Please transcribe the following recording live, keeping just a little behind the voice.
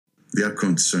There are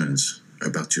concerns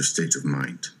about your state of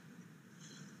mind.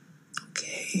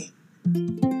 Okay.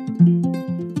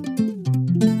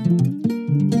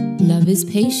 Love is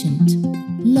patient.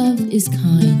 Love is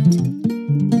kind.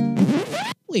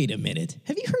 Wait a minute.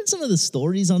 Have you heard some of the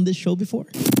stories on this show before?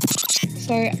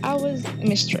 So I was a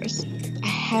mistress. I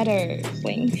had a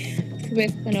fling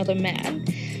with another man,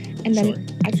 and then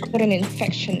I got an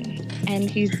infection, and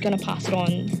he's gonna pass it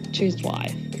on to his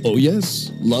wife. Oh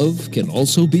yes, love can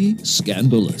also be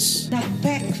scandalous.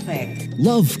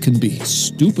 Love can be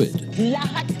stupid.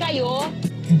 Lahat kayo,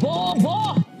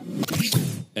 bobo!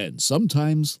 And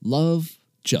sometimes love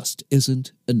just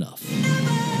isn't enough.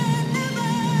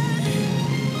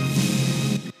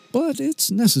 But it's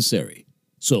necessary.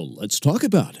 So let's talk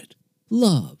about it.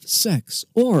 Love, sex,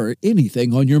 or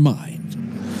anything on your mind.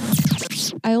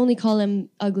 I only call him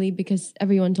ugly because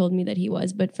everyone told me that he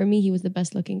was, but for me, he was the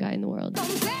best looking guy in the world.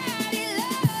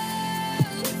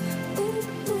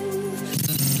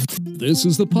 This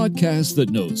is the podcast that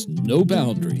knows no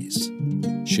boundaries.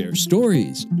 Share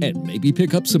stories and maybe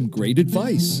pick up some great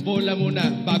advice. Bola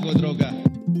muna, bago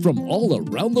droga. From all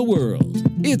around the world,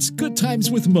 it's Good Times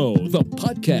with Mo, the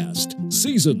podcast,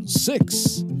 Season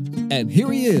 6. And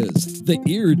here he is, the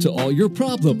ear to all your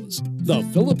problems, the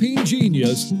Philippine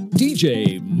genius,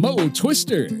 DJ Mo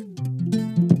Twister.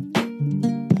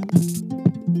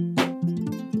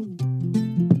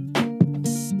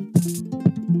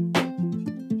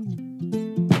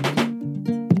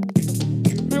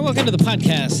 Welcome to the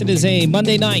podcast. It is a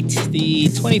Monday night, the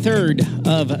 23rd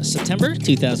of September,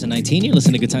 2019. You're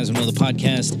listening to Good Times with Mo, the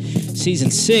podcast,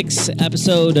 Season 6,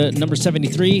 episode number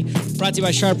 73, brought to you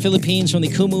by Sharp Philippines from the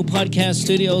Kumu Podcast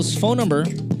Studios. Phone number,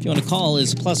 if you want to call,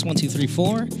 is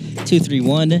 +1234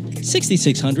 231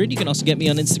 6600. You can also get me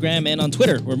on Instagram and on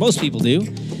Twitter, where most people do.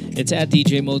 It's at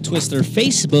DJ Mo Twister.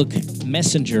 Facebook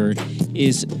Messenger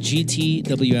is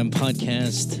GTWM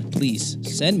Podcast. Please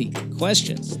send me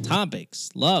questions, topics,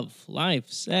 love, life,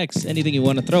 sex, anything you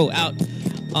want to throw out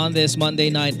on this Monday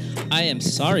night. I am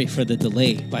sorry for the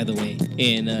delay, by the way,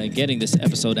 in getting this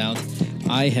episode out.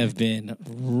 I have been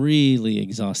really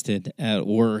exhausted at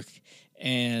work.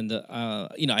 And,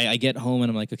 I get home and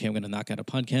I'm like, okay, I'm going to knock out a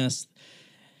podcast.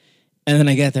 And then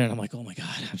I get there and I'm like, oh my God,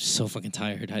 I'm so fucking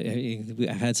tired.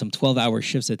 I had some 12-hour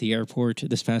shifts at the airport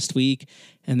this past week,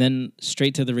 and then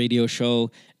straight to the radio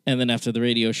show. And then after the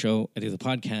radio show, I do the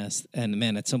podcast. And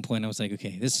man, at some point I was like,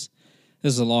 okay, this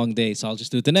is a long day, so I'll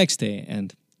just do it the next day.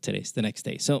 And today's the next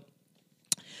day. So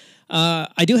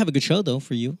I do have a good show, though,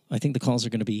 for you. I think the calls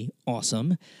are going to be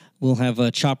awesome. We'll have a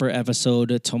Chopper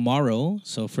episode tomorrow.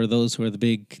 So for those who are the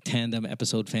big Tandem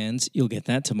episode fans, you'll get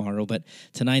that tomorrow. But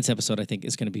tonight's episode, I think,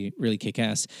 is going to be really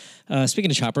kick-ass.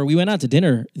 Speaking of Chopper, we went out to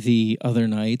dinner the other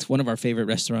night, one of our favorite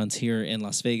restaurants here in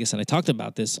Las Vegas. And I talked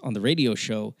about this on the radio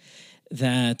show,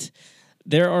 that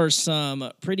there are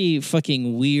some pretty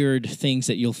fucking weird things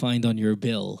that you'll find on your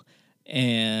bill.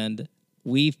 And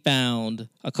we found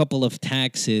a couple of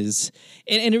taxes,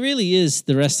 and it really is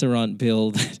the restaurant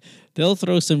bill that they'll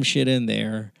throw some shit in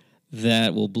there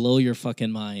that will blow your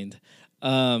fucking mind.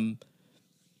 Let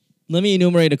me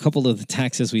enumerate a couple of the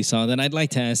taxes we saw. Then I'd like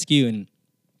to ask you, and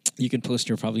you can post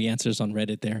your probably answers on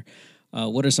Reddit there.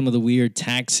 What are some of the weird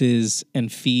taxes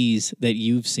and fees that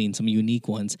you've seen, some unique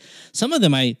ones? Some of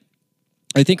them I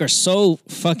think are so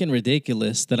fucking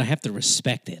ridiculous that I have to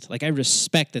respect it. Like, I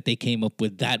respect that they came up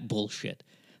with that bullshit.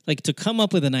 Like, to come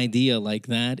up with an idea like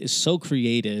that is so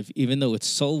creative, even though it's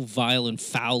so vile and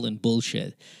foul and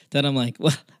bullshit, that I'm like,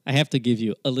 well, I have to give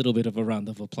you a little bit of a round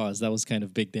of applause. That was kind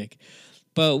of big dick.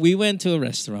 But we went to a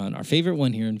restaurant, our favorite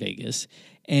one here in Vegas,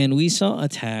 and we saw a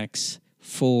tax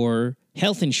for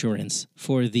health insurance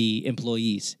for the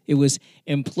employees. It was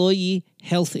employee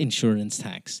health insurance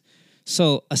tax.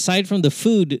 So aside from the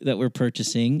food that we're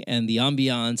purchasing and the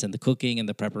ambiance and the cooking and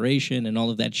the preparation and all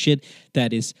of that shit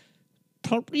that is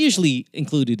usually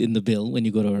included in the bill when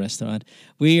you go to a restaurant,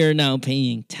 we are now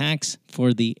paying tax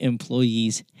for the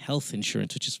employees' health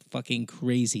insurance, which is fucking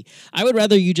crazy. I would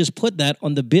rather you just put that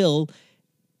on the bill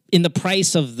in the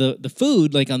price of the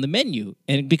food, like on the menu.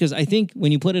 And because I think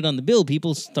when you put it on the bill,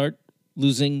 people start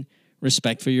losing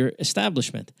respect for your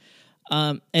establishment.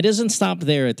 It doesn't stop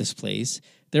there at this place.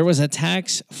 There was a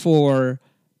tax for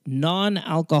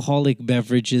non-alcoholic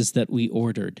beverages that we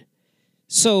ordered.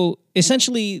 So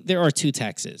essentially, there are two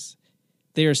taxes.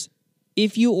 There's,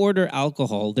 if you order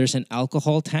alcohol, there's an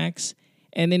alcohol tax.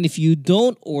 And then if you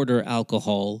don't order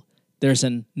alcohol, there's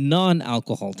a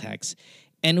non-alcohol tax.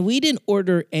 And we didn't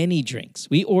order any drinks.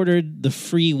 We ordered the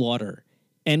free water.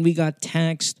 And we got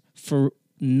taxed for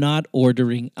not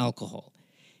ordering alcohol.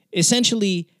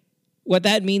 Essentially, what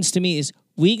that means to me is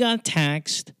we got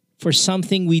taxed for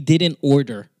something we didn't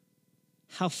order.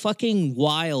 How fucking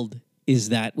wild is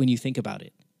that when you think about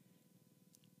it?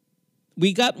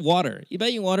 We got water.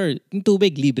 Iba yung water, yung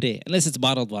tubig libre. Unless it's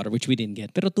bottled water, which we didn't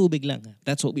get. Pero tubig lang.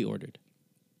 That's what we ordered.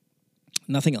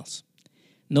 Nothing else.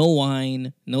 No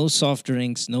wine, no soft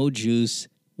drinks, no juice,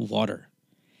 water.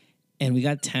 And we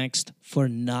got taxed for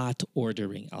not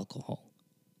ordering alcohol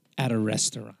at a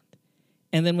restaurant.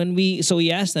 And then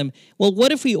we asked them, well,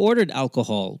 what if we ordered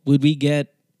alcohol?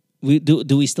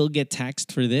 Do we still get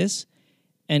taxed for this?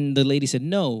 And the lady said,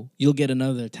 no, you'll get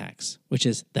another tax, which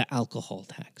is the alcohol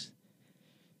tax.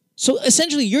 So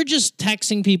essentially, you're just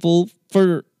taxing people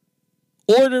for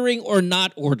ordering or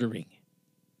not ordering.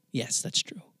 Yes, that's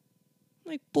true.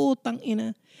 Like, putang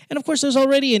ina. And of course, there's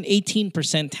already an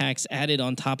 18% tax added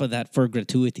on top of that for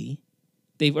gratuity.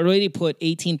 They've already put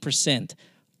 18%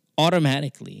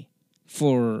 automatically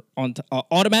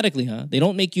automatically, huh? They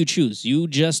don't make you choose. You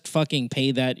just fucking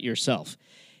pay that yourself.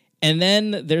 And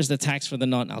then there's the tax for the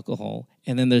non-alcohol.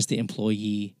 And then there's the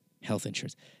employee health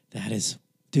insurance. That is,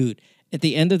 dude, at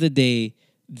the end of the day,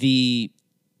 the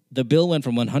bill went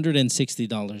from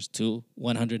 $160 to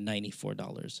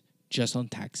 $194 just on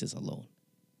taxes alone.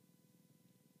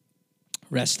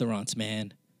 Restaurants,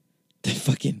 man. They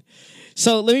fucking...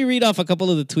 So let me read off a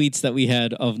couple of the tweets that we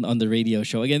had on the radio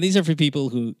show. Again, these are for people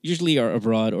who usually are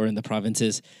abroad or in the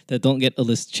provinces that don't get a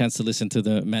chance to listen to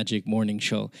the Magic Morning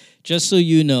Show. Just so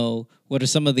you know, what are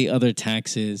some of the other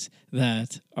taxes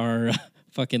that our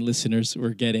fucking listeners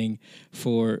were getting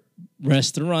for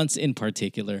restaurants in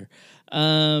particular.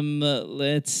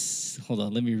 Let's... Hold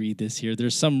on, let me read this here.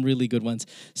 There's some really good ones.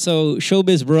 So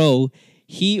Showbiz Bro,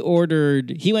 he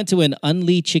went to an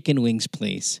Unli chicken wings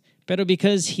place. Pero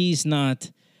because he's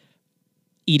not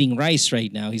eating rice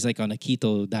right now, he's like on a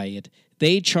keto diet,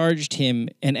 they charged him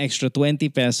an extra 20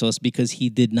 pesos because he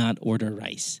did not order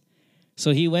rice.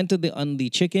 So he went to the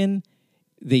Unli chicken.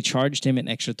 They charged him an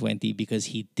extra 20 because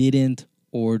he didn't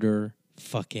order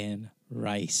fucking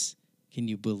rice. Can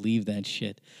you believe that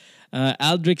shit?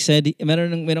 Aldrich said,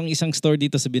 merong isang store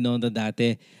dito sa Binondo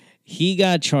dati, he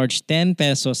got charged 10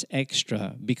 pesos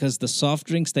extra because the soft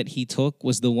drinks that he took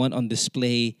was the one on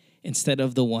display instead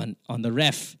of the one on the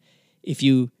ref. If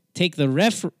you take the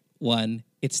ref one,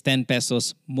 it's 10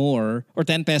 pesos more, or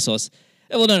 10 pesos.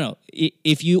 Well, no.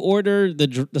 If you order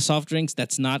the soft drinks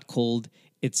that's not cold,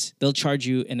 they'll charge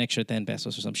you an extra 10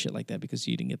 pesos or some shit like that because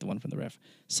you didn't get the one from the ref.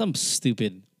 Some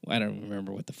stupid, I don't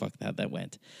remember what the fuck that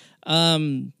went.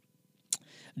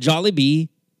 Jollibee,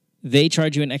 they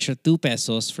charge you an extra 2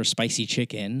 pesos for spicy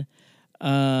chicken.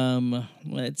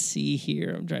 Let's see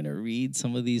here. I'm trying to read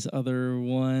some of these other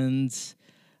ones.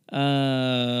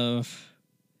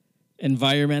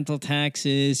 Environmental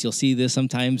taxes. You'll see this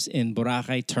sometimes in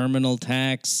Boracay. Terminal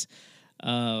tax.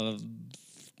 Anyway,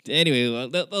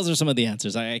 those are some of the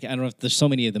answers. I don't know if there's so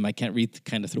many of them. I can't read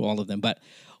kind of through all of them. But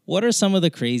what are some of the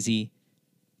crazy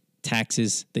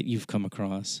taxes that you've come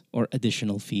across or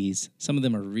additional fees? Some of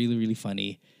them are really, really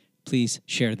funny. Please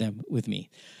share them with me.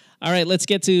 All right, let's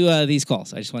get to these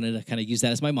calls. I just wanted to kind of use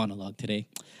that as my monologue today.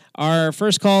 Our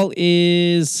first call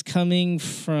is coming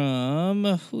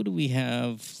from, who do we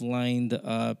have lined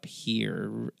up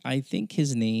here? I think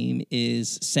his name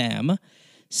is Sam.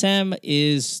 Sam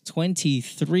is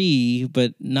 23,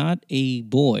 but not a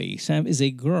boy. Sam is a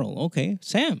girl. Okay,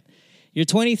 Sam, you're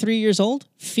 23 years old,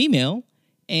 female,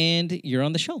 and you're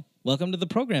on the show. Welcome to the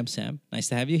program, Sam. Nice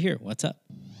to have you here. What's up?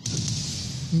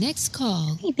 Next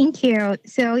call. Hey, thank you.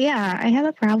 So yeah, I have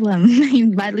a problem. I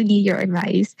badly need your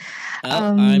advice.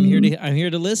 I'm here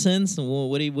to listen. So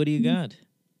what do you got?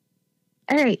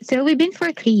 All right. So we've been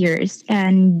for 3 years,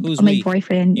 and Who's my we?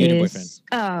 boyfriend You and your is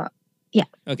boyfriend.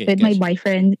 Okay. with my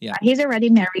boyfriend. Yeah. He's already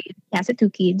married. He has 2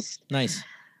 kids, Nice.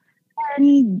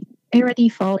 and I already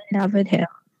fall in love with him.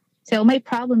 So my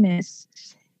problem is,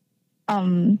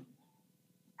 paano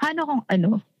kung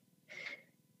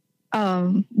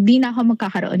di na ako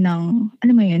magkakaroon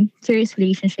ng, serious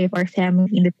relationship or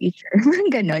family in the future.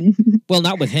 Ganon. Well,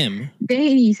 not with him.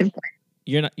 Iniisip ko.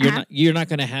 You're not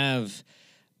going to have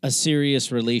a serious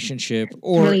relationship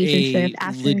or a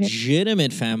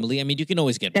legitimate family. I mean, you can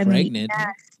always get pregnant.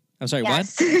 Yes. I'm sorry,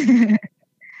 Yes. what?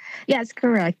 Yes,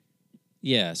 correct.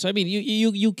 Yeah. So I mean,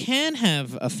 you can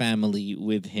have a family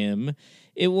with him.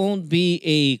 It won't be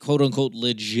a quote unquote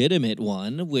legitimate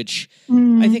one, which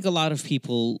I think a lot of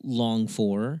people long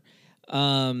for.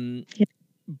 But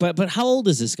how old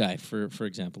is this guy, for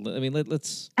example? I mean,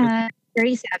 let's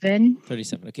 37.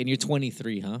 37. Okay, and you're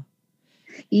 23, huh?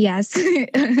 Yes. I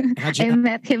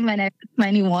met him when I was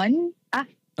 21.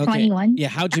 Okay. 21. Yeah.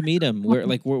 How'd you meet him?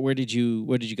 Where did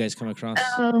you guys come across?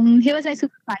 He was my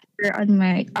supervisor on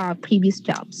my previous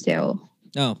job. So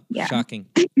Oh, yeah. shocking.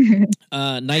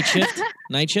 Night shift.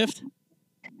 Night shift.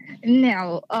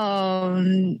 No,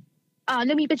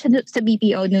 lumipat siya sa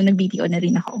BPO nung nag-BPO na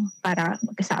rin ako para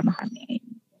magkasama kami.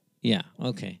 Yeah.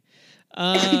 Okay.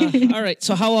 All right.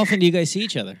 So how often do you guys see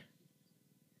each other?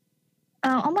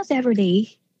 Almost every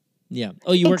day. Yeah.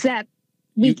 Oh, you work. Except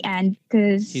weekend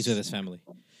because He's with his family.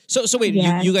 So wait,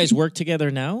 Yeah. you guys work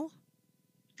together now?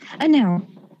 No.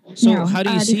 So No, how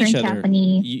do you see each different other?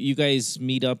 company. You guys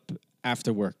meet up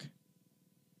after work.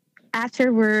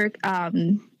 After work,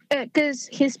 because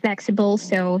he's flexible,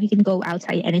 so he can go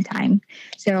outside anytime.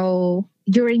 So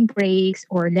during breaks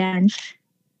or lunch,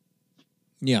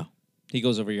 Yeah. He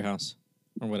goes over your house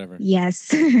or whatever.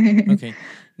 yes. Okay.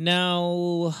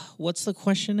 Now, what's the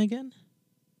question again?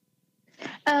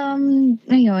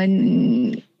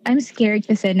 Ngayon, I'm scared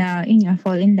kasi na, yun nga,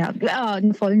 fall in love.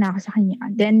 Na-fall na ako sa kanya.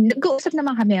 Then, nag-uusap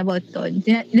naman kami about doon.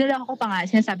 Nilala ko pa nga,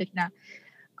 sinasabi ko na,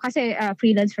 kasi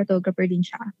freelance photographer din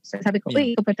siya. So, sabi ko,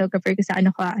 Yeah. uy, photographer ka sa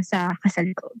sa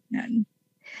kasal ko. Yan.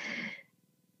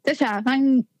 So, siya,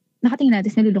 parang nakatingin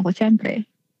natin, nalulungkot, syempre.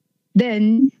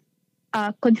 Then,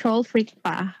 control freak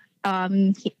pa.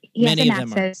 He has Many an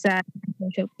of them are. access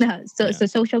sa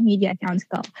social media accounts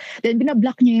ko. Then,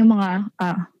 binablock niya yung mga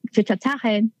chat sa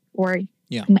akin or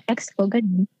Yeah. mga ex ko,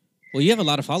 ganun. Well, you have a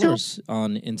lot of followers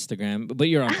on Instagram, but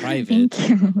you're on private. Thank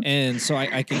you. And so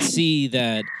I can see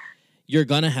that you're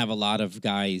going to have a lot of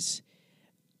guys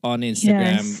on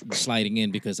Instagram sliding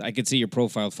in because I can see your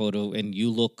profile photo and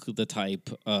you look the type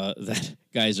that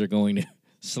guys are going to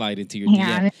slide into your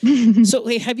DM. Yeah. So,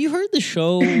 hey, have you heard the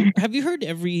show? Have you heard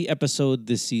every episode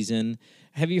this season?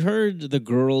 Have you heard the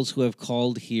girls who have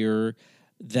called here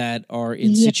that are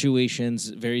in situations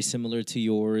very similar to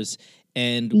yours?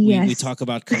 And we talk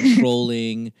about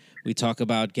controlling. We talk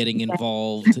about getting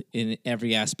involved in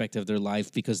every aspect of their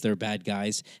life because they're bad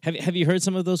guys. Have you heard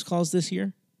some of those calls this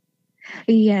year?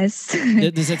 Yes.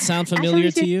 Does it sound familiar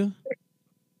to you?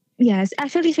 Yes.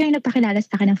 Actually, siya yung nagpakilala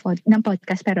sa akin ng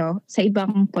podcast pero sa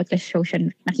ibang podcast show siya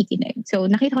nakikinig. So,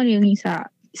 nakita ko yung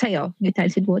sa'yo, yung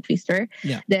Tiles with Boat Twister.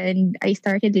 Yeah. Then, I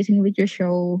started listening with your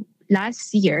show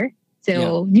last year.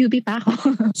 So, newbie pa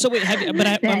ako. So wait, what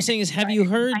I'm saying is, have you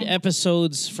heard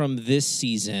episodes from this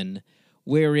season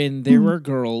wherein there were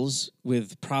girls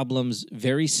with problems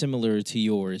very similar to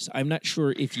yours? I'm not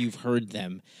sure if you've heard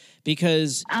them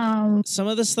because some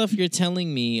of the stuff you're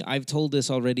telling me, I've told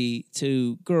this already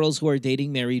to girls who are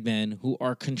dating married men who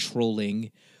are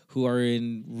controlling, who are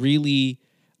in really,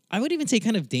 I would even say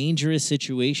kind of dangerous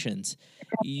situations.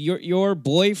 Your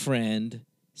boyfriend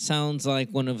sounds like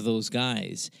one of those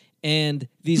guys. And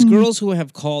these girls who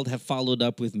have called have followed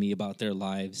up with me about their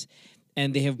lives,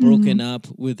 and they have broken up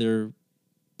with their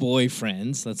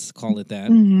boyfriends. Let's call it that.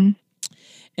 And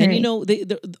you know,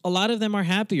 a lot of them are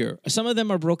happier. Some of them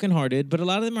are brokenhearted, but a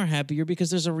lot of them are happier because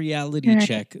there's a reality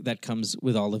check that comes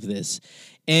with all of this.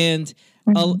 And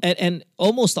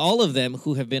almost all of them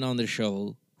who have been on the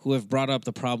show, who have brought up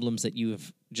the problems that you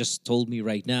have just told me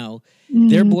right now,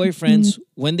 their boyfriends,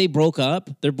 when they broke up,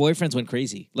 their boyfriends went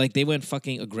crazy. Like they went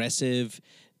fucking aggressive.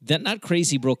 That not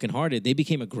crazy, brokenhearted. They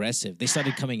became aggressive. They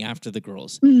started coming after the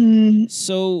girls.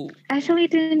 So actually,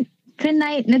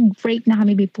 tonight nag-break na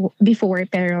kami before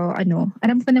pero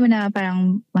alam ko naman na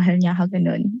parang mahal niya ako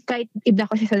ganun. Kahit i-block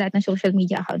ko siya sa lahat ng social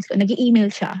media accounts ko, nag-email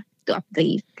siya to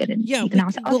update. Ganun. Yeah, dito na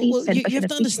ako sa office. well, you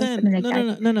have to understand.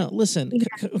 No. Listen.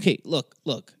 Yeah. Okay, look.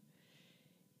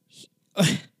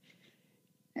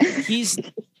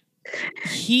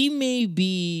 He may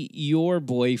be your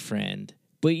boyfriend,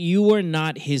 but you are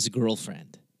not his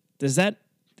girlfriend. Does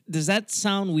that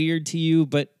sound weird to you?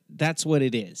 But that's what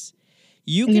it is.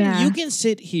 You can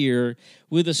sit here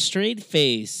with a straight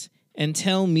face and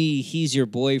tell me he's your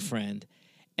boyfriend,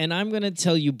 and I'm gonna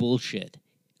tell you bullshit.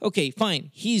 Okay,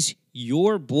 fine. He's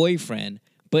your boyfriend,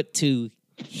 but to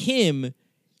him,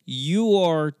 you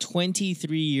are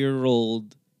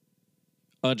 23-year-old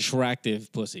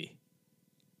attractive pussy.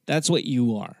 That's what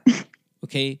you are.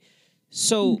 Okay?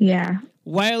 So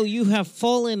while you have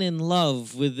fallen in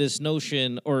love with this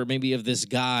notion or maybe of this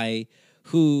guy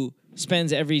who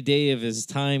spends every day of his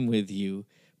time with you,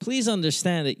 please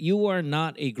understand that you are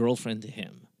not a girlfriend to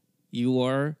him. You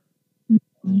are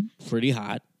pretty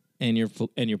hot and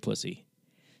you're pussy.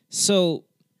 So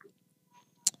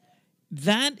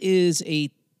that's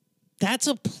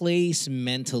a place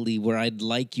mentally where I'd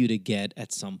like you to get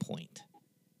at some point.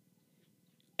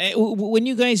 When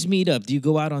you guys meet up, do you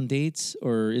go out on dates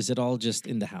or is it all just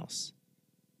in the house?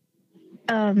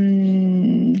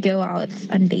 Go out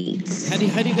on dates. How do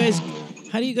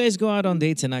How do you guys go out on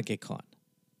dates and not get caught?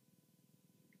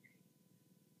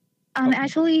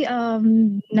 Actually,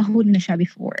 nahuli na siya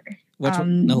before. What's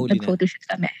nahuli na? Nag-photo shoot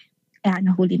kami. Yeah,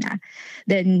 nahuli na.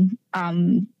 Then,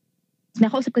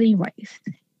 nakausap ko din yung wife.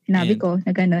 Sinabi ko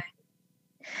na gano'n.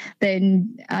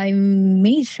 Then, I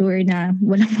made sure na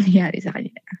walang mangyayari sa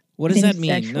kanila. What does that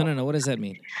mean? No. What does that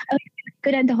mean?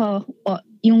 Kunento ko,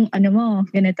 yung ano mo,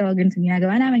 ganito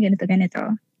ginagawa namin,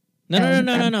 ganito. No,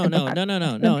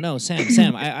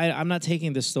 Sam. I'm not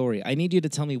taking this story. I need you to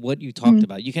tell me what you talked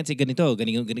about. You can't say ganito.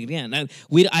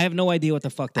 I have no idea what the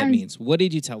fuck that means. What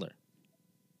did you tell her?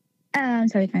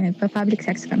 Sorry, nagpa-public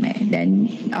sex kami. Then,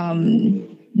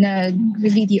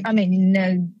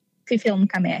 nag-film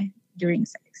kami during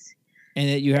sex. And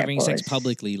that you're having sex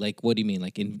publicly? Like, what do you mean?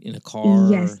 Like in a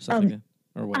car or stuff like that?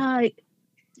 Or what?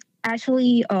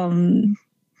 Actually,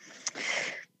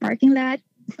 parking lot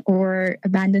or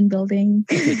abandoned building.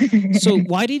 Okay. So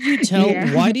why did you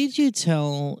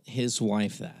tell his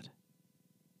wife that?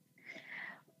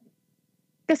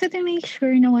 Kasi to make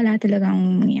sure na wala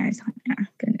talagang mangyayari sa kanya.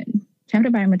 Ganun.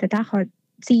 Siyempre parang matatakot.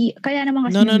 Kaya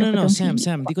naman kasi... No. Sam.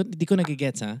 Di ko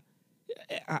nagigets, ha?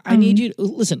 I need you to...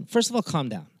 Listen, first of all, calm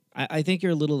down. I think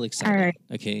you're a little excited. All right.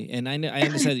 Okay? And I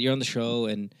understand that you're on the show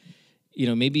and,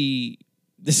 maybe...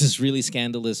 This is really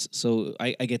scandalous, so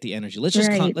I get the energy. Let's just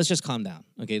calm down.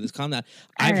 Okay, let's calm down.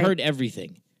 I've heard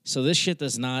everything, so this shit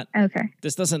does not. Okay.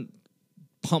 This doesn't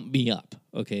pump me up.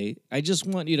 Okay, I just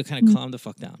want you to kind of calm the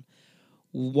fuck down.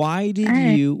 Why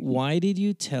did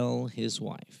you tell his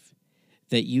wife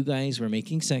that you guys were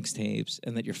making sex tapes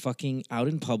and that you're fucking out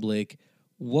in public?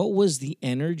 What was the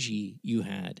energy you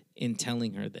had in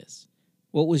telling her this?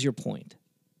 What was your point?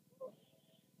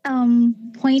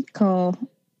 Point ko.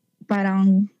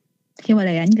 Parang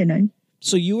hiwalayan, ganun.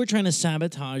 So you were trying to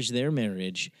sabotage their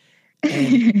marriage,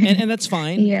 and that's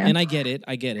fine. Yeah. And I get it.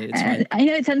 It's fine. I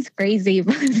know it sounds crazy,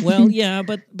 but well, yeah,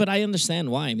 but I understand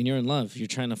why. I mean, you're in love.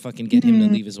 You're trying to fucking get him to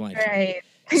leave his wife. Right.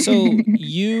 So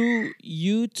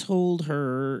you told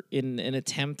her in an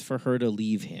attempt for her to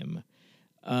leave him,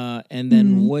 and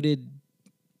then what did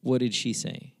she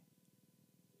say?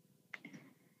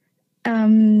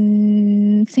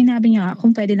 Sinabi niya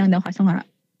kung pwede lang daw kaso nga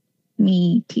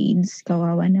may kids,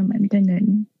 kawawa naman,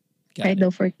 ganun. Kahit daw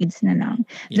for kids na lang.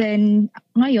 Yeah. Then,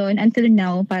 ngayon, until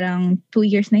now, parang 2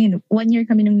 years na yun. 1 year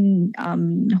kami nung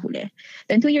nahuli.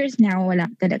 Then 2 years now, wala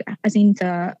talaga. As in,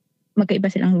 magkaiba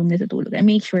silang room na tutulog. I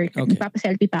make sure,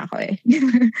 papaselfie pa ako eh.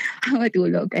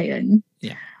 Matulog, ayun.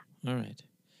 Yeah, all right.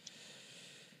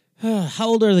 How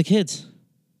old are the kids?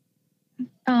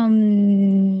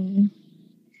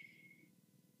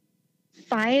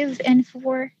 5 and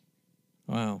 4.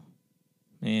 Wow.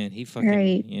 Man, he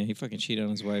fucking cheated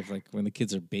on his wife like when the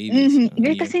kids are babies.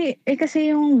 Kasi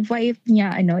yung wife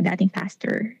niya, dating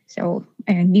pastor. So,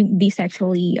 and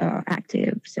desexually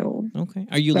active. So, okay.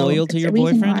 Are you loyal to your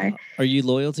boyfriend? Are you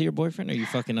loyal to your boyfriend or are you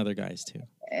fucking other guys too?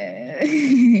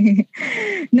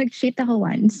 Nag-cheat ako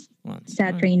once. Sa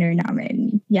trainer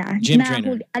namin. Yeah. Gym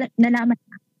trainer. Nalaman.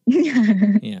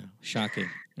 Yeah, shocking.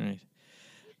 All right.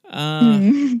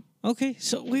 Okay,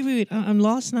 so wait. I'm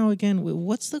lost now again.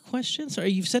 What's the question?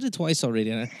 Sorry, you've said it twice already.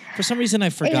 For some reason,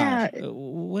 I forgot. Yeah.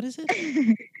 What is it?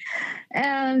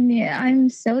 I'm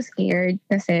so scared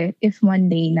kasi if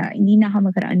one day na hindi na ako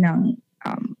magkaroon ng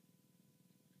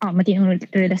matinong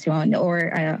relasyon or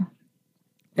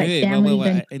wait.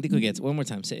 Hindi ko get it. One more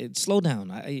time. Slow down.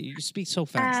 You speak so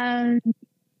fast.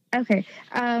 Okay.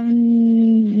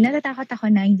 Natatakot ako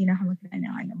na hindi na ako magkaroon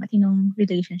ng matinong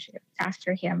relationship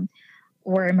after him.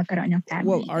 Or magkaroon ng family.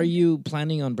 Well, are you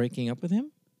planning on breaking up with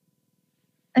him?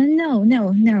 No.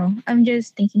 I'm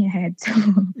just thinking ahead. So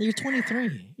You're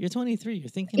 23. You're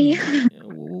thinking. Yeah.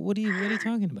 What are you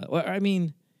talking about? Well, I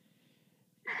mean,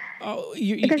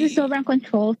 because it's sobrang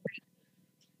control freak.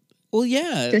 Well,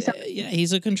 yeah,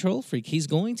 he's a control freak. He's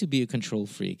going to be a control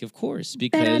freak, of course,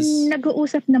 because. Pero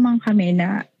nag-uusap naman kami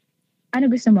na ano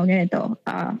gusto mo ganito?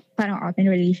 Parang open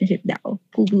relationship daw.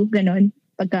 Kubu ganon.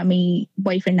 Pagka may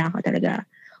boyfriend na ako talaga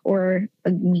or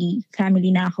pag may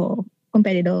family na ako, kung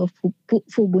pwede daw,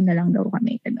 fubo na lang daw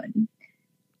kami. Ganun.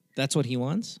 That's what he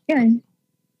wants? Yan.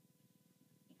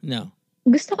 No.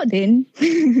 Gusto ko din.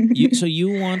 So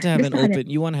you want to have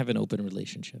an open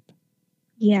relationship?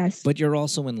 Yes. But you're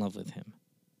also in love with him?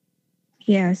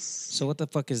 Yes. So what the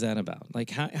fuck is that about?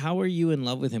 Like, how are you in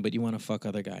love with him but you want to fuck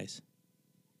other guys?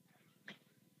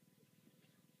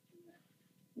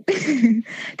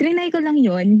 Trinay ko lang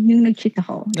yun, yung nag-cheat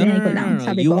ako. No.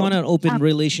 You want an open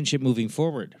relationship moving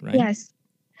forward, right? Yes.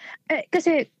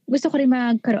 Kasi gusto ko rin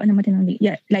magkaroon ng matinong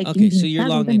like Okay, so hindi you're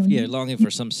bago, longing, ganun. longing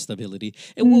for some stability.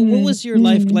 And what was your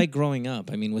life like growing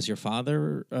up? I mean, was your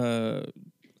father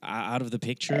out of the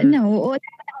picture? No, wala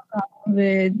naman ako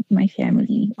with my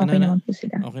family. Okay Ano na? naman po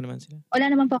sila. Okay naman sila. Wala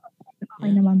naman po.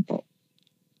 Okay Yeah. naman po.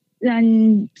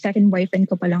 Then, second boyfriend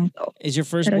ko pa lang to. Is your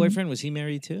first Pero- boyfriend, was he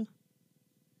married too?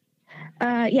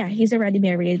 Yeah, he's already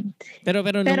married. Pero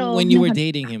Pero when you were naka-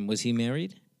 dating him, was he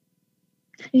married?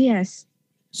 Yes.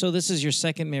 So this is your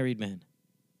second married man?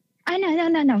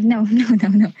 No.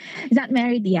 He's not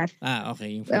married yet. Ah, okay.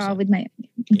 Yung first one. With my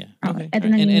Yeah. Okay. eto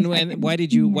na And yung when,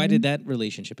 second. why did that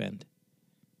relationship end?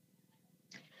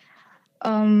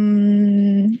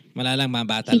 Malalang mga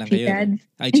bata He lang kayo. cheated. No?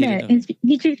 I cheated. Okay.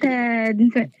 He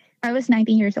cheated. I was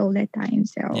 19 years old that time,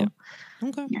 so Yeah.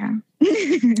 Okay. yeah.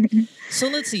 So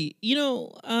let's see. You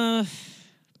know,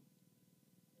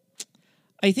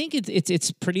 I think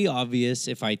it's pretty obvious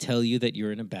if I tell you that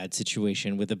you're in a bad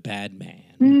situation with a bad man.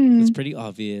 It's pretty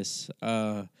obvious.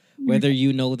 Whether you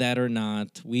know that or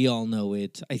not, we all know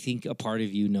it. I think a part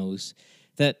of you knows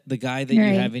that the guy that you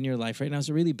Right. have in your life right now is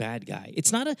a really bad guy.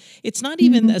 It's not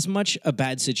even as much a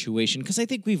bad situation, because I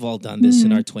think we've all done this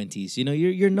in our 20s. You know,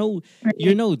 you're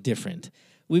no different.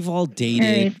 We've all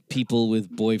dated people with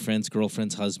boyfriends,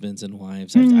 girlfriends, husbands, and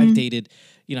wives. I've dated,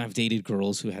 I've dated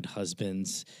girls who had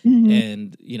husbands,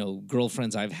 and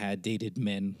girlfriends I've had dated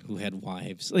men who had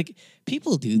wives. Like,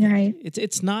 people do that. Right.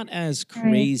 It's not as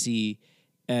crazy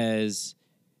as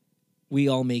we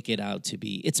all make it out to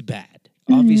be. It's bad.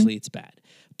 Obviously, it's bad.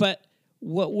 But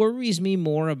what worries me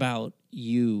more about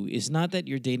you is not that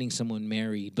you're dating someone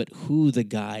married, but who the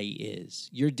guy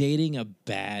is. You're dating a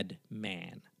bad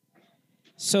man.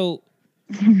 So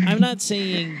I'm not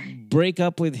saying break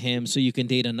up with him so you can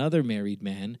date another married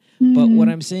man. But what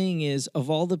I'm saying is, of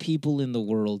all the people in the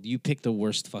world, you pick the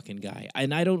worst fucking guy.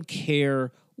 And I don't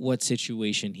care what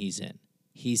situation he's in.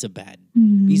 He's a bad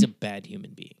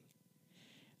human being.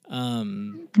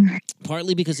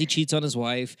 Partly because he cheats on his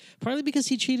wife, partly because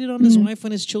he cheated on his wife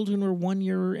when his children were 1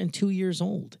 year and 2 years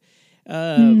old.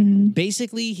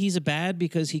 Basically, he's a bad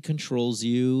because he controls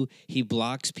you. He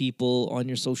blocks people on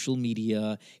your social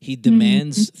media. He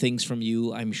demands things from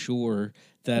you. I'm sure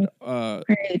that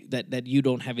that you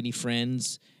don't have any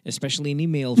friends, especially any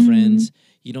male friends.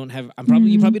 You don't have.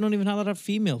 You probably don't even have a lot of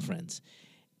female friends.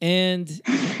 And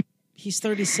he's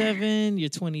 37. You're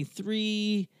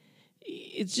 23.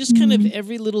 It's just kind of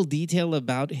every little detail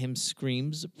about him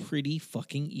screams pretty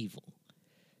fucking evil.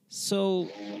 So,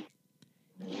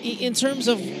 in terms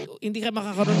of hindi ka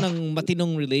makakaroon ng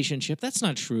matinong relationship, that's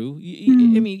not true.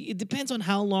 I mean, it depends on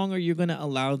how long are you going to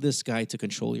allow this guy to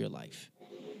control your life.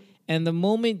 And the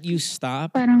moment you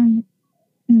stop, Parang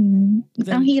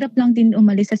ang hirap lang din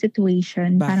umalis sa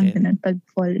situation. Bakit? Parang ganun pag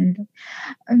fall in love.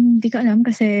 Hindi ko alam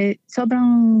kasi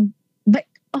sobrang but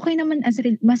okay naman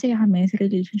masaya kami sa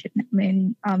relationship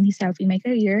namin. He's helping my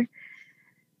career.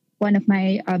 One of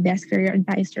my best career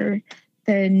advisor.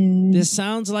 Then this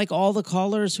sounds like all the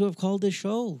callers who have called this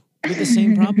show with the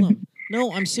same problem.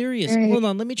 No, I'm serious. Right. Hold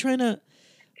on. Let me try to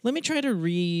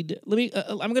read.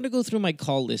 I'm going to go through my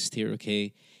call list here,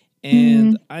 okay?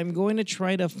 And I'm going to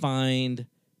try to find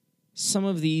some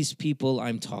of these people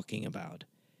I'm talking about.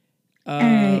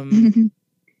 Alright.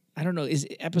 I don't know. Is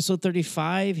episode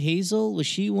 35 Hazel? Was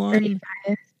she one?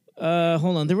 35.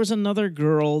 Hold on. There was another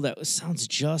girl that sounds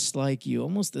just like you.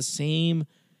 Almost the same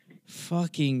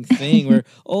fucking thing where,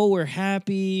 oh, we're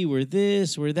happy, we're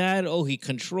this, we're that. Oh, he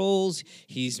controls,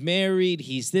 he's married,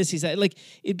 he's this, he's that. Like,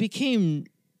 it became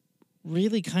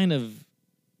really kind of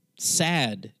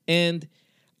sad. And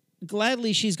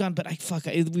gladly she's gone, but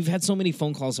we've had so many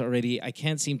phone calls already. I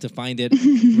can't seem to find it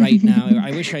right now.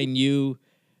 I wish I knew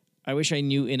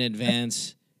in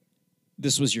advance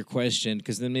this was your question,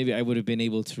 because then maybe I would have been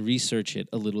able to research it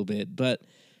a little bit. But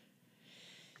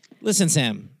listen,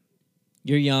 Sam,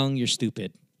 you're young, you're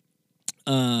stupid.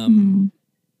 And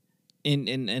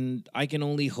I can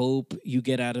only hope you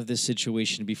get out of this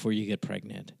situation before you get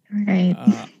pregnant. Right.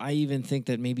 I even think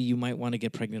that maybe you might want to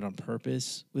get pregnant on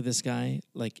purpose with this guy.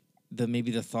 Like, maybe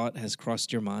the thought has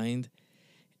crossed your mind.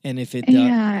 And if it does...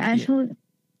 Yeah, actually...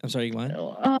 I'm sorry, what?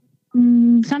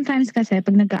 Sometimes kasi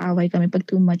pag nag-aaway kami, pag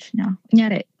too much na,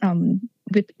 kunyari,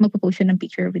 magpo-post siya ng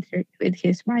picture with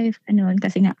his wife,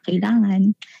 kasi nga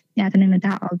kailangan, tinatanong ng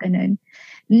tao, ganun.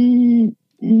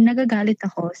 Nagagalit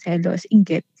ako, selos,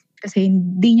 inggit, kasi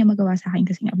hindi niya magawa sa akin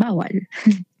kasi nga bawal.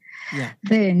 Yeah.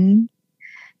 Then,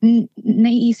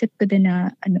 naiisip ko din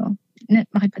na, na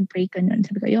makipag-pray ka nun.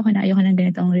 Sabi ko, ayoko na ng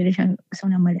ganitong relasyon. Gusto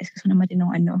ko na malis, gusto ko na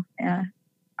matinong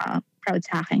proud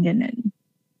sa akin, ganun.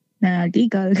 Na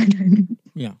legal, ganun.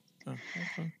 Yeah. Oh,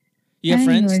 okay. You have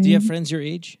friends? Do you have Ayun. friends your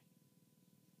age?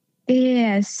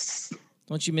 Yes.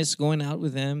 Don't you miss going out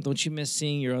with them? Don't you miss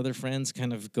seeing your other friends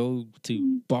kind of go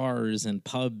to bars and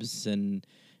pubs and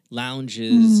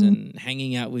lounges and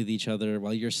hanging out with each other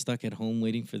while you're stuck at home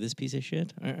waiting for this piece of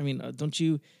shit? I mean, don't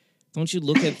you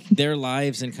look at their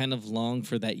lives and kind of long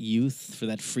for that youth, for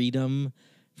that freedom,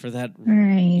 for that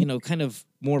Right. kind of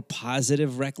more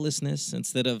positive recklessness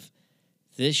instead of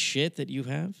this shit that you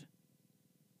have?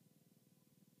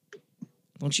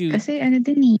 Don't you? Kasi ano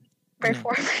din eh. I know.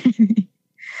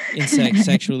 Performer.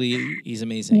 Sexually, he's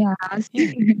amazing. Yeah.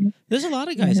 There's a lot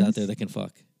of guys out there that can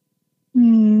fuck.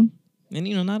 Hmm.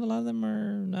 And not a lot of them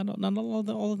are not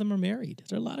all of them are married.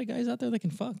 There are a lot of guys out there that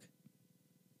can fuck.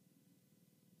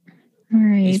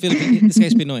 Right. He's Filipino. This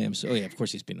guy's Pinoy. Of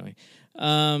course he's Pinoy.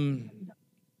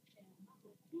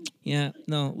 Yeah,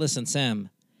 no, listen,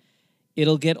 Sam.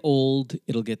 It'll get old,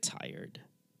 it'll get tired.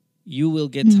 You will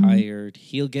get tired,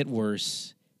 he'll get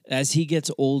worse. As he gets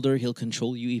older, he'll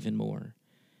control you even more.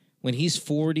 When he's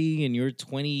 40 and you're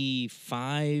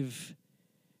 25,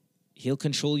 he'll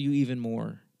control you even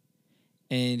more.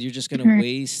 And you're just going to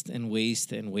waste and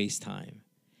waste and waste time.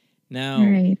 Now,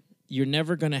 Right. you're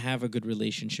never going to have a good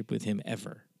relationship with him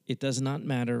ever. It does not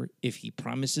matter if he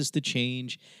promises to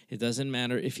change. It doesn't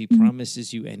matter if he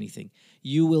promises you anything.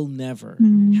 You will never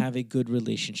have a good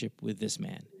relationship with this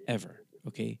man, ever,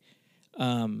 okay?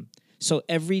 So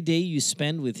every day you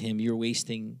spend with him, you're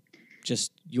wasting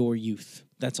just your youth.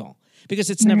 That's all. Because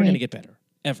it's never going to get better,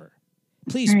 ever.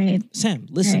 Please, Sam,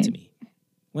 listen to me.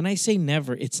 When I say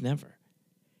never, it's never.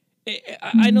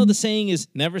 I know the saying is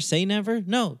never say never.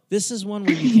 No, this is one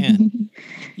where you can.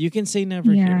 You can say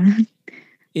never here.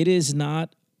 It is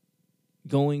not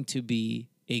going to be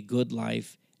a good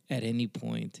life at any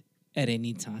point, at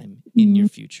any time in your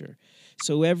future.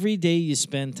 So every day you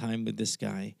spend time with this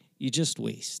guy, you just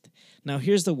waste. Now,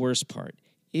 here's the worst part.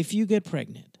 If you get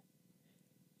pregnant,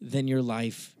 then your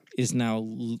life is now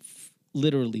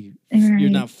literally, you're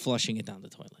now flushing it down the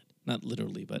toilet. Not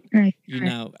literally, but you're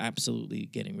now absolutely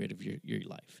getting rid of your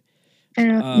life.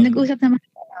 Pero nag-usap naman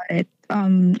about it.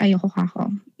 Ayoko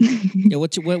kako. Yeah,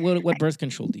 what birth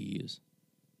control do you use?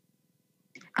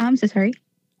 I'm so sorry.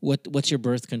 What's your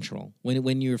birth control?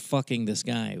 When you're fucking this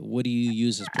guy, what do you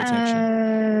use as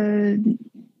protection?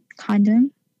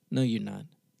 Condom. No, you're not.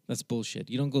 That's bullshit.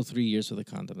 You don't go 3 years with a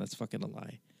condom. That's fucking a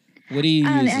lie. What do you use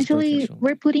as birth Actually, control?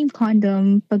 we're putting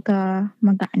condom pagka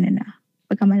mag-ano na.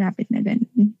 Pagka malapit na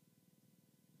ganun.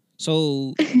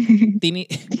 So,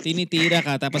 tinitira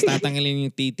ka, tapos tatanggalin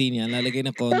yung titi niya, lalagay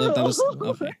ng condom, tapos,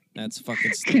 okay, that's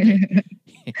fucking stupid.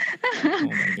 Oh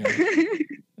my God.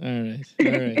 All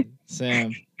right.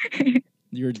 Sam,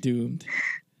 you're doomed.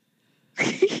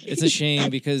 It's a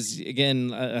shame because,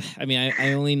 again,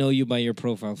 I only know you by your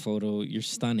profile photo. You're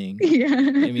stunning. Yeah.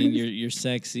 I mean, you're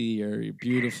sexy, you're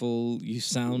beautiful, you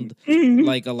sound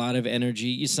like a lot of energy.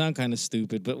 You sound kind of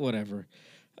stupid, but whatever.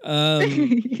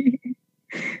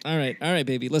 All right,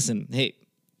 baby. Listen, hey,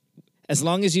 as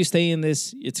long as you stay in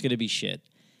this, it's gonna be shit.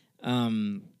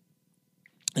 And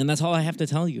that's all I have to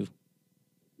tell you.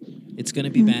 It's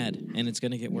gonna be bad, and it's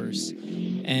gonna get worse.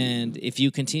 And if you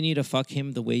continue to fuck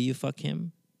him the way you fuck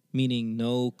him, meaning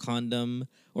no condom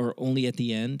or only at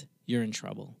the end, you're in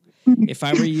trouble. If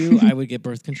I were you, I would get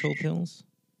birth control pills.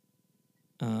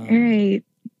 Right.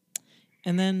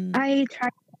 And then I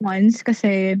tried once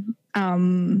kasi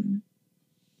parang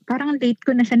late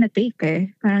ko na siya na-take eh.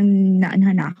 Parang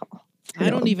naanahan na ako. I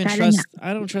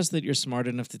don't trust that you're smart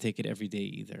enough to take it every day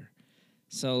either.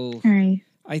 So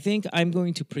I think I'm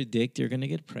going to predict you're going to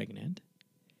get pregnant.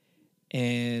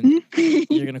 And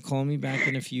you're going to call me back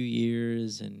in a few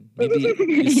years and maybe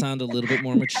you sound a little bit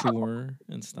more mature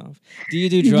and stuff. Do you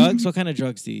do drugs? What kind of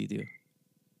drugs do you do?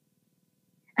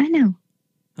 I know.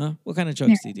 Huh? What kind of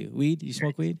drugs do you do? Weed? You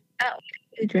smoke weed?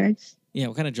 Do drugs. Yeah,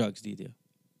 what kind of drugs do you do?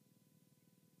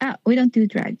 We don't do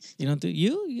drugs. You don't do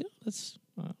you? That's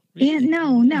really? Yeah,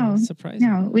 no. Surprising.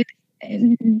 No,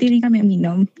 hindi rin kami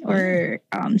uminom or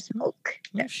smoke.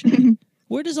 Oh, shit.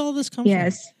 Where does all this come from?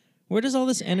 Yes. Where does all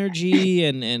this energy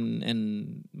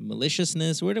and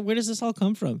maliciousness? Where does this all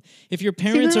come from? If your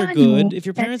parents are good,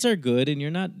 and you're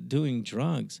not doing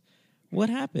drugs, what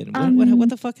happened? What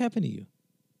the fuck happened to you?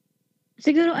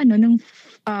 Siguro nung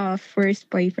first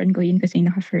boyfriend ko, yun kasi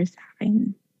naka-first sa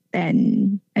akin.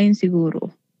 Then, ayun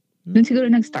siguro. Doon siguro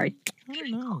nag-start. I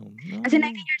don't know. No. Kasi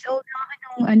 19 years old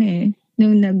na ako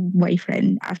nung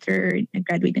nag-boyfriend after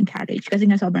nag-graduate in college. Kasi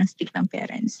nga sobrang strict ng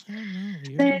parents. I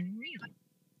don't know.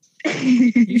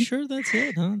 You sure that's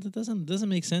it, huh? That doesn't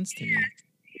make sense to me.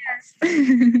 Yes.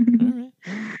 All right.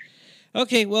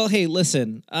 Okay, well, hey,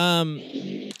 listen.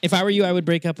 If I were you, I would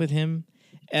break up with him.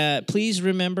 Please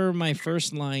remember my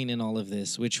first line in all of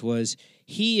this, which was,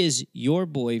 he is your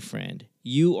boyfriend.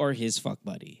 You are his fuck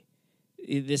buddy.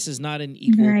 This is not an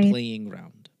equal playing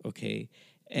ground, okay?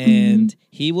 And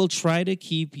he will try to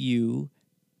keep you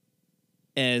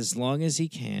as long as he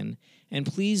can. And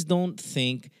please don't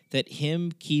think that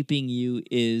him keeping you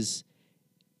is...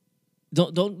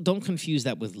 Don't confuse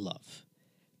that with love.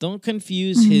 Don't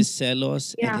confuse his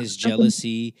celos and his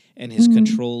jealousy and his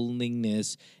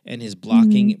controllingness and his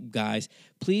blocking guys.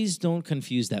 Please don't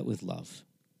confuse that with love.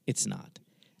 It's not.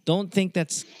 Don't think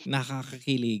that's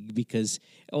nakakakilig because,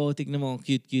 oh, tignan mo,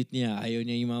 cute niya. Ayaw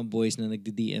niya yung mga boys na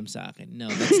nagdi-DM sa akin. No,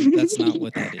 that's not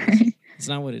what that is. It's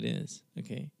not what it is.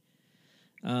 Okay?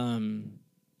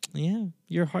 Yeah,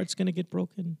 your heart's going to get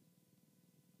broken.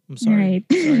 I'm sorry. Right.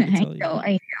 Sorry to tell you.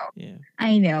 I know. Yeah.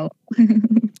 I know.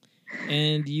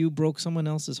 And you broke someone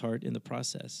else's heart in the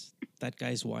process. That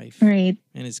guy's wife. Right.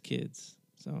 And his kids.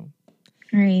 So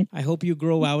Right. I hope you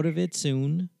grow out of it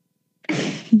soon.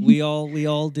 we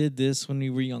all did this when we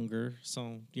were younger,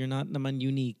 so you're not naman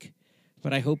unique.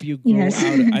 But I hope you grow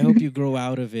I hope you grow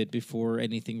out of it before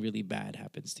anything really bad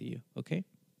happens to you. Okay?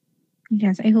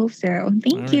 Yes, I hope so.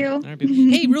 Thank you. All right,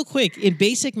 hey, real quick, in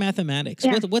basic mathematics,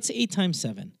 what's 8 times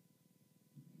 7?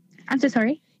 I'm so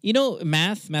sorry. You know,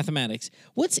 mathematics.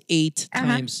 What's 8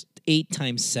 times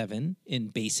 7 in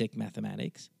basic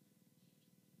mathematics?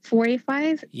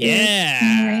 45?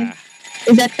 Yeah.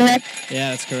 Is that correct?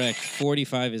 Yeah, that's correct.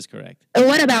 45 is correct.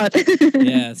 What about?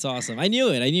 Yeah, it's awesome. I knew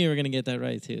it. I knew you were going to get that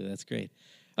right, too. That's great.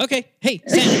 Okay. Hey,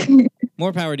 Sam,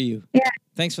 more power to you. Yeah.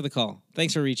 Thanks for the call.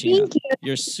 Thanks for reaching out. Thank you.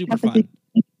 You're super fun.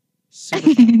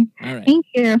 Super fun. All right. Thank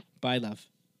you. Bye, love.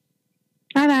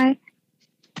 Bye-bye.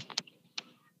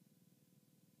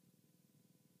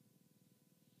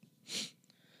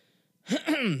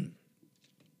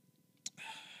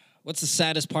 What's the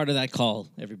saddest part of that call,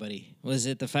 everybody? Was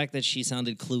it the fact that she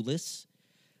sounded clueless?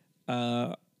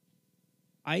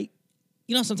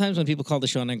 Sometimes when people call the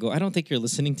show and I go, I don't think you're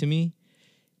listening to me.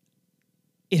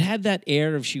 It had that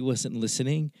air of she wasn't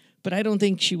listening, but I don't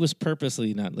think she was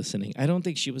purposely not listening. I don't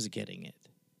think she was getting it.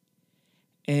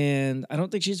 And I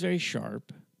don't think she's very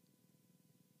sharp.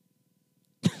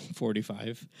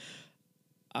 45.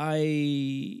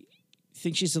 I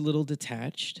think she's a little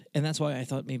detached, and that's why I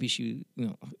thought maybe she,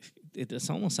 it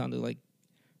almost sounded like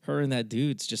her and that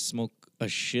dude's just smoke a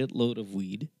shitload of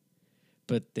weed,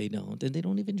 but they don't, and they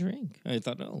don't even drink. I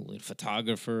thought,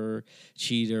 photographer,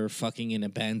 cheater, fucking in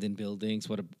abandoned buildings,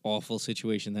 what an awful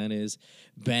situation that is,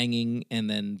 banging and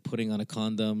then putting on a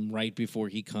condom right before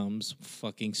he comes,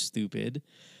 fucking stupid.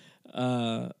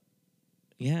 And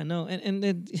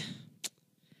then...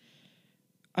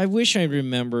 I wish I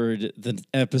remembered the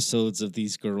episodes of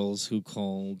these girls who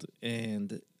called,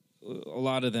 and a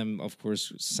lot of them, of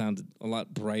course, sounded a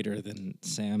lot brighter than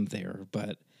Sam there,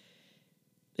 but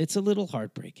it's a little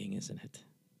heartbreaking, isn't it?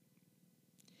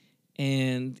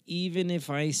 And even if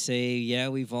I say, yeah,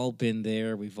 we've all been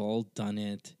there, we've all done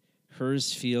it,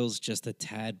 hers feels just a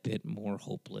tad bit more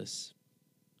hopeless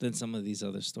than some of these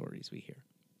other stories we hear.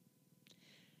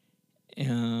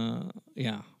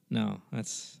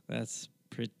 That's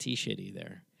pretty shitty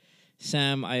there.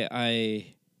 Sam,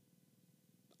 I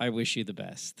wish you the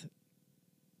best.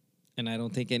 And I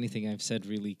don't think anything I've said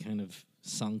really kind of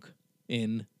sunk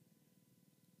in.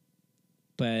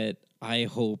 But I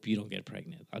hope you don't get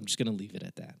pregnant. I'm just going to leave it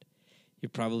at that. You're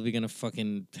probably going to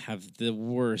fucking have the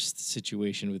worst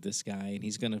situation with this guy. And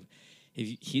he's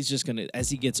just going to, as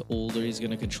he gets older, he's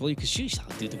going to control you. Because she's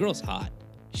hot, dude. The girl's hot.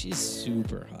 She's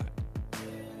super hot.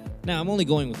 Now, I'm only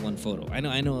going with one photo.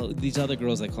 I know these other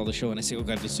girls I call the show and I say, oh,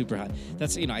 God, they're super hot.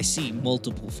 That's, I see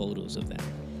multiple photos of them.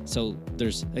 So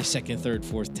there's a second, third,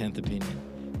 fourth, 10th opinion.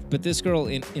 But this girl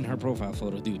in her profile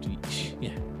photo, dude,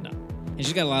 yeah, no. And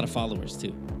she's got a lot of followers,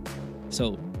 too.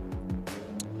 So,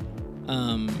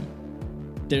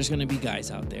 there's going to be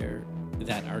guys out there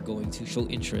that are going to show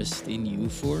interest in you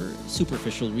for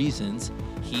superficial reasons.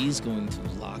 He's going to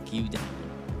lock you down.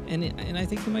 And I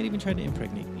think he might even try to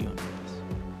impregnate you on purpose.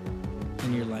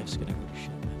 And your life's gonna go to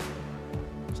shit, man.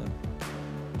 So,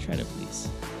 try to please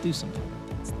do something about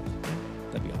that stuff. Yeah?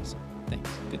 That'd be awesome. Thanks.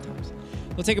 Good times.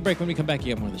 We'll take a break. When we come back,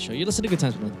 you have more of the show. You listen to Good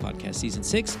Times with the Podcast, Season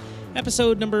 6,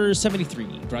 Episode number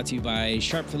 73, brought to you by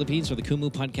Sharp Philippines for the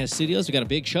Kumu Podcast Studios. We got a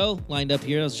big show lined up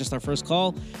here. That was just our first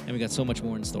call, and we got so much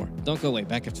more in store. Don't go away.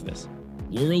 Back after this.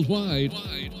 Worldwide,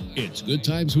 it's Good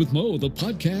Times with Mo, the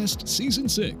podcast, Season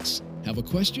 6. Have a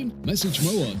question? Message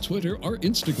Mo on Twitter or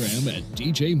Instagram at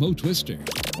DJ Mo Twister.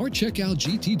 Or check out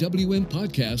GTWM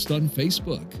Podcast on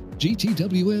Facebook.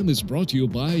 GTWM is brought to you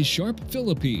by Sharp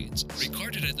Philippines.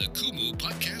 Recorded at the Kumu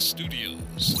Podcast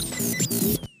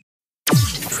Studios.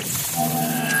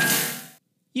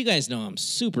 You guys know I'm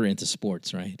super into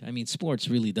sports, right? I mean, sports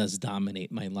really does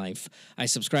dominate my life. I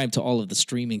subscribe to all of the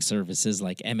streaming services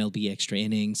like MLB Extra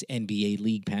Innings, NBA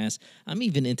League Pass. I'm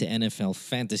even into NFL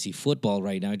fantasy football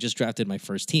right now. I just drafted my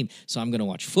first team, so I'm going to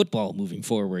watch football moving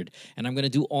forward. And I'm going to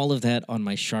do all of that on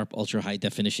my Sharp Ultra High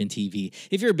Definition TV.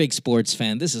 If you're a big sports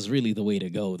fan, this is really the way to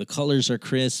go. The colors are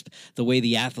crisp. The way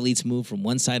the athletes move from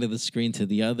one side of the screen to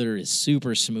the other is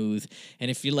super smooth.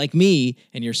 And if you're like me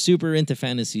and you're super into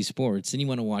fantasy sports and you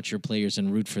want to watch your players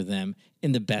and root for them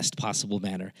in the best possible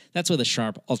manner, that's with a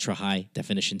Sharp Ultra High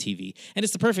Definition TV. And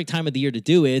it's the perfect time of the year to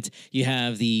do it. You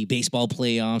have the baseball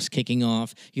playoffs kicking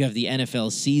off. You have the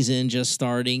NFL season just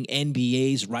starting.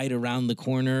 NBA's right around the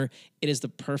corner. It is the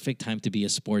perfect time to be a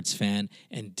sports fan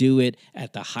and do it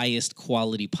at the highest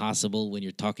quality possible when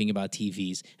you're talking about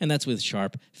TVs. And that's with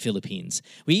Sharp Philippines.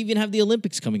 We even have the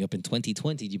Olympics coming up in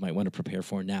 2020 you might want to prepare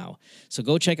for now. So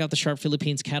go check out the Sharp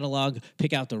Philippines catalog.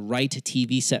 Pick out the right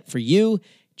TV set for you.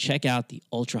 Check out the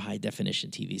ultra high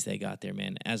definition TVs they got there,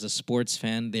 man. As a sports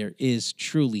fan, there is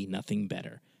truly nothing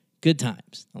better. Good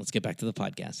times. Now let's get back to the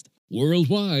podcast.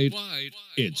 Worldwide,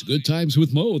 it's Good Times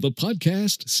with Mo, the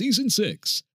podcast, Season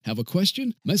 6. Have a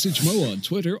question? Message Mo on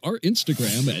Twitter or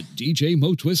Instagram at DJ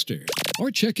Mo Twister.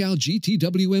 Or check out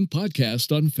GTWM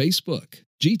Podcast on Facebook.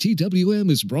 GTWM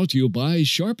is brought to you by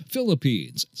Sharp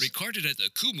Philippines. Recorded at the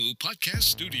Kumu Podcast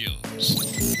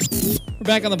Studios. We're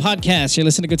back on the podcast. You're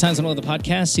listening to Good Times on All the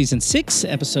Podcast, Season 6,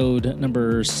 Episode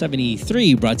number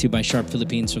 73, brought to you by Sharp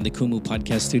Philippines from the Kumu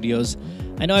Podcast Studios.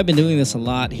 I know I've been doing this a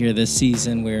lot here this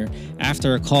season, where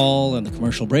after a call and the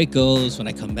commercial break goes, when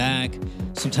I come back,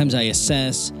 sometimes I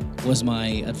assess, was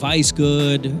my advice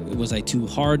good? Was I too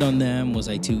hard on them? Was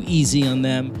I too easy on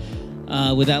them?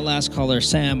 With that last caller,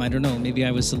 Sam, I don't know, maybe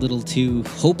I was a little too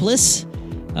hopeless.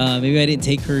 Maybe I didn't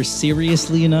take her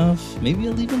seriously enough. Maybe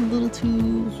I was even a little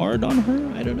too hard on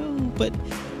her. I don't know. But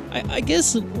I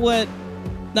guess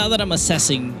now that I'm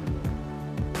assessing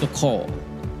the call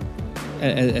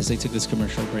as I took this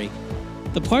commercial break,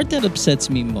 the part that upsets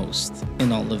me most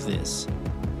in all of this,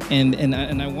 and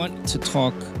I want to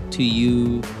talk to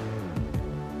you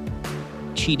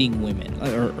cheating women,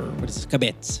 or what is it,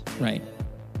 kabets, right?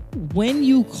 When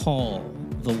you call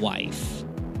the wife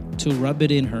to rub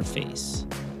it in her face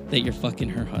that you're fucking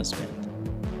her husband,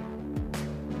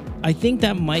 I think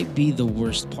that might be the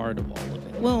worst part of all of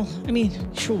it. Well, I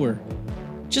mean, sure,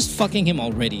 just fucking him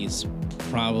already is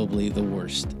probably the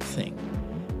worst thing.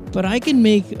 But I can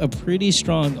make a pretty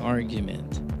strong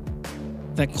argument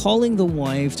that calling the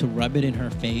wife to rub it in her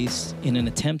face in an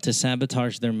attempt to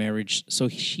sabotage their marriage so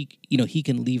he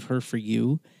can leave her for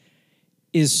you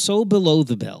is so below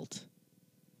the belt.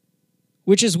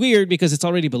 Which is weird because it's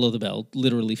already below the belt,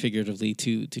 literally, figuratively,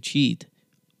 to cheat.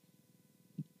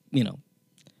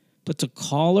 But to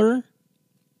call her,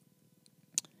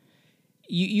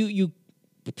 you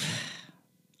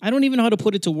I don't even know how to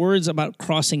put it to words about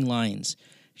crossing lines.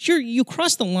 Sure, you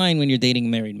cross the line when you're dating a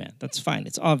married man. That's fine.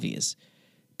 It's obvious.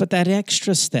 But that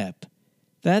extra step,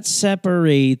 that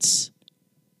separates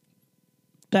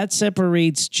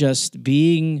just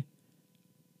being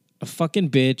a fucking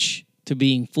bitch to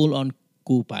being full-on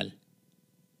kupal.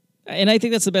 And I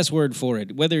think that's the best word for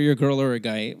it. Whether you're a girl or a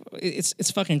guy,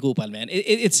 it's fucking kupal, man.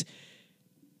 It's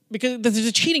because there's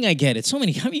a cheating, I get it. So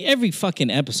many, every fucking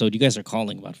episode you guys are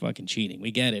calling about fucking cheating. We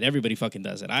get it. Everybody fucking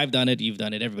does it. I've done it. You've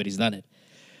done it. Everybody's done it.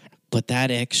 But that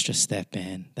extra step,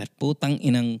 man, that putang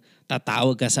inang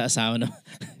tatawag ka sa asawa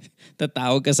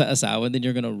and then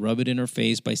you're gonna rub it in her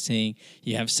face by saying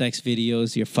you have sex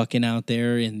videos, you're fucking out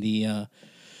there in the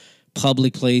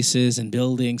public places and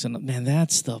buildings, and man,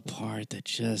 that's the part that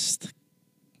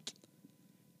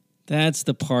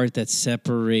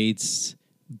separates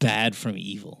bad from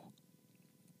evil.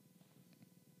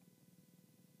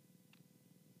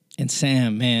 And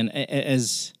Sam, man,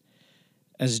 as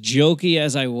jokey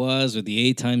as I was with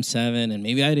the 8x7, and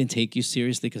maybe I didn't take you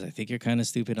seriously because I think you're kind of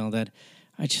stupid and all that,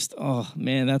 oh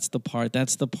man, that's the part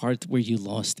where you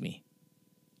lost me.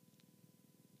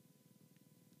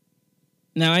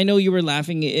 Now, I know you were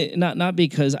laughing, not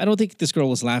because, I don't think this girl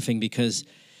was laughing because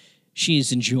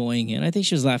she's enjoying it. I think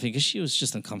she was laughing because she was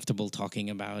just uncomfortable talking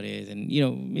about it. And,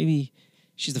 maybe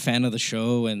she's a fan of the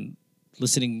show and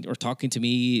listening or talking to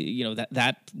me,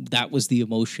 that was the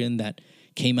emotion that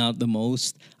came out the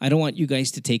most. I don't want you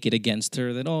guys to take it against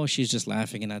her that, oh, she's just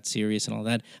laughing and not serious and all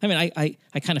that. I mean, I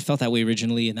kind of felt that way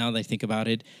originally, and now that I think about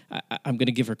it, I'm going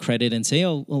to give her credit and say,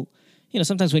 oh, well,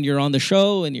 sometimes when you're on the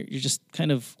show and you're just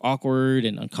kind of awkward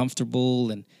and uncomfortable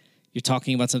and you're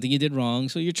talking about something you did wrong,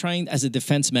 so you're trying as a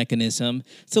defense mechanism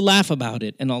to laugh about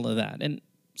it and all of that. And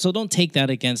so don't take that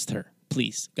against her,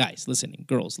 please. Guys listening,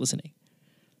 girls listening.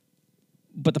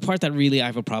 But the part that really I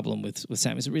have a problem with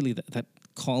Sam is really that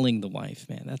calling the wife,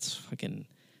 man. That's fucking,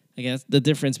 I guess, the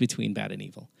difference between bad and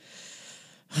evil.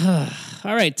 All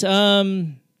right.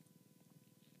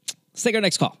 Let's take our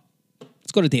next call.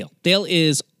 Let's go to Dale. Dale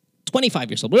is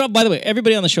 25 years old. Well, by the way,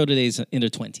 everybody on the show today is in their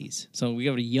 20s. So we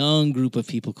have a young group of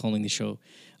people calling the show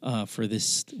for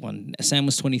this one. Sam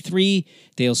was 23.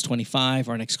 Dale's 25.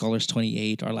 Our next caller is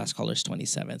 28. Our last caller is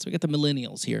 27. So we got the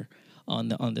millennials here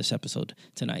on this episode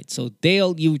tonight. So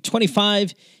Dale, you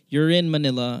 25. You're in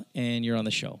Manila and you're on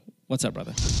the show. What's up,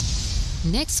 brother?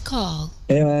 Next call.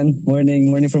 Hey man,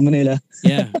 morning from Manila.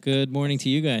 Yeah, good morning to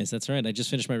you guys. That's right. I just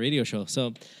finished my radio show.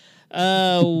 So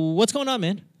what's going on,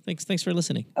 man? Thanks for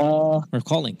listening. Or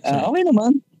calling. Okay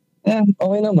naman. Yeah,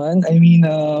 okay naman. I mean,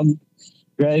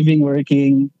 driving,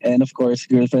 working, and of course,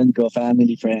 girlfriend ko,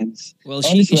 family, friends. Well, is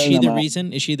she the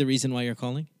reason? Is she the reason why you're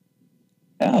calling?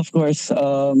 Yeah, of course.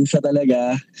 Siya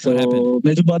talaga. So, What happened?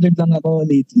 medyo bothered lang ako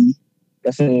lately.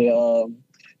 Kasi,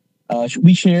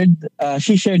 she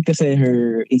shared kasi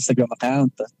her Instagram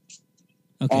account.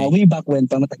 Okay. Way back when,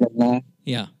 pa matagal na.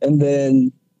 Yeah. And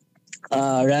then,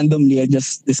 randomly, I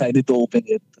just decided to open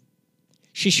it.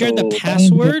 She shared the So,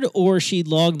 password or she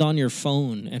logged on your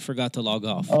phone and forgot to log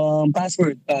off?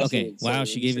 Password. Okay. Wow,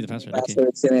 she gave you the password. Okay.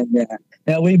 Password,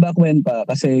 yeah, way back when pa.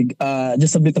 Kasi,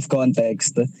 just a bit of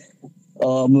context.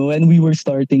 When we were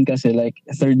starting kasi like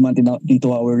third month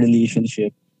into our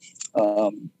relationship,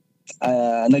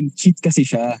 nag-cheat kasi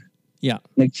siya. Yeah.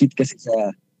 Nag-cheat kasi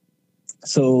siya.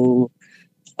 So,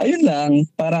 ayun lang,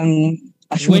 parang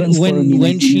assurance for me.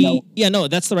 When she, yeah, no,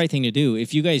 that's the right thing to do.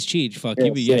 If you guys cheat, fuck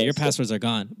you. Yeah, your passwords are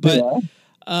gone. But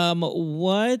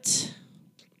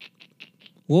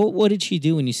what did she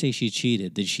do when you say she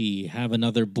cheated? Did she have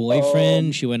another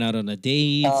boyfriend? She went out on a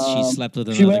date. She slept with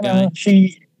another guy.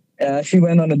 She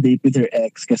went on a date with her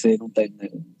ex kasi nung time na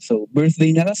yun. So,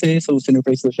 birthday niya kasi, so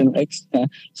sinurprise ko siya ng ex niya.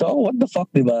 So, what the fuck,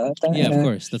 diba? Yeah, of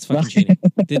course. That's fucking cheating.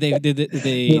 Did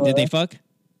they fuck?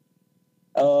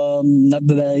 Not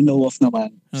that I know of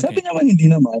naman. Okay. Sabi naman hindi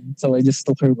naman. So, I just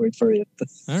took her word for it.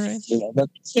 All right. Diba?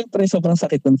 But, syempre, sobrang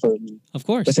sakit nun for me. Of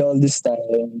course. Kasi all this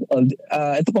time,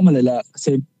 ito pa malala.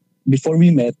 Kasi, before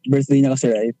we met, birthday niya kasi,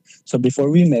 right? So,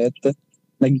 before we met,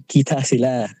 nagkita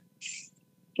sila.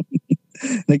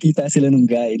 Nakita sila nung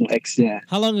guy, nung ex niya.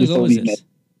 How long ago was this?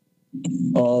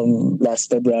 Last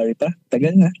February pa.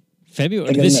 Tagal na.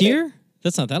 February? Tagal This na. year?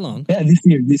 That's not that long. Yeah, this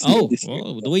year.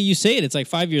 Well, the way you say it, it's like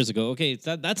 5 years ago. Okay,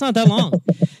 that's not that long.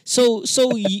 So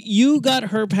you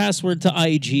got her password to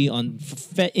IG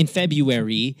in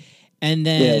February, and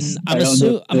then Yes, I'm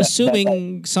that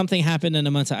assuming something happened in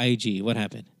a month to IG. What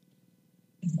happened?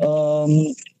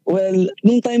 Well,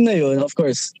 nung time na yun, of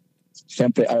course,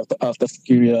 syempre out of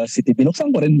curiosity,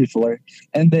 binuksan ko rin before.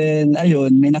 And then,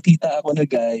 ayun, may nakita ako na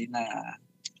guy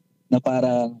na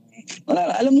parang,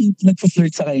 alam mo,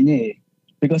 nagpo-flirt sa kanya eh.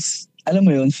 Because, alam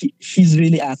mo yun, she's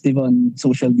really active on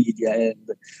social media and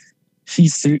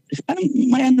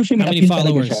may ano siya, How many appeal talaga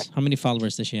followers? siya. How many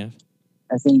followers does she have?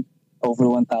 I think over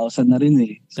 1,000 na rin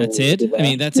eh. So, That's it? diba? I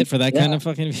mean, that's it for that kind of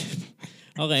fucking...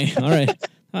 Okay, all right.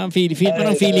 Parang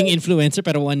feeling influencer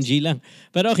pero 1G lang.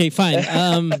 But okay, fine.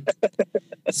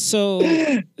 So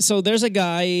there's a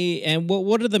guy, and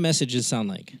what do the messages sound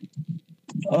like?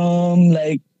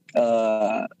 Like,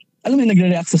 alam mo,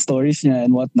 nagre-react sa stories niya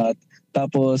and whatnot.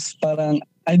 Tapos, parang,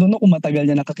 I don't know kung matagal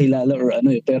niya nakakilala or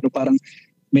ano eh, pero parang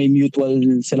may mutual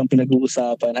silang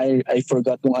pinag-uusapan. I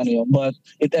forgot kung ano yun. But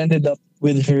it ended up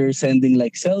with her sending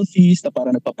like selfies na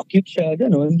parang nagpapakute siya,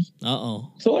 ganun.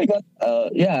 Uh-oh. So I got,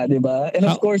 yeah, di ba? And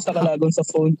of course, nakalagon sa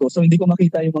phone ko. So hindi ko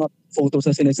makita yung mga photos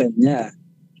na sinesend niya.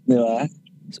 Di ba?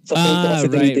 So,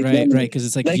 right. Because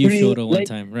it's like view photo one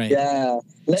time, right? Yeah.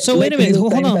 So wait a minute,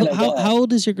 hold on. How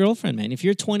old is your girlfriend, man? If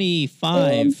you're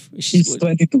 25, she's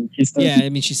 22. Yeah, I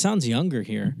mean, she sounds younger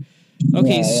here.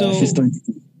 Okay, so she's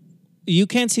 22. You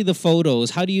can't see the photos.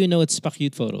 How do you know it's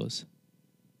pa-cute photos?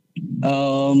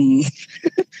 I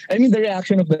mean, the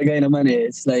reaction of the guy naman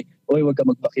is like, oy, wag ka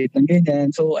magpakit ng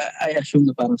ganyan. So, I assume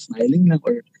na parang smiling lang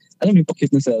or, alam mo,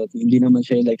 pakit na selfie. Hindi naman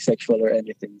siya like sexual or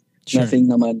anything. Sure. Nothing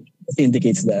naman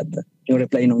indicates that. Yung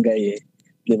reply ng guy eh.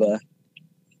 Di ba?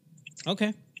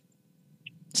 Okay.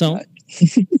 So?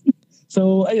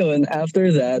 So, ayun,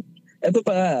 after that, eto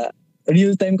pa,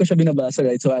 real time ko siya binabasa,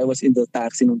 right? So, I was in the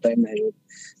taxi nung time na yun.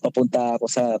 Papunta ako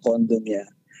sa condo niya.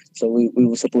 So, we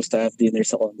were supposed to have dinner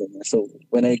sa condo niya. So,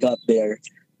 when I got there,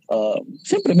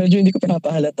 siyempre, medyo hindi ko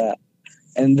pinapahalata.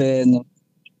 And then,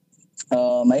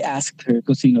 I asked her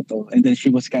kung sino to. And then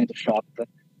she was kind of shocked.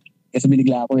 Kasi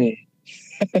binigla ako eh.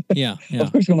 Yeah.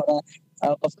 Of course,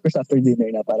 of course, after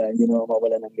dinner na para hindi na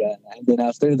mawala ng gana. And then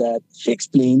after that, she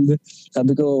explained,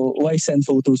 sabi ko, why send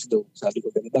photos though? Sabi ko,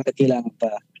 bakit kailangan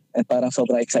pa? And parang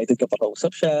sobrang excited ka pa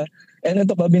kausap siya. And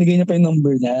ito pa, binigay niya pa yung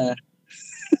number niya.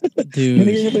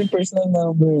 Binigay niya pa yung personal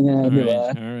number niya, di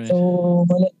ba? Right. So,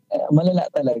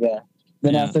 malala talaga.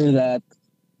 Then after that,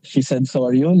 she said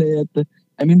sorry ulit.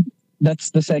 I mean,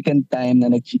 that's the second time na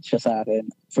nag-cheat siya sa akin.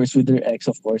 First with her ex,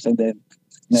 of course, and then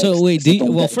next. So wait,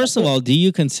 first of all, do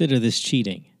you consider this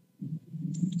cheating?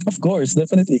 Of course,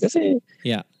 definitely. Kasi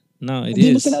yeah. No, it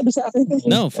hindi is. mo sinabi sa akin.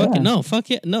 No, fuck it. No, fuck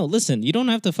it. No, listen, you don't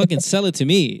have to fucking sell it to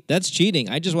me. That's cheating.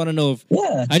 I just want to know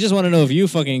if you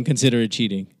fucking consider it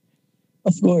cheating.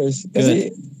 Of course.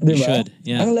 Kasi, di ba? Should,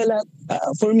 yeah. Ang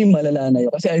for me, malala na yun.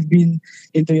 Kasi I've been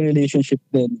into a relationship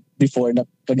then before na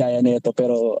kagaya na ito.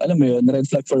 Pero alam mo yun, red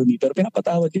flag for me. Pero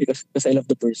pinapatawad ko kasi I love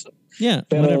the person. Yeah,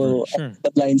 pero whatever. Sure.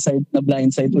 Na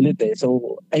blindside ulit eh.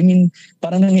 So, I mean,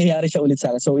 parang nangyayari siya ulit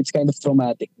sa akin. So, it's kind of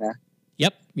traumatic na.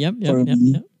 Yep. For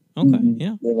me. Okay,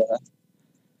 yeah. Diba?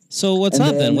 So, what's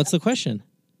up then? What's the question?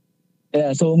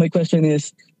 Yeah, so my question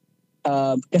is,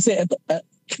 kasi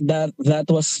that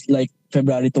was like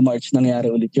February to March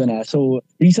nangyari ulit yun ha. So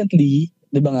recently,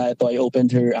 di ba nga ito, I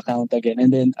opened her account again.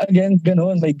 And then again,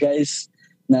 ganon, may guys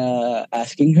na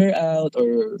asking her out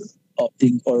or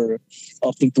opting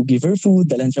to give her food,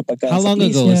 dalan siya pagka How long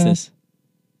ago was this?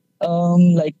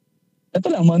 Like, ito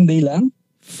lang, Monday lang.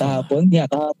 Kahapon. Yeah,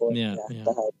 kahapon. Yeah.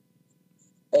 Kahapon.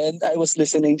 And I was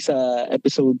listening sa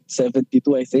episode 72,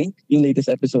 I think. Yung latest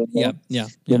episode. No? Yeah.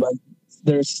 Diba?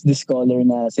 There's this caller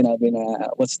na sinabi na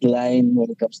what's the line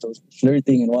when it comes to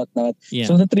flirting and whatnot. Yeah.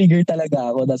 So na-trigger talaga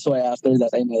ako. That's why after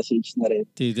that, I messaged na rin.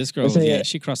 Dude, this girl,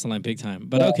 she crossed the line big time.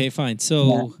 But okay, fine. So...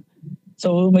 Yeah.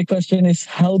 So my question is,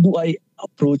 how do I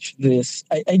approach this?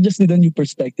 I just need a new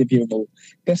perspective here, Mo.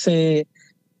 Kasi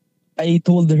I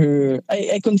told her,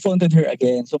 I confronted her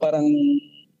again. So parang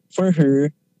for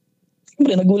her,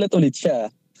 siyempre nagulat ulit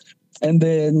siya. And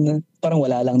then parang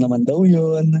wala lang naman daw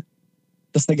yun.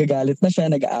 Tapos nagagalit na siya,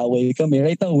 nag-aaway kami.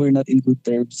 Right now, we're not in good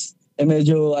terms. Eh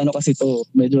medyo,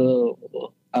 medyo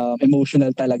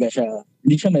emotional talaga siya.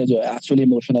 Hindi siya medyo, actually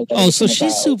emotional talaga. Oh, so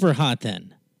she's super hot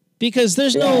then? Because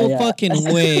there's no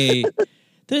fucking way.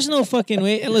 There's no fucking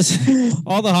way. And listen,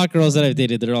 all the hot girls that I've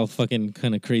dated, they're all fucking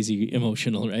kind of crazy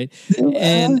emotional, right?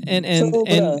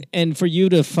 And for you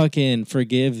to fucking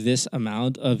forgive this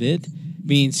amount of it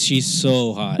means she's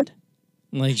so hot.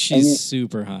 Like, she's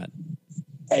super hot.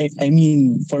 I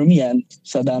mean, for me,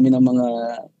 sa dami ng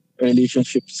mga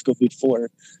relationships ko before,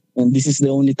 and this is the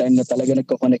only time na talaga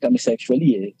nagko-connect kami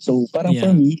sexually eh. So parang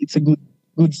for me, it's a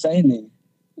good sign eh.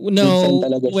 No,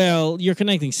 well, you're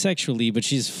connecting sexually, but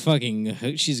she's going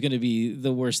to be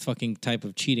the worst fucking type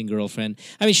of cheating girlfriend.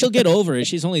 I mean, she'll get over it.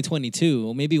 She's only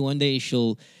 22. Maybe one day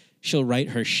she'll write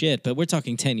her shit, but we're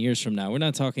talking 10 years from now. We're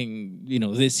not talking,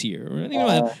 this year.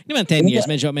 10 years,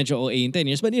 medyo in 10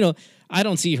 years. But, I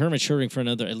don't see her maturing for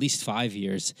another at least 5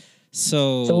 years.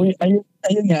 So ayun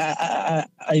nga,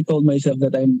 I told myself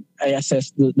that I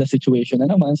assessed the situation na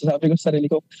naman. So sabi ko sa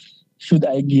sarili ko, should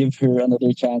I give her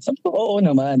another chance? Sabi ko, oo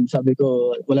naman. Sabi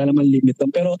ko, wala naman limit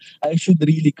lang. Pero I should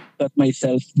really cut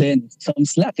myself then some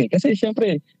slack eh. Kasi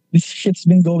syempre, this shit's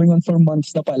been going on for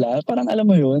months na pala. Parang alam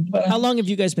mo yun. How long have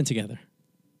you guys been together?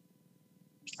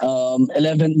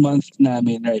 11 months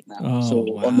namin right now. Oh, so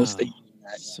wow. almost a year.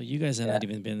 So you guys have not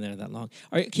even been there that long.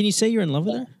 Can you say you're in love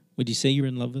with her? Would you say you're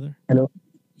in love with her? Hello?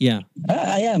 Yeah.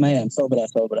 I am. Sobra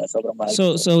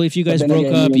mahal. So if you guys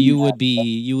broke up, you would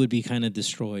be kind of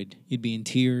destroyed. You'd be in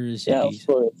tears. Yeah, of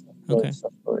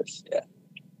course. Yeah.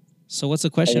 So what's the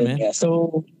question, man? Yeah.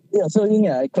 So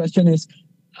the question is,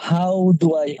 how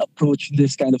do I approach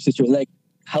this kind of situation? Like,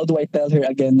 how do I tell her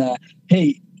again na,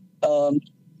 hey,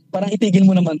 parang itigil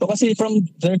mo naman to. Kasi from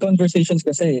their conversations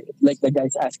kasi, like the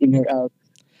guys asking her out,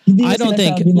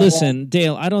 listen,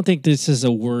 Dale, I don't think this is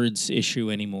a words issue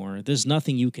anymore. There's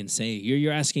nothing you can say.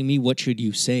 You're asking me what should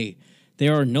you say.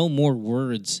 There are no more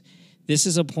words. This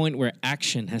is a point where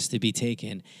action has to be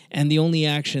taken. And the only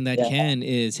action that can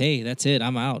is, hey, that's it.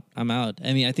 I'm out. I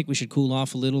mean, I think we should cool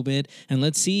off a little bit and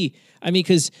let's see. I mean,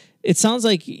 because it sounds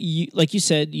like you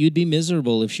said, you'd be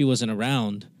miserable if she wasn't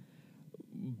around.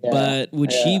 But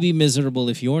would she be miserable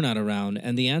if you're not around?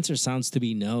 And the answer sounds to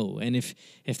be no. And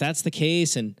if that's the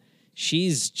case and she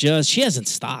hasn't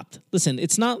stopped. Listen,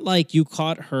 it's not like you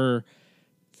caught her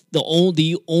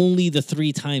only the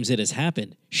 3 times it has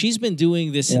happened. She's been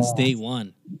doing this since day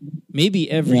one.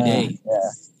 Maybe every day. Yeah.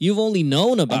 You've only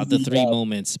known about the 3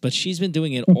 moments, but she's been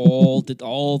doing it all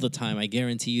the time. I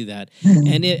guarantee you that.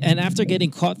 And after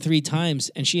getting caught 3 times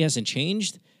and she hasn't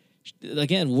changed,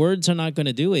 again, words are not going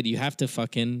to do it. You have to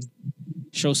fucking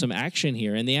show some action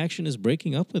here, and the action is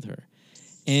breaking up with her.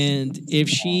 And if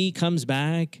she comes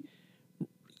back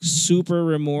super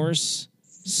remorse,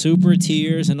 super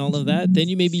tears, and all of that, then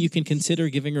maybe you can consider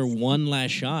giving her one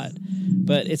last shot.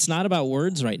 But it's not about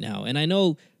words right now. And I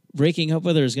know breaking up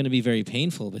with her is going to be very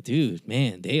painful, but dude,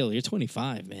 man, Dale, you're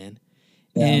 25, man.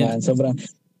 Yeah, man, sobrang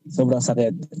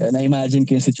sakit. And I imagine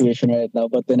yung situation right now.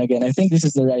 But then again, I think this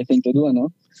is the right thing to do,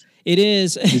 ano? It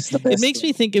is. It makes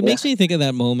me think. It Yeah. makes me think of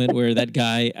that moment where that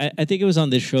guy. I think it was on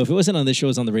this show. If it wasn't on this show,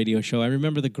 it was on the radio show. I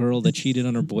remember the girl that cheated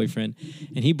on her boyfriend,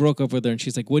 and he broke up with her. And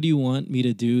she's like, "What do you want me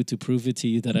to do to prove it to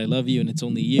you that I love you and it's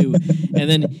only you?" And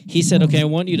then he said, "Okay, I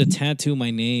want you to tattoo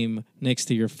my name next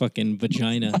to your fucking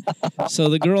vagina." So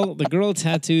the girl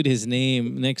tattooed his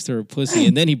name next to her pussy,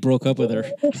 and then he broke up with her.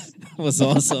 That was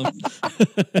awesome.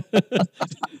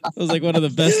 It was like one of the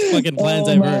best fucking plans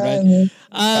I've heard.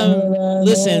 Right?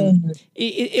 Listen.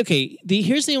 Okay,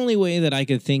 here's the only way that I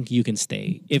could think you can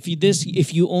stay.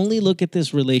 If you only look at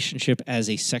this relationship as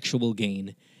a sexual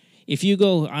gain, if you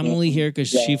go, I'm only here because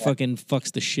she fucking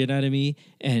fucks the shit out of me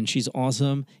and she's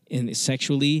awesome and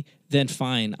sexually, then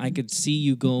fine. I could see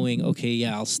you going, okay,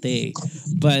 yeah, I'll stay.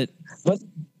 But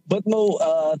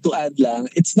no, to add lang,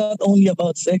 it's not only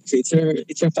about sex. It's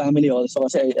her family also.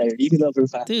 Kasi I really love her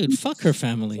family. dude, fuck her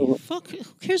family. Who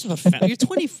cares about family? You're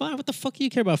 25. What the fuck do you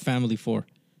care about family for?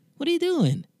 What are you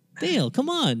doing? Dale, come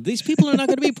on. These people are not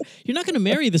going to be... You're not going to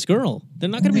marry this girl. They're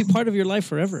not going to be part of your life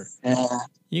forever.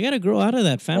 You got to grow out of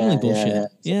that family bullshit.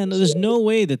 Yeah, no, there's no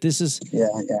way that this is... Yeah.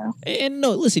 And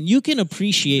no, listen, you can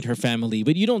appreciate her family,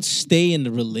 but you don't stay in the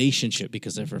relationship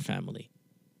because of her family.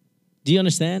 Do you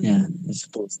understand? Yeah, I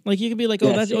suppose. Like, you could be like,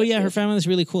 her family's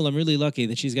really cool. I'm really lucky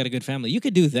that she's got a good family. You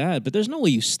could do that, but there's no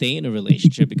way you stay in a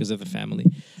relationship because of the family.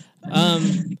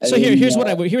 So here's what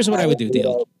I would do,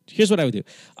 Dale. Here's what I would do.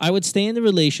 I would stay in the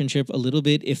relationship a little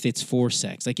bit if it's for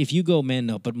sex. Like, if you go, man,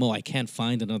 no, but Mo, I can't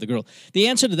find another girl. The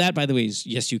answer to that, by the way, is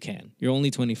yes, you can. You're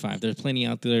only 25. There's plenty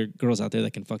girls out there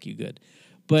that can fuck you good.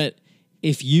 But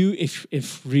if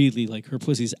really, like, her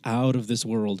pussy's out of this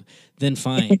world, then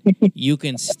fine. You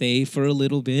can stay for a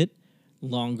little bit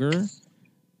longer.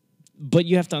 But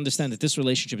you have to understand that this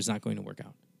relationship is not going to work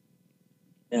out.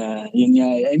 Yeah, yun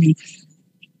nga. I mean,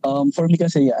 for me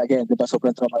kasi, again, diba,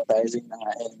 sobrang traumatizing na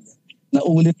nga. And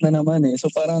naulit na naman eh. So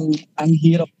parang ang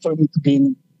hirap for me to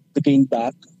gain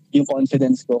back yung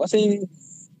confidence ko. Kasi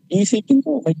iisipin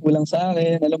ko, may kulang sa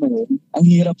akin, alam mo yun. Ang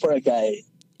hirap for a guy.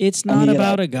 It's not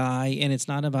about a guy, and it's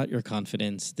not about your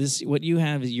confidence. What you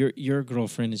have is your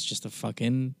girlfriend is just a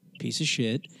fucking piece of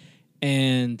shit,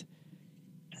 and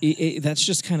that's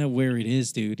just kind of where it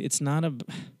is, dude. It's not a...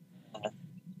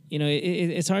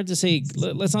 it's hard to say.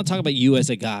 Let's not talk about you as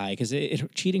a guy, because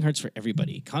cheating hurts for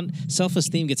everybody.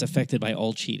 Self-esteem gets affected by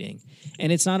all cheating,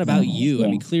 and it's not about you. Yeah. I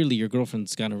mean, clearly your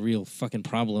girlfriend's got a real fucking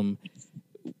problem,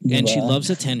 and she loves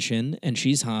attention, and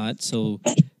she's hot. So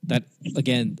that,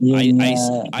 again,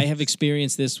 I have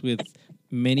experienced this with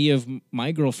many of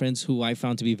my girlfriends who I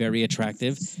found to be very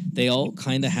attractive. They all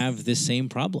kind of have this same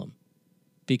problem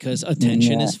because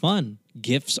attention is fun.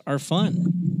 Gifts are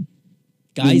fun.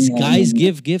 Guys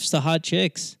give gifts to hot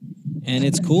chicks, and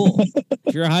it's cool.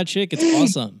 If you're a hot chick, it's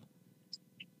awesome.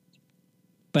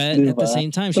 But at the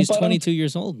same time, she's 22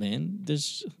 years old, man.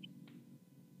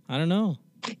 I don't know.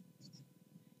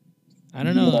 I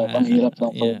don't know.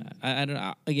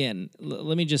 Again,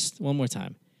 let me just one more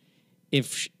time.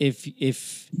 If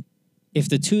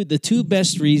the two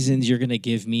best reasons you're gonna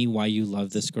give me why you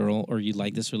love this girl or you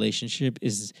like this relationship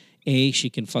is A, she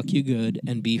can fuck you good,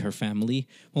 and B, her family.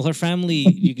 Well, her family,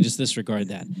 you can just disregard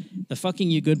that. The fucking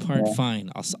you good part,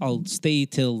 fine. I'll stay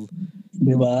till,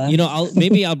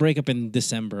 maybe I'll break up in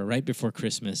December, right before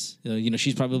Christmas.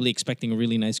 She's probably expecting a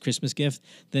really nice Christmas gift.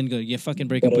 Then go, fucking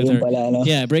break up with her.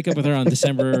 Yeah, break up with her on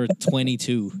December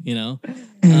 22.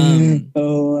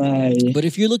 But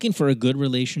if you're looking for a good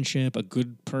relationship, a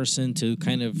good person to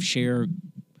kind of share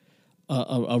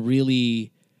a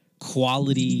really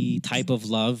quality type of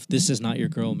love, this is not your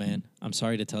girl, man. I'm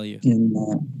sorry to tell you. Yun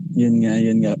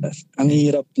nga. Ang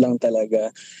hirap lang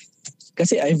talaga.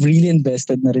 Kasi I've really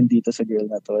invested na rin dito sa girl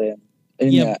na to.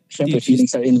 Syempre,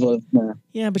 feelings are involved na.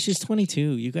 Yeah, but she's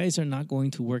 22. You guys are not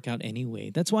going to work out anyway.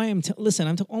 That's why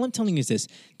all I'm telling you is this.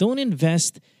 Don't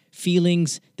invest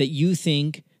feelings that you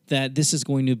think that this is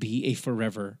going to be a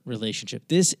forever relationship.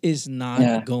 This is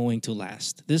not going to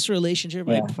last. This relationship,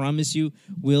 I promise you,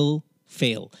 will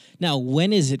fail. Now,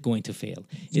 when is it going to fail?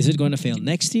 Is it going to fail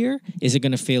next year? Is it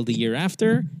going to fail the year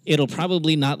after? It'll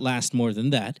probably not last more than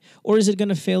that. Or is it going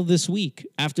to fail this week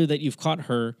after that you've caught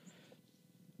her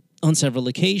on several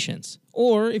occasions?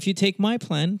 Or if you take my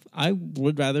plan, I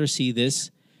would rather see this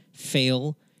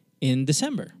fail in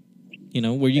December.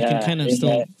 Where you can kind of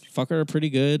still fuck her pretty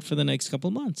good for the next couple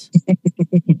of months.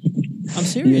 I'm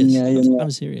serious.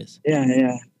 I'm serious.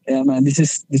 Yeah, man. This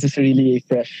is really a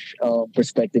fresh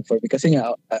perspective for me. Kasi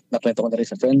nga, nakwento ko na rin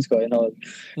sa friends ko and all.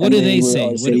 What do they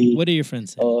say? What do your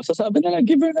friends say? Oh, so sabi nila,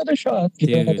 give her another shot. Give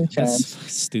her another chance.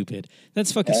 That's stupid.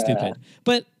 That's fucking stupid.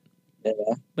 But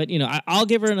I'll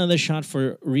give her another shot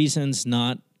for reasons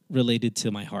not related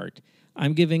to my heart.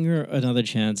 I'm giving her another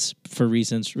chance for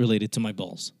reasons related to my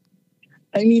balls.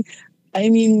 I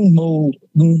mean, Mo,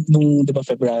 nung di ba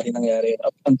February nangyari,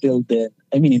 up until then,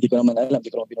 hindi ko naman alam,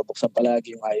 hindi ko naman binubuksan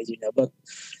palagi yung IG niya, but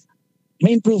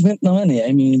may improvement naman eh.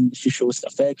 She shows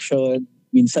affection,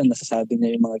 minsan nasasabi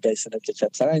niya yung mga guys na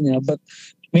nag-chat sa kanya, but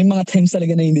may mga times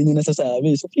talaga na hindi niya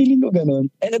nasasabi. So feeling ko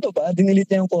ganun. And ito pa, dinilit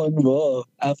niya yung convo.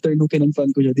 After nung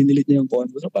kinonfront ko siya, dinilit niya yung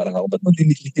convo. So parang ako, ba't mo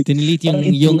dinilit? Dinilit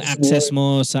yung access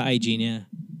mo sa IG niya?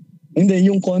 Hindi,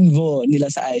 yung convo nila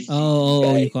sa IG.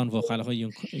 Yung convo. Kala ko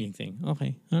yung thing.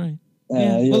 Okay, all right.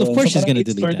 Well, of course she's gonna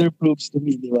delete that. Further proofs to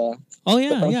me, di ba? Oh,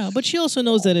 yeah. But she also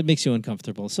knows that it makes you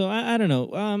uncomfortable. So, I don't know.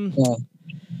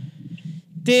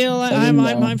 Dale,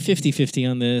 I'm 50-50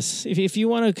 on this. If you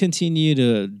want to continue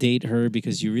to date her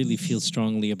because you really feel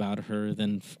strongly about her,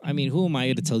 then, who am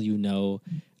I to tell you no?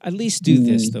 At least do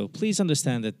this, though. Please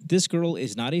understand that this girl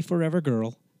is not a forever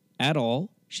girl at all.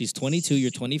 She's 22,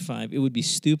 you're 25. It would be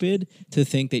stupid to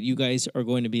think that you guys are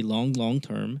going to be long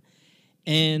term.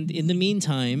 And in the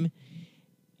meantime,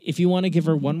 if you want to give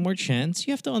her one more chance,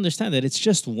 you have to understand that it's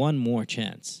just one more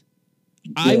chance.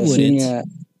 I wouldn't.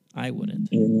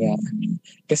 Yeah.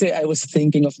 Kasi I was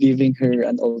thinking of giving her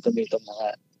an ultimatum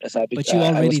na nga. But you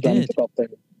already did.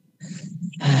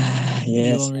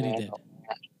 Yes. You already did.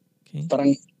 Okay.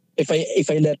 Parang if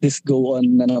I let this go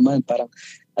on na naman, parang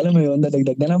alam mo yun,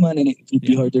 dadagdag na naman, and it would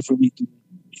be harder for me to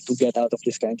get out of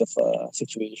this kind of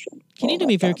situation. Can you do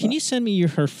me a favor? Can you send me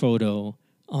her photo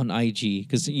on IG?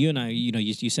 Because you and I,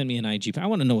 you send me an IG. I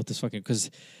want to know what this fucking, because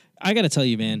I got to tell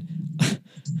you, man,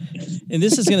 and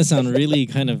this is going to sound really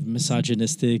kind of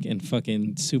misogynistic and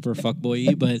fucking super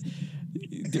fuckboy-y, but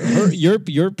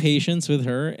your patience with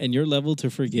her and your level to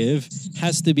forgive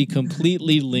has to be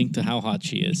completely linked to how hot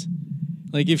she is.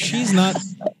 Like, if she's not...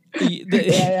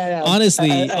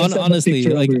 Honestly,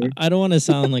 like, I don't want to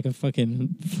sound like a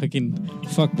fucking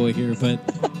fuckboy here, but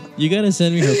you gotta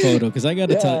send me her photo because I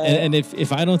gotta tell. And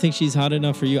if I don't think she's hot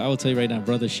enough for you, I will tell you right now,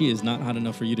 brother, she is not hot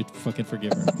enough for you to fucking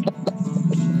forgive her.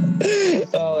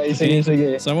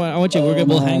 Sige. So I want you.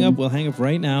 We'll hang up. We'll hang up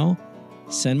right now.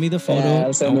 Send me the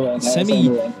photo.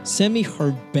 Send me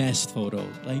her best photo,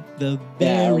 like the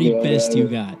very best you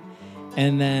got,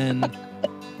 and then.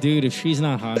 Dude, if she's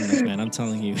not hot enough, man, I'm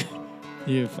telling you.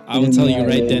 I will tell you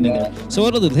right then and there. So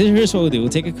what I'll do, here's what we'll do. We'll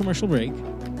take a commercial break.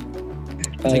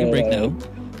 Take a break now.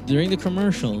 During the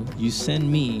commercial, you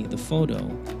send me the photo.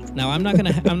 Now I'm not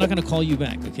gonna call you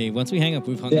back, okay? Once we hang up,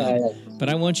 we've hung up. But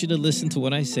I want you to listen to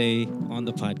what I say on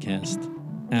the podcast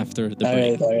after the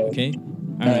break. Okay?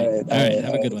 All right.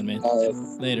 Have a good one, man.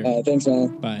 Later. Thanks,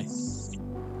 man. Bye.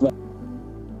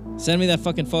 Send me that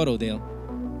fucking photo, Dale.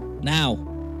 Now.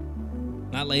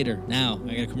 Not later. Now.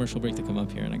 I got a commercial break to come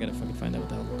up here, and I got to fucking find out what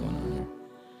the hell is going on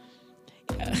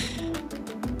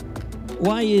here.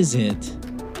 Why is it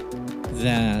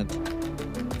that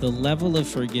the level of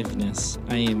forgiveness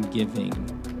I am giving,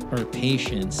 or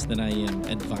patience that I am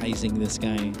advising this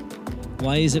guy,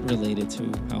 why is it related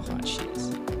to how hot she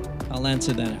is? I'll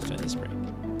answer that after this break.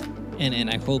 And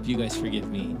I hope you guys forgive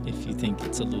me if you think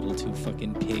it's a little too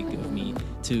fucking pig of me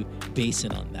to base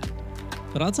it on that.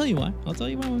 But I'll tell you why. I'll tell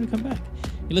you why when we come back.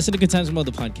 You listen to Good Times with Mo,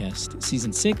 the podcast,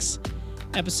 Season 6,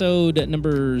 Episode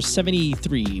number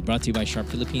 73, brought to you by Sharp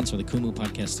Philippines for the Kumu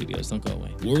Podcast Studios. Don't go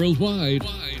away. Worldwide,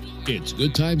 it's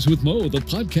Good Times with Mo, the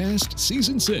podcast,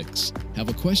 Season 6. Have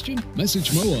a question?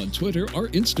 Message Mo on Twitter or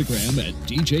Instagram at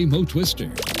DJ Mo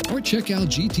Twister. Or check out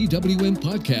GTWM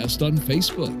Podcast on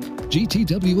Facebook.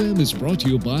 GTWM is brought to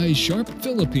you by Sharp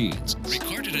Philippines.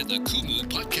 Recorded at the Kumu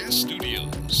Podcast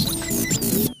Studios.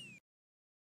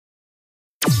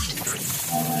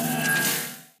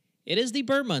 It is the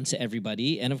Burr months,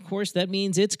 everybody, and of course that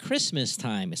means it's Christmas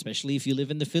time, especially if you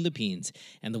live in the Philippines.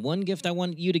 And the one gift I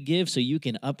want you to give so you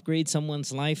can upgrade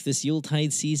someone's life this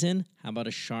Yuletide season, how about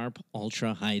a Sharp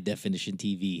Ultra High Definition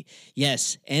TV?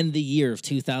 Yes, end the year of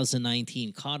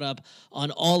 2019, caught up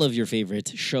on all of your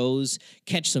favorite shows,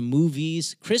 catch some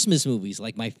movies, Christmas movies,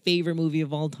 like my favorite movie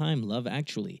of all time, Love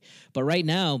Actually. But right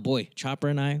now, boy, Chopper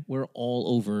and I, we're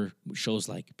all over shows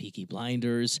like Peaky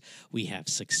Blinders. We have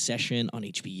Succession on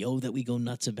HBO that we go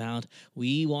nuts about.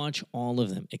 We watch all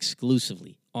of them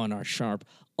exclusively on our Sharp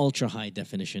Ultra High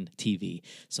Definition TV.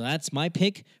 So that's my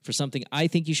pick for something I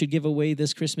think you should give away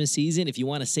this Christmas season. If you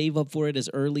want to save up for it as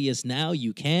early as now,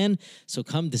 you can. So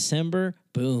come December,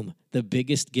 boom, the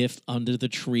biggest gift under the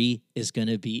tree is going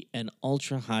to be an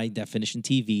Ultra High Definition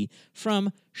TV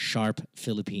from Sharp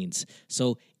Philippines.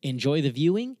 So enjoy the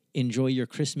viewing, enjoy your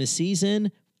Christmas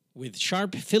season with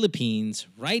Sharp Philippines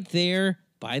right there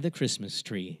by the Christmas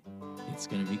tree. It's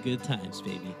going to be good times,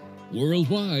 baby.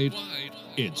 Worldwide,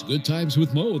 it's Good Times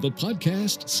with Mo, the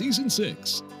podcast, Season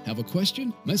 6. Have a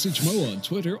question? Message Mo on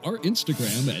Twitter or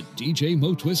Instagram at DJ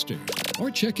Mo Twister. Or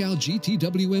check out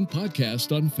GTWM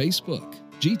Podcast on Facebook.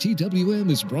 GTWM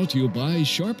is brought to you by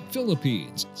Sharp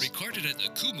Philippines. Recorded at the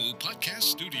Kumu Podcast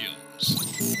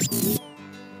Studios.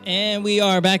 And we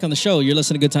are back on the show. You're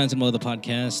listening to Good Times and Mo, the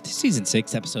podcast, Season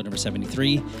 6, episode number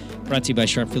 73, brought to you by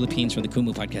Sharp Philippines from the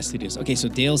Kumu Podcast Studios. Okay, so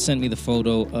Dale sent me the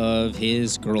photo of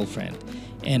his girlfriend.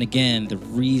 And again, the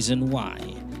reason why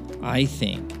I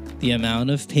think the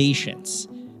amount of patience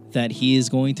that he is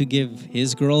going to give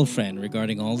his girlfriend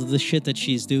regarding all of the shit that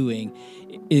she's doing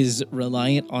is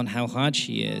reliant on how hot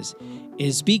she is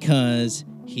because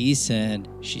he said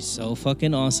she's so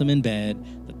fucking awesome in bed,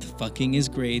 that the fucking is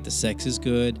great, the sex is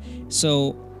good.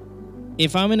 So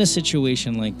if I'm in a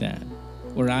situation like that,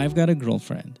 where I've got a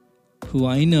girlfriend who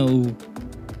I know,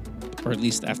 or at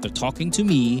least after talking to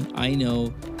me, I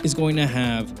know is going to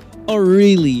have a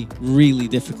really, really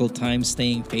difficult time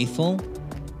staying faithful,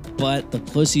 but the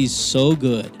pussy's so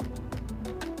good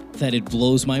that it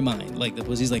blows my mind. Like, the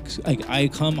pussy's like I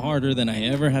come harder than I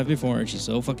ever have before, and she's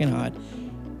so fucking hot.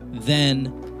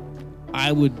 Then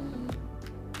I would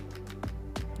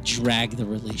drag the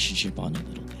relationship on a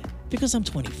little bit. Because I'm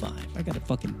 25. I got a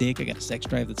fucking dick. I got a sex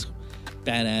drive that's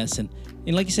badass. And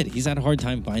like you said, he's had a hard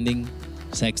time finding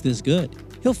sex this good.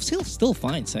 He'll still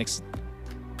find sex,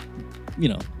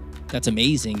 that's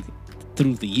amazing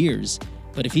through the years.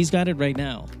 But if he's got it right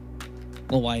now,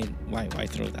 well, why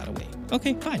throw that away?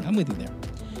 Okay, fine. I'm with you there.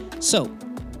 So,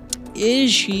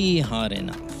 is she hot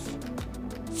enough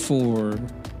for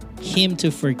him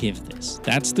to forgive this?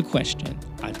 That's the question.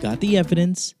 I've got the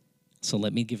evidence, so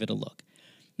let me give it a look.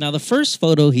 Now, the first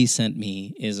photo he sent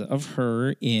me is of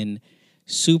her in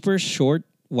super short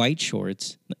white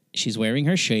shorts. She's wearing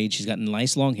her shades. She's got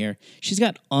nice long hair. She's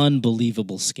got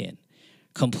unbelievable skin.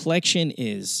 Complexion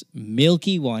is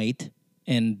milky white,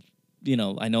 and,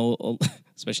 I know,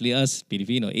 especially us,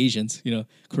 Filipino, Asians,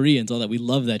 Koreans, all that, we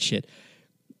love that shit.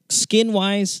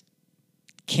 Skin-wise,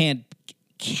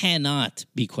 cannot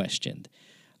be questioned.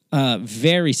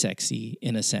 Very sexy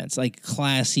in a sense, like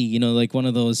classy, like one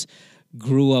of those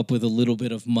grew up with a little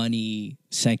bit of money,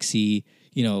 sexy,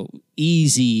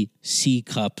 easy C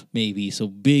cup maybe. So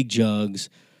big jugs,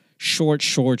 short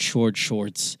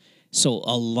shorts. So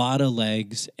a lot of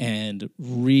legs and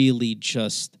really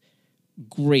just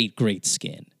great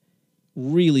skin.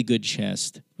 Really good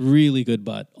chest, really good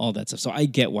butt, all that stuff. So I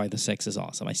get why the sex is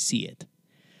awesome. I see it.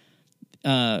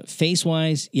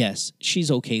 Face-wise, yes, she's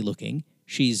okay looking.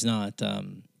 She's not,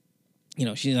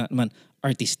 she's not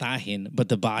artistahin, but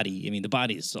the body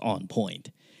is on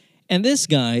point. And this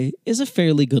guy is a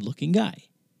fairly good-looking guy.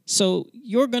 So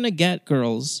you're going to get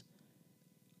girls,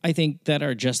 I think, that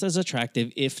are just as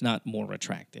attractive, if not more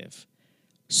attractive.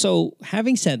 So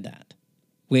having said that,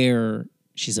 where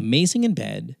she's amazing in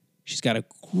bed, she's got a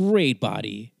great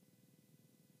body,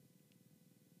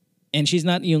 and she's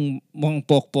not yung mukhang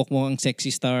pok-pok, mukhang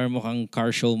sexy star, mukhang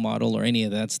car show model or any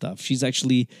of that stuff. She's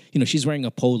actually, she's wearing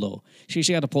a polo. She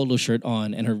got a polo shirt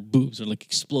on and her boobs are like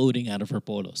exploding out of her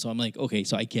polo. So I'm like, okay,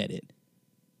 so I get it.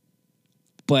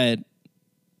 But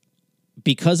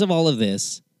because of all of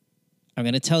this, I'm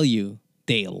going to tell you,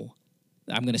 Dale,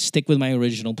 I'm going to stick with my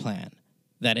original plan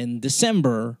that in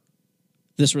December,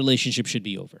 this relationship should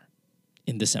be over.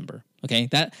 In December, okay?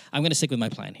 That I'm going to stick with my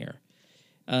plan here.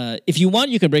 If you want,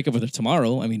 you can break up with her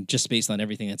tomorrow. I mean, just based on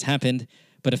everything that's happened.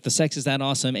 But if the sex is that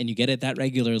awesome and you get it that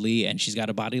regularly and she's got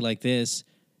a body like this,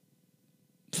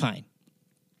 fine.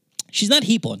 She's not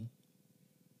hipon,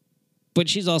 but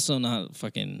she's also not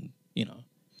fucking,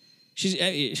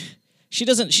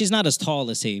 she's not as tall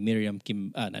as, say, Miriam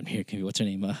Kim, not Miriam Kim, what's her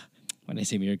name? When I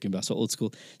say Miriam Kim, so old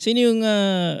school. Sino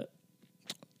yung,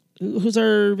 who's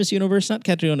our Miss Universe? Not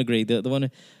Catriona Gray, the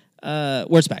one,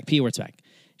 Wurtzbach, Pia Wurtzbach.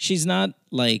 She's not,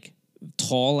 like,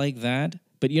 tall like that,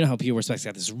 but you know how Pia Wurtzbach's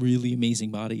got this really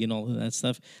amazing body and all of that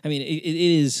stuff? I mean, it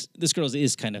is, this girl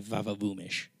is kind of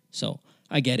vavavoom-ish. So,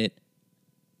 I get it.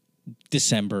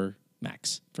 December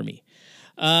max for me.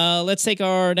 Let's take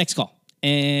our next call,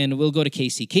 and we'll go to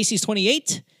Casey. Casey's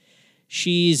 28.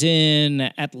 She's in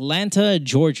Atlanta,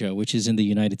 Georgia, which is in the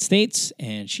United States,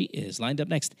 and she is lined up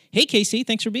next. Hey, Casey,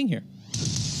 thanks for being here.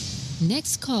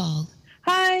 Next call.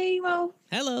 Hi, Mo.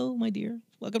 Hello, my dear.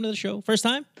 Welcome to the show. First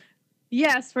time?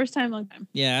 Yes, first time, long time.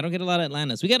 Yeah, I don't get a lot of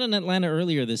Atlantas. We got an Atlanta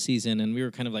earlier this season, and we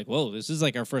were kind of like, whoa, this is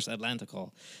like our first Atlanta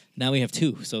call. Now we have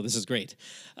two, so this is great.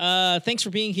 Thanks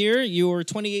for being here. You're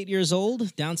 28 years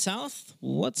old, down south.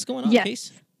 What's going on, Yes.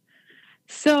 Case?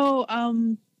 So,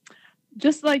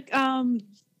 just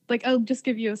I'll just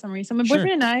give you a summary. So my Sure.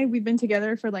 boyfriend and I, we've been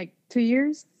together for like 2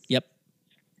 years. Yep.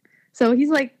 So he's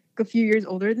like a few years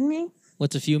older than me.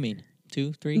 What's a few mean?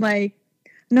 2, 3? Like,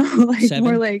 no, like 7?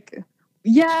 more like,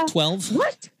 yeah. 12?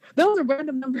 What? That was a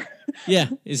random number. Yeah.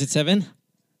 Is it 7?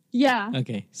 Yeah.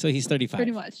 Okay. So he's 35.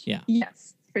 Pretty much. Yeah.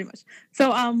 Yes, pretty much.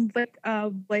 So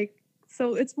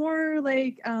so it's more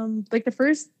like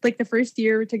the first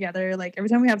year together, like every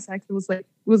time we have sex, it was like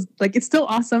it's still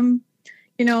awesome.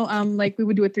 You know, like we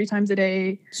would do it 3 times a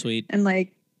day. Sweet. And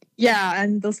like, yeah,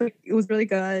 and those like it was really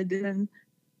good. And then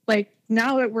like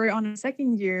now that we're on our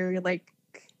second year, like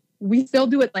we still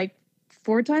do it like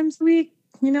 4 times a week,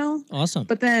 you know? Awesome.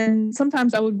 But then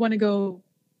sometimes I would want to go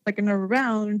like another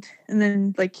round, and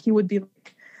then like he would be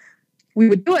like, we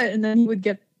would do it, and then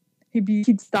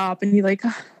he'd stop and be like,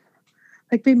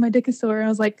 like, babe, my dick is sore. And I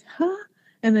was like, huh?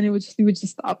 And then he would just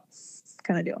stop,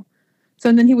 kind of deal. So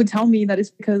and then he would tell me that it's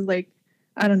because like,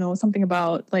 I don't know, something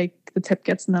about like the tip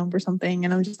gets numb or something.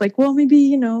 And I'm just like, well, maybe,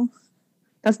 you know,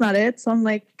 that's not it. So I'm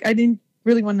like, I didn't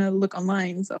really want to look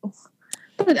online. So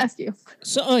I would ask you.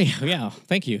 So, yeah,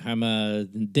 thank you. I'm a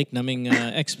dick numbing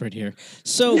expert here.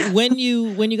 So when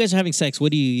you guys are having sex,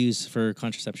 what do you use for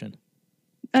contraception?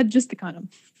 Just the condom.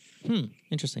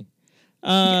 Interesting.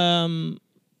 Why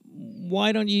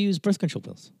don't you use birth control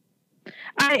pills?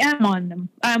 I am on them.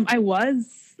 I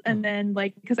was, and then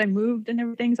like because I moved and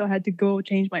everything, so I had to go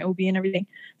change my OB and everything.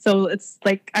 So it's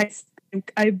like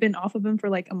I've been off of them for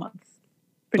like a month.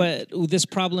 But this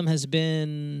problem has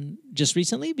been just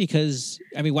recently because,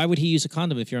 I mean, why would he use a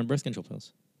condom if you're on birth control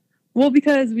pills? Well,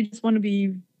 because we just want to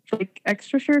be like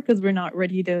extra sure because we're not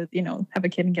ready to, you know, have a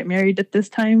kid and get married at this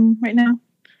time right now.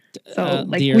 So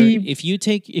like dear, if you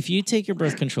take your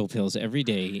birth control pills every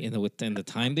day in the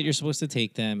time that you're supposed to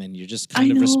take them, and you're just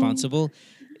kind of responsible,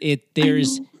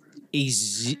 there's a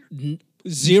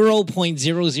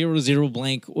 0.000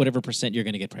 blank whatever percent you're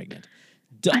going to get pregnant.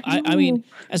 I mean,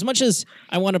 as much as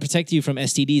I want to protect you from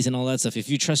STDs and all that stuff, if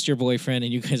you trust your boyfriend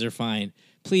and you guys are fine,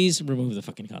 please remove the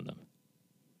fucking condom.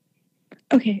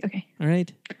 Okay. All right,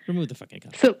 remove the fucking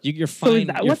condom. So you're fine. So is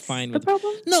that you're what's fine the with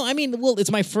problem? No, I mean, well, it's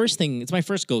my first thing. It's my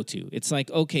first go-to. It's like,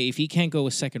 okay, if he can't go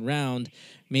a second round,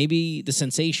 maybe the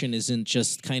sensation isn't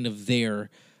just kind of there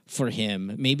for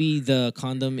him. Maybe the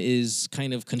condom is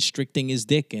kind of constricting his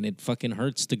dick and it fucking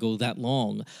hurts to go that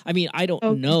long. I mean, I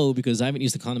don't know because I haven't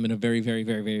used the condom in a very, very,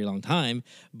 very, very long time.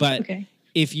 But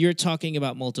if you're talking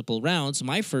about multiple rounds,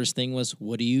 my first thing was,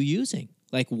 what are you using?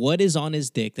 Like, what is on his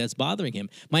dick that's bothering him?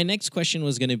 My next question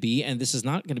was going to be, and this is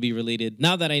not going to be related,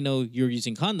 now that I know you're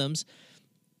using condoms,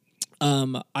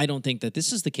 I don't think that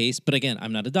this is the case. But again,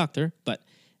 I'm not a doctor. But,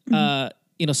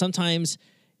 you know, sometimes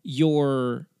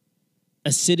your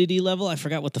acidity level, I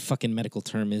forgot what the fucking medical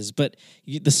term is, but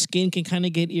the skin can kind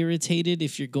of get irritated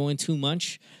if you're going too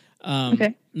much.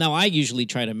 Now, I usually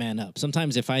try to man up.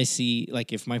 Sometimes if I see,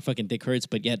 like, if my fucking dick hurts,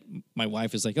 but yet my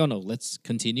wife is like, oh, no, let's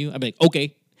continue. I'm like,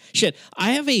 okay. Shit,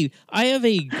 I have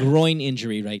a groin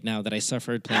injury right now that I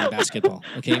suffered playing basketball.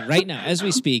 Okay, right now as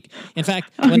we speak. In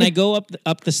fact, when I go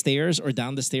up the stairs or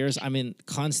down the stairs, I'm in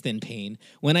constant pain.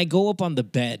 When I go up on the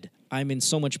bed, I'm in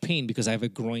so much pain because I have a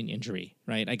groin injury.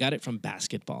 Right, I got it from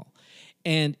basketball,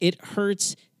 and it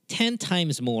hurts 10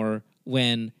 times more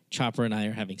when Chopper and I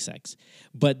are having sex.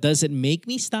 But does it make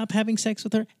me stop having sex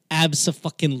with her?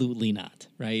 Abso-fucking-lutely not.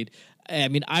 Right. I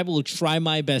mean, I will try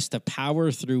my best to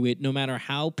power through it no matter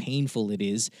how painful it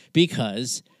is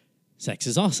because sex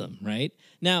is awesome, right?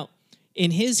 Now,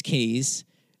 in his case,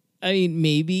 I mean,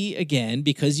 maybe, again,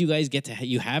 because you guys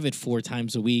you have it 4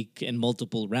 times a week and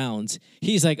multiple rounds,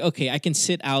 he's like, okay, I can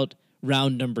sit out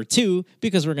round number 2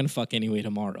 because we're going to fuck anyway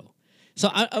tomorrow. So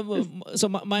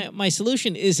my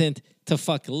solution isn't to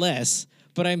fuck less,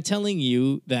 but I'm telling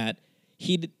you that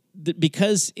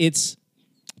because it's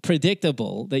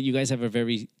predictable that you guys have a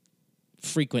very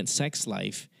frequent sex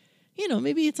life, you know,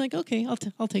 maybe it's like, okay,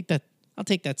 I'll take that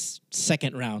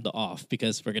second round off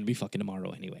because we're gonna be fucking tomorrow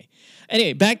anyway.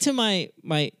 Anyway, back to my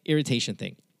irritation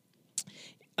thing.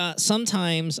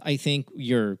 Sometimes I think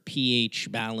your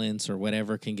pH balance or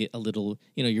whatever can get a little,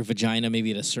 you know, your vagina maybe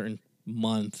at a certain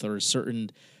month or a certain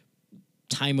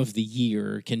time of the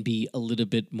year can be a little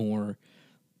bit more,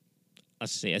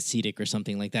 let's say ascetic or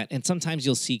something like that. And sometimes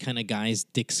you'll see kind of guys'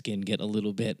 dick skin get a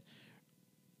little bit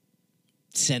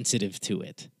sensitive to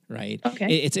it, right?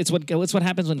 Okay. It's what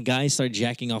happens when guys start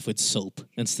jacking off with soap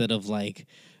instead of like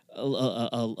a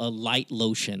light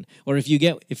lotion, or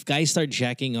if guys start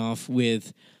jacking off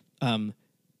with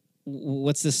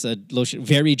what's this lotion?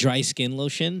 Very dry skin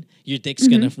lotion. Your dick's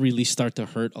gonna really start to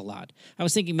hurt a lot. I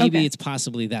was thinking maybe it's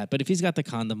possibly that, but if he's got the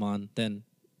condom on, then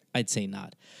I'd say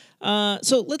not.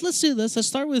 So let's do this. Let's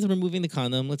start with removing the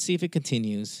condom. Let's see if it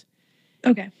continues.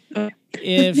 Okay. The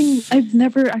thing, I've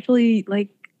never actually, like,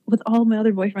 with all my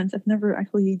other boyfriends, I've never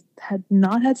actually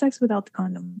not had sex without the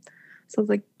condom. So it's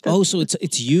like, so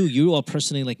it's you. You all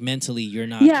personally, like, mentally, you're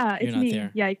not. Yeah, you're it's not me.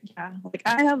 there. Yeah. Like,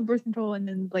 I have birth control, and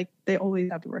then like they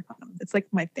always have to wear condom. It's like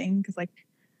my thing because like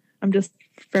I'm just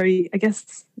very, I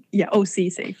guess, OC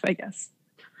safe. I guess.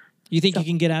 You think you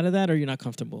can get out of that, or you're not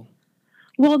comfortable?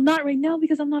 Well, not right now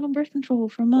because I'm not on birth control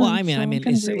for months. Well, I mean,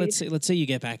 let's say you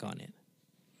get back on it.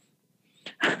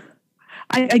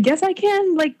 I guess I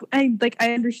can.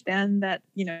 I understand that,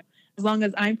 as long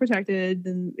as I'm protected,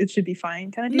 then it should be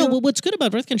fine. Kind of deal. No, well, what's good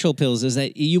about birth control pills is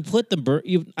that you put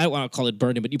I want to call it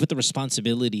burden, but you put the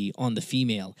responsibility on the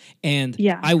female. And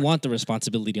I want the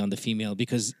responsibility on the female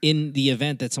because in the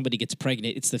event that somebody gets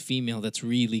pregnant, it's the female that's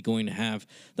really going to have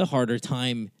the harder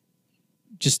time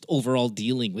just overall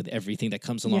dealing with everything that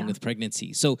comes along with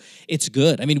pregnancy. So it's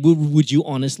good. I mean, would you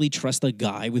honestly trust a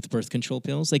guy with birth control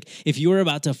pills? Like, if you were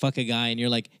about to fuck a guy and you're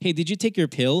like, hey, did you take your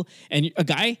pill? And a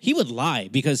guy, he would lie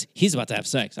because he's about to have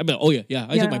sex. I'd be like, oh, yeah,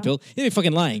 I took my pill. He'd be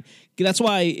fucking lying. That's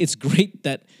why it's great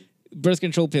that birth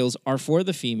control pills are for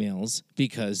the females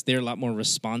because they're a lot more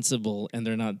responsible and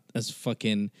they're not as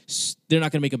they're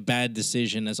not going to make a bad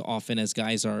decision as often as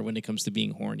guys are when it comes to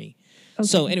being horny. Okay.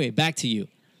 So anyway, back to you.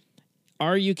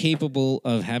 Are you capable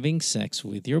of having sex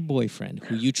with your boyfriend,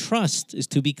 who you trust is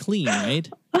to be clean, right?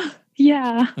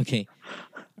 Yeah. Okay.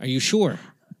 Are you sure?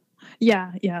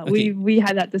 Yeah. Okay. We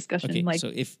had that discussion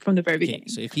from the very beginning.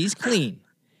 So if he's clean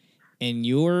and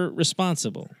you're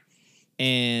responsible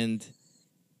and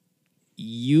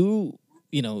you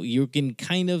can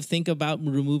kind of think about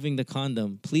removing the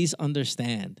condom, please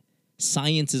understand,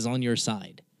 science is on your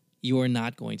side. You are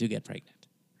not going to get pregnant.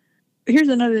 Here's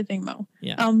another thing, Mo.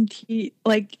 Yeah. He,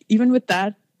 like, even with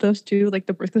those two, like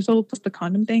the birth control plus the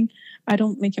condom thing, I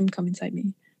don't make him come inside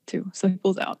me too, so he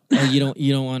pulls out. Oh, you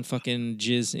don't want fucking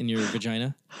jizz in your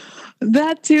vagina?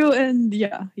 That too, and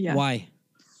yeah. Why?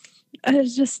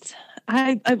 It's just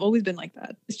I've always been like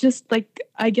that. It's just like,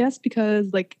 I guess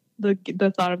because like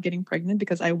the thought of getting pregnant,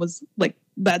 because I was like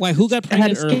that. Why? Who got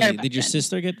pregnant early? Did your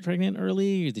sister get pregnant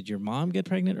early? Or did your mom get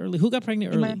pregnant early? Who got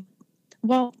pregnant early?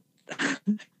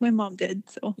 My mom did.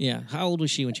 So yeah. How old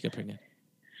was she when she got pregnant?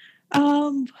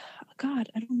 God,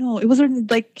 I don't know. It was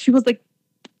like she was like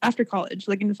after college,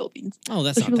 like in the Philippines. Oh,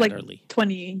 that's so not she was that like early.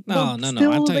 20. No. I'm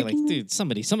talking like, dude,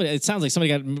 somebody. It sounds like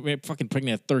somebody got fucking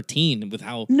pregnant at 13 with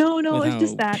how it's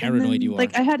just that paranoid you are.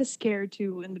 Like, I had a scare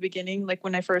too in the beginning, like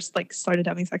when I first like started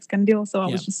having sex kind of deal. So I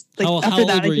was just like, after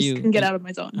that, I just couldn't get out of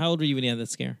my zone. How old were you when you had that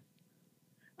scare?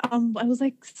 I was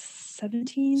like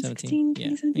 17, 16,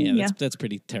 17. Yeah, that's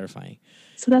pretty terrifying.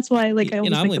 So that's why, like, I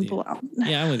always make them pull out.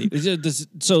 Yeah, I'm with you.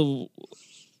 So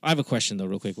I have a question though,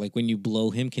 real quick. Like, when you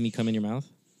blow him, can he come in your mouth?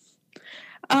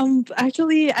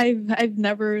 Actually, I've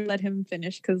never let him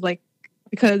finish because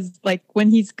when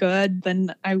he's good,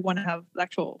 then I want to have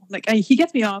actual, like, he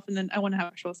gets me off, and then I want to have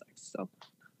actual sex. So,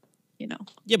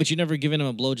 Yeah, but you never given him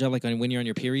a blowjob like when you're on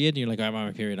your period. And you're like, I'm on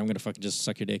my period. I'm gonna fucking just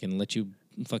suck your dick and let you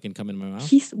fucking come in my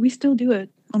mouth. We still do it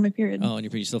on my period. Oh, on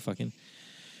your period, you still fucking.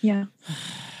 Yeah.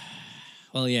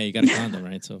 Well, yeah, you got a condom,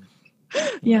 right? So.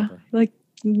 Yeah,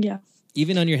 yeah.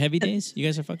 Even on your heavy days, you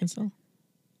guys are fucking still.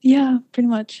 Yeah, pretty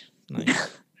much.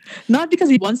 Nice. Not because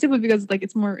he wants to, but because like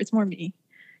it's more me.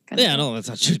 Yeah, no, that's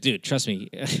not true, dude. Trust me,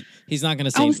 he's not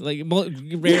gonna say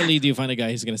rarely do you find a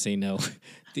guy who's gonna say no.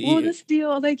 This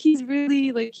deal, like, he's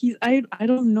really like I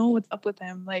don't know what's up with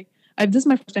him. Like, this is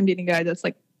my first time dating a guy that's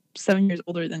like 7 years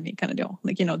older than me, kind of deal.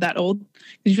 Like, that old.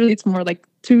 Usually it's more like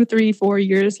 2, 3, 4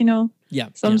 years. Yeah.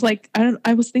 So I'm just like,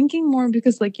 I was thinking more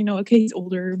because like, okay, he's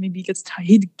older, maybe he gets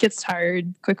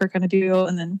tired quicker, kind of deal,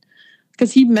 and then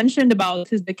because he mentioned about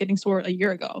his dick getting sore a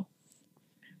year ago.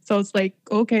 So it's like,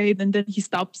 okay, then he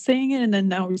stopped saying it, and then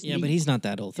now yeah, but he's not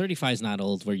that old. 35 is not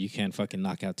old where you can't fucking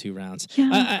knock out 2 rounds.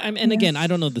 Yeah, again, I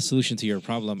don't know the solution to your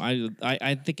problem.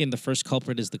 I think in the first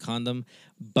culprit is the condom,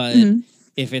 but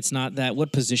if it's not that,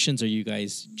 what positions are you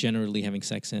guys generally having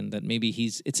sex in? That maybe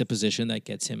it's a position that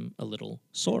gets him a little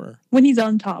sorer. When he's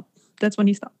on top, that's when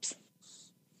he stops.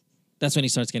 That's when he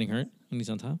starts getting hurt. When he's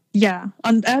on top. Yeah,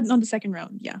 on the second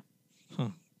round. Yeah. Huh.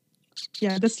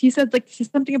 Yeah, he said like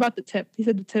something about the tip. He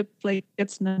said the tip like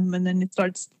gets numb and then it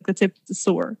starts the tip to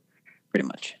sore, pretty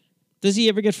much. Does he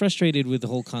ever get frustrated with the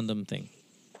whole condom thing?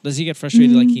 Does he get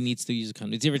frustrated like he needs to use a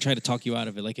condom? Does he ever try to talk you out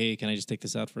of it? Like, hey, can I just take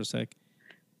this out for a sec?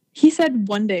 He said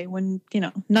one day when,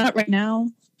 not right now,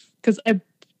 because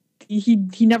he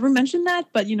never mentioned that,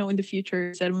 but in the future,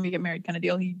 he said when we get married kind of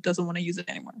deal, he doesn't want to use it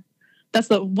anymore. That's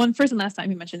the first and last time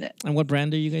he mentioned it. And what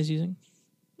brand are you guys using?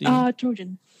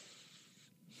 Trojan.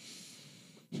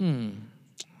 Yeah,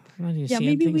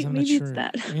 maybe it's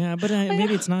that. Yeah, but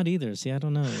maybe it's not either. See, I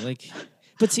don't know.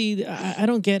 But see, I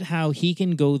don't get how he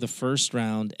can go the first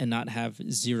round and not have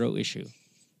zero issue.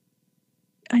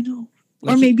 I know.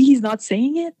 Or maybe he's not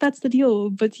saying it. That's the deal.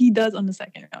 But he does on the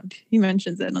second round. He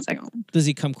mentions it on the second one. Does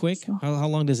he come quick? So. How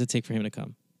long does it take for him to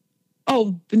come?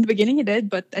 Oh, in the beginning he did,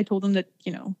 but I told him that,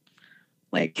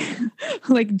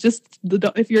 just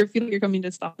if you feel like you're coming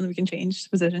to stop, then we can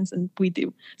change positions, and we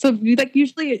do. So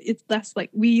usually it's less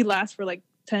we last for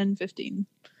 10, 15.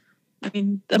 I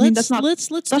mean that's not. Let's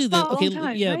do that. Okay,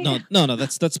 time, yeah, right? no,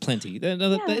 that's plenty.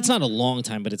 It's not a long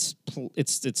time, but it's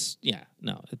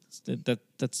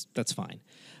that's fine.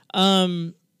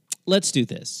 Let's do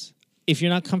this. If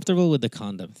you're not comfortable with the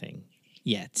condom thing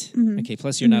yet, okay.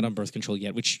 Plus, you're not on birth control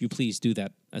yet, which you please do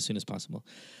that as soon as possible.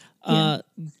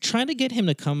 Try to get him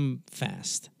to come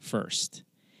fast first,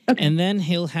 and then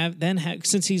he'll have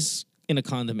since he's in a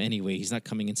condom anyway, he's not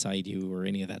coming inside you or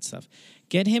any of that stuff.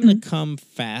 Get him to come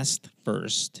fast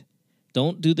first.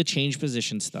 Don't do the change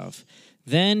position stuff.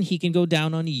 Then he can go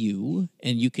down on you,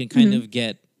 and you can kind of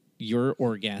get your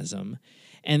orgasm.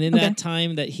 And in that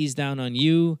time that he's down on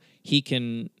you, he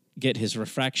can get his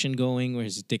refraction going, where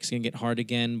his dick's gonna get hard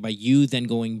again by you then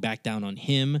going back down on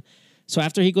him. So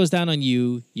after he goes down on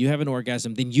you, you have an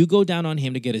orgasm. Then you go down on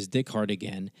him to get his dick hard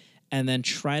again. And then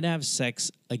try to have sex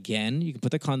again. You can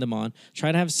put the condom on.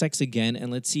 Try to have sex again,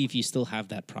 and let's see if you still have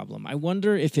that problem. I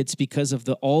wonder if it's because of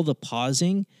all the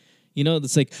pausing.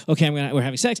 It's like, okay, we're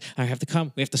having sex. I have to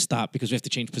come. We have to stop because we have to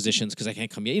change positions because I can't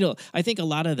come yet. I think a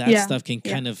lot of that stuff can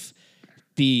kind of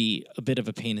be a bit of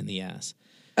a pain in the ass.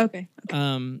 Okay.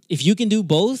 If you can do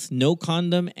both, no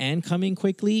condom and coming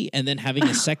quickly, and then having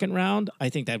a second round, I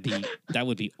think that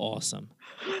would be awesome.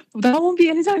 That won't be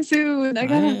anytime soon. I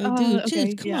gotta,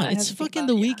 dude, come on! It's fucking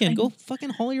the weekend. Go fucking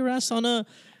haul your ass on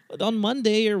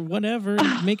Monday or whatever.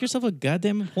 And make yourself a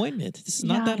goddamn appointment. This is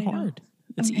not that hard.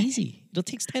 It's easy. It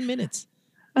takes 10 minutes.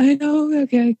 I know.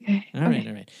 Okay. All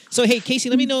right. So hey,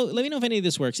 Casey, let me know if any of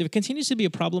this works. If it continues to be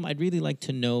a problem, I'd really like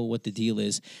to know what the deal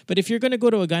is. But if you're going to go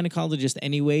to a gynecologist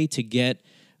anyway to get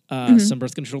some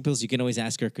birth control pills, you can always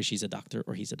ask her because she's a doctor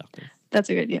or he's a doctor. That's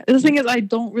a good idea. The thing is, I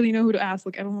don't really know who to ask.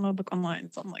 I don't want to look online.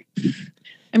 So I'm like,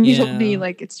 he told me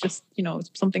it's just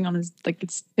it's something on his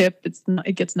it's tip.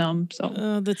 It gets numb.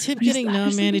 So the tip getting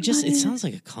numb, man. It sounds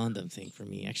like a condom thing for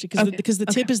me actually because the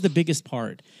tip is the biggest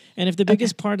part, and if the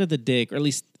biggest part of the dick, or at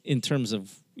least in terms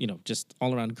of just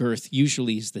all around girth,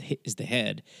 usually is the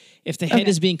head. If the head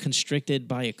is being constricted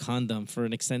by a condom for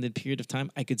an extended period of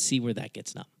time, I could see where that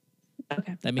gets numb.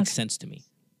 Okay. That makes sense to me.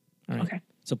 All right. Okay.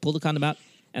 So pull the condom out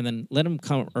and then let him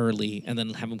come early and then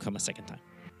have him come a second time.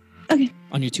 Okay.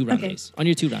 On your 2 round days.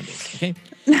 Okay?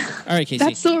 All right, Casey.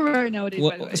 That's so rare nowadays,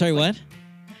 by the way. Sorry, what?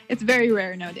 It's very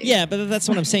rare nowadays. Yeah, but that's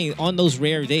what I'm saying. On those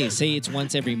rare days, say it's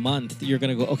once every month, you're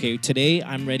going to go, okay, today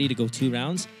I'm ready to go 2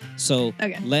 rounds. So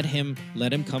let him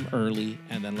come early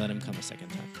and then let him come a second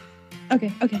time.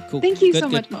 Okay. Cool. Thank you so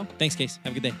much, Mo. Thanks, Case.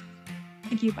 Have a good day.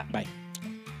 Thank you. Bye. Bye.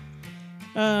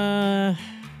 I'm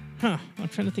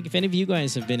trying to think if any of you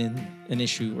guys have been in an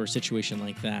issue or situation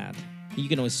like that. You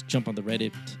can always jump on the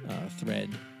Reddit thread,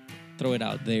 throw it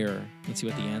out there, and see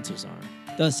what the answers are.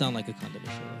 Does sound like a condom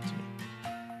issue to me.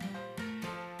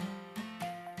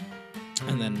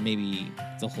 And then maybe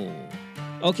the whole,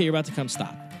 okay, you're about to come,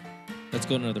 stop. Let's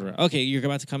go another round. Okay, you're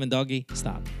about to come in doggy,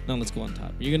 stop. No, let's go on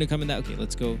top. You're gonna come in that, okay,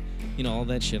 let's go. All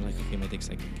that shit. Like, okay, my dick's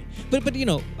like, okay. But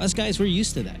us guys, we're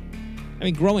used to that. I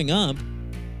mean, growing up,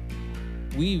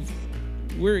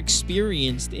 we're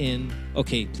experienced in,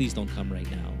 okay, please don't come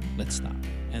right now. Let's stop.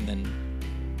 And then,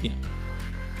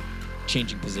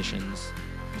 changing positions,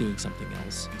 doing something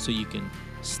else so you can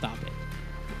stop it.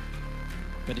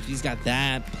 But if he's got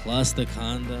that plus the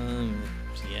condom,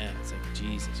 it's like,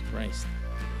 Jesus Christ.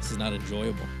 This is not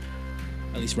enjoyable.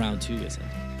 At least round 2 isn't.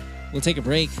 We'll take a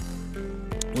break.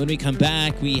 When we come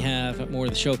back, we have more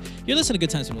of the show. You're listening to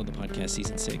Good Times with Mo, the podcast,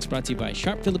 Season 6, brought to you by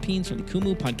Sharp Philippines from the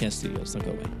Kumu Podcast Studios. Don't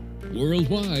go away.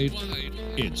 Worldwide,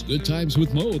 it's Good Times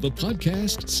with Mo, the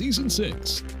podcast, Season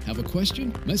 6. Have a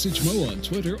question? Message Mo on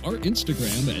Twitter or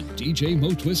Instagram at DJ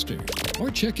Mo Twister. Or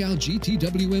check out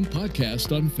GTWM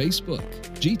Podcast on Facebook.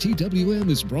 GTWM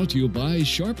is brought to you by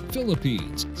Sharp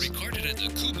Philippines. Recorded at the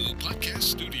Kumu Podcast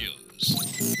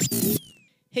Studios.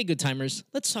 Hey, good timers.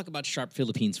 Let's talk about Sharp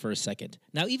Philippines for a second.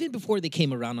 Now, even before they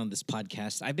came around on this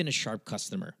podcast, I've been a Sharp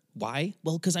customer. Why?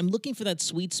 Well, because I'm looking for that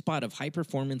sweet spot of high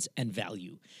performance and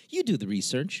value. You do the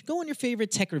research. Go on your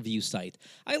favorite tech review site.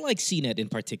 I like CNET in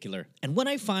particular. And what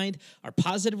I find are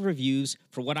positive reviews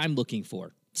for what I'm looking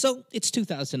for. So, it's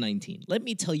 2019. Let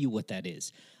me tell you what that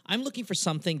is. I'm looking for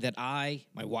something that I,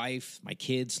 my wife, my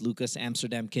kids, Lucas,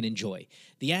 Amsterdam can enjoy.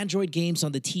 The Android games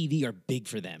on the TV are big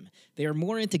for them. They are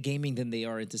more into gaming than they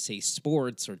are into, say,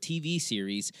 sports or TV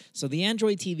series, so the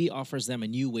Android TV offers them a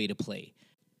new way to play.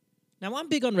 Now, I'm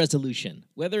big on resolution.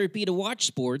 Whether it be to watch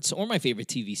sports or my favorite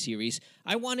TV series,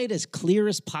 I want it as clear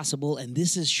as possible, and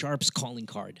this is Sharp's calling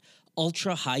card.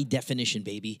 Ultra high definition,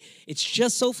 baby. It's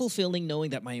just so fulfilling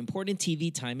knowing that my important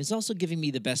TV time is also giving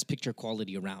me the best picture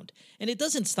quality around. And it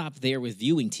doesn't stop there with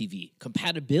viewing TV.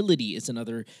 Compatibility is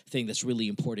another thing that's really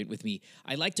important with me.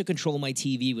 I like to control my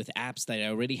TV with apps that I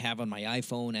already have on my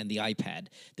iPhone and the iPad.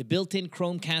 The built-in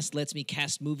Chromecast lets me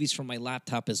cast movies from my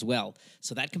laptop as well.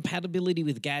 So that compatibility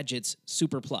with gadgets,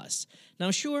 super plus. Now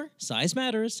sure, size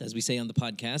matters, as we say on the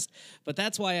podcast, but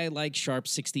that's why I like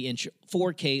Sharp's 60-inch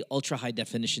 4K ultra high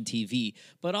definition TV.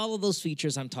 But all of those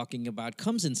features I'm talking about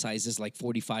comes in sizes like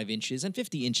 45 inches and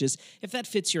 50 inches if that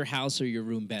fits your house or your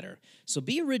room better. So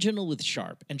be original with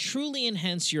Sharp and truly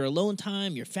enhance your alone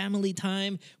time, your family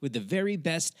time with the very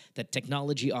best that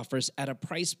technology offers at a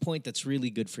price point that's really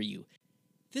good for you.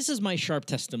 This is my Sharp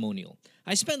testimonial.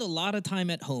 I spend a lot of time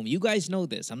at home. You guys know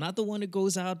this. I'm not the one who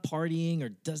goes out partying or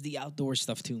does the outdoor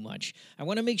stuff too much. I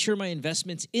want to make sure my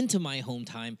investments into my home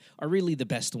time are really the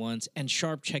best ones, and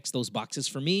Sharp checks those boxes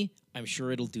for me. I'm sure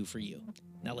it'll do for you.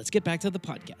 Now let's get back to the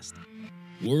podcast.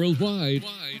 Worldwide,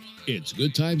 it's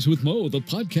Good Times with Mo, the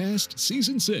podcast,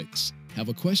 Season 6. Have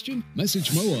a question?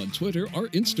 Message Mo on Twitter or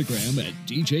Instagram at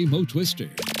DJ Mo Twister.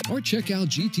 Or check out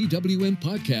GTWM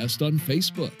Podcast on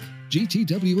Facebook.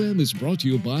 GTWM is brought to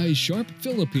you by Sharp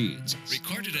Philippines.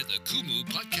 Recorded at the Kumu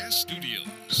Podcast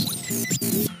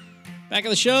Studios. Back at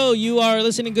the show, you are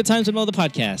listening to Good Times with Mo, the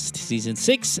podcast, Season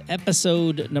 6,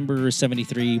 Episode number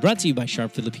 73, brought to you by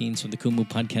Sharp Philippines from the Kumu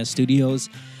Podcast Studios.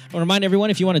 I want to remind everyone,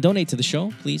 if you want to donate to the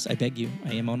show, please, I beg you,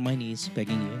 I am on my knees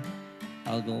begging you.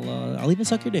 I'll even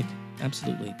suck your dick,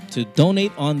 absolutely. To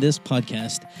donate on this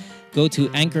podcast, go to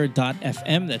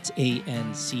anchor.fm, that's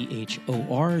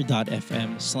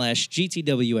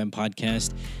anchor.fm/GTWM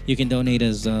podcast. You can donate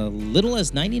as little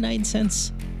as 99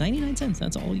 cents. 99 cents,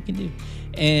 that's all you can do.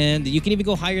 And you can even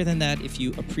go higher than that if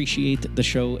you appreciate the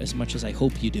show as much as I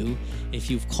hope you do. If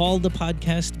you've called the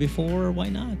podcast before, why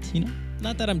not? You know,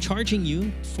 not that I'm charging you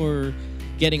for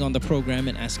getting on the program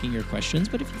and asking your questions,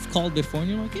 but if you've called before and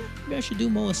you're like, yeah, maybe I should do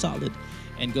Mo a solid,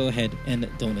 and go ahead and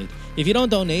donate. If you don't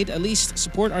donate, at least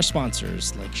support our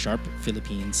sponsors like Sharp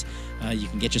Philippines. You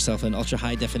can get yourself an ultra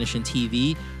high definition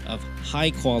TV of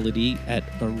high quality at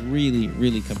a really,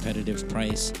 really competitive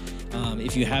price.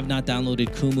 If you have not downloaded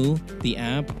Kumu, the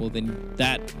app, well then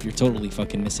you're totally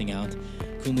fucking missing out.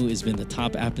 Kumu has been the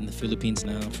top app in the Philippines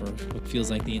now for what feels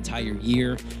like the entire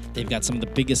year. They've got some of the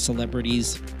biggest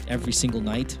celebrities every single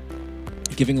night,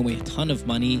 giving away a ton of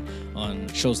money on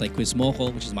shows like Quiz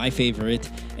Mojo, which is my favorite,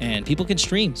 and people can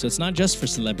stream. So it's not just for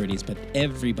celebrities, but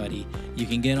everybody. You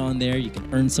can get on there, you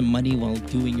can earn some money while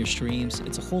doing your streams.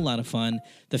 It's a whole lot of fun.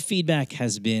 The feedback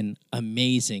has been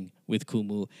amazing with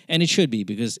Kumu, and it should be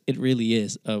because it really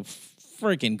is a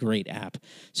freaking great app.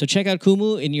 So check out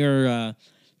Kumu in your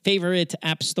favorite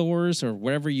app stores or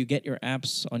wherever you get your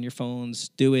apps on your phones.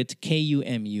 Do it.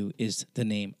 KUMU is the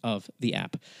name of the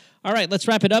app. All right, let's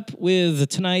wrap it up with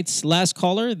tonight's last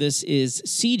caller. This is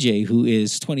CJ, who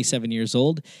is 27 years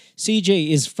old. CJ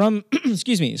is from,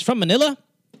 is from Manila,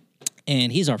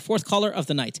 and he's our fourth caller of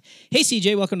the night. Hey,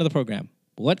 CJ, welcome to the program.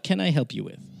 What can I help you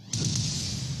with?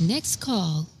 Next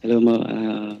call. Hello,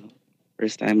 Mo.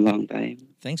 First time, long time.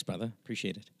 Thanks, brother.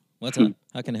 Appreciate it. What's up?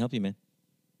 How can I help you, man?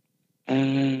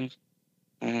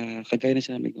 Kagaya na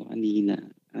sabi ko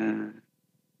kanina,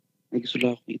 may gusto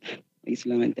lang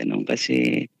akong tanong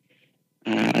kasi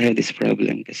I have this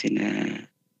problem kasi na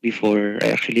before,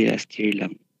 actually last year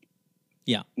lang.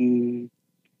 Yeah.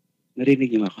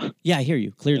 Narinig niyo ako? Yeah, I hear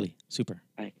you clearly. Super.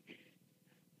 Ay.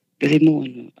 Kasi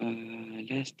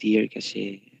last year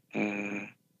kasi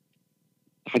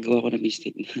nakagawa ko ng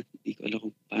mistake na hindi ko alam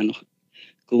kung paano,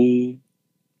 kung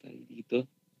dito,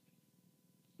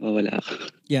 Wala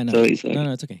ako. Yeah, no. Sorry, sorry.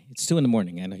 No, it's okay. It's 2 a.m.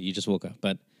 I know you just woke up,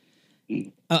 but Mm.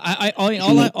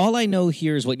 all I know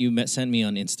here is what you sent me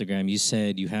on Instagram. You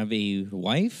said you have a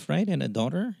wife, right, and a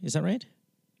daughter. Is that right?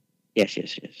 Yes.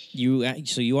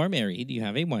 So you are married. You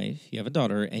have a wife. You have a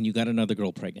daughter, and you got another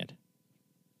girl pregnant.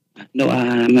 No,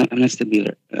 I'm not still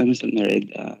married. I'm still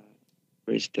married.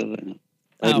 We're still,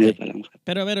 partner Okay. pa lang.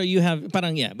 Pero you have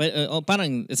parang yeah, but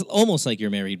parang it's almost like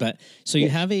you're married. But so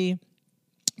you Yes. have a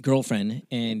girlfriend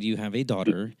and you have a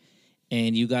daughter,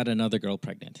 and you got another girl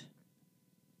pregnant.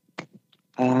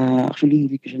 Actually,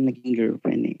 hindi ko siya naging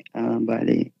girlfriend eh.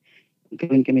 Bale,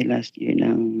 nagkaroon kami last year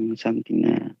ng something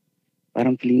na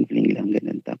parang feeling lang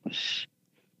ganun. Tapos,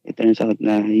 it turns out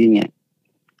na yun nga,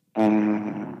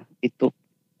 it took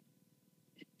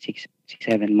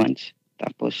 6-7 months.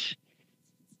 Tapos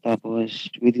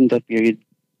within that period,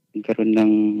 nagkaroon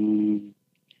ng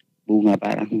bunga,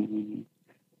 parang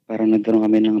nagkaroon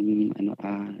kami ng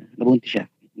nabuntis siya.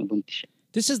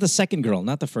 This is the second girl,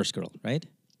 not the first girl, right?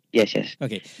 Yes.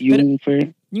 Okay. Yung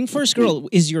Yung first girl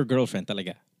is your girlfriend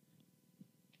talaga.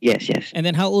 Yes. And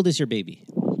then how old is your baby?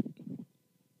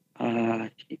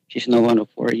 She's now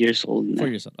 4 years old na. 4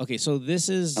 years old. Okay, so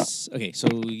this is okay. So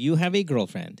you have a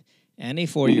girlfriend and a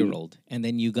 4-year-old, and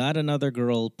then you got another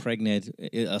girl pregnant,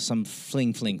 some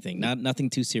fling thing,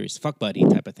 nothing too serious, fuck buddy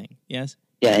type of thing. Yes.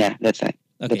 Yeah. That's right.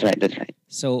 Okay. That's right.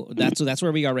 So that's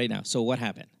where we are right now. So what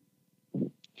happened?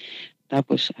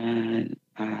 Tapos,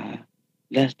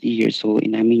 last year, so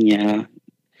inamin niya,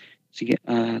 sige,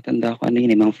 tanda ko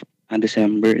yun, mga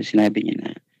December, sinabi niya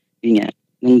na, yun nga,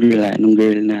 nung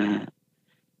girl na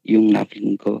yung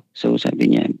na-fling ko. So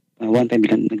sabi niya, one time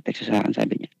bilang nag-text sa akin,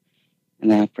 sabi niya,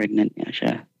 na pregnant niya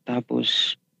siya.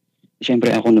 Tapos,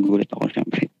 syempre nagulat ako,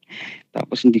 syempre.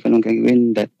 Tapos hindi ko nang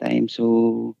gagawin that time.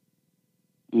 So,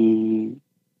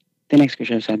 tinext ko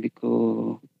siya, sabi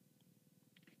ko,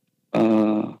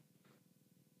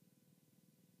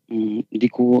 hindi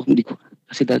ko,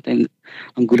 kasi that time,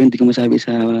 ang gulo, hindi ko masabi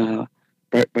sa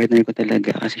partner ko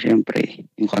talaga kasi syempre,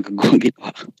 yung kagagawang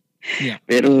ginawa ko. Yeah.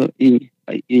 Pero, yun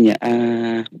nga,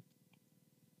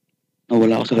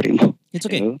 nawala ako sa mo. It's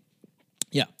okay. Hello?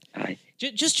 Yeah. Okay.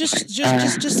 Just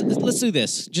let's do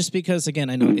this. Just because again,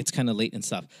 I know it's kind of late and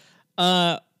stuff.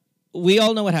 We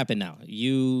all know what happened now.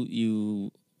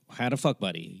 You had a fuck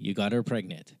buddy. You got her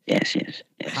pregnant. Yes.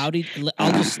 How did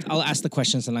I'll ask the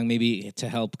questions and maybe to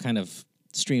help kind of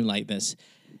streamline this.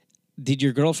 Did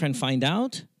your girlfriend find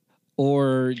out,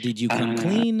 or did you come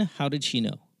clean? How did she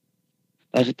know?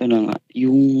 Tapos ito na nga,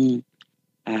 yung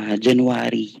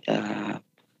January,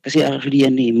 kasi actually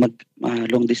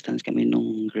long distance kami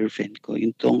nung girlfriend ko,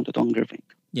 yung totoong girlfriend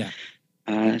ko. Yeah.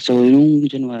 So yung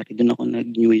January, doon ako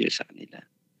nag-New Year sa kanila.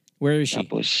 Ng is she?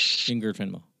 Tapos, yung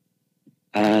girlfriend mo?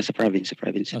 Sa province.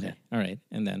 Okay, all right.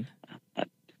 And then?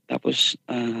 Tapos,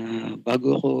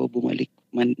 bago ako bumalik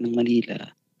ng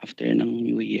Manila after ng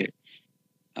New Year,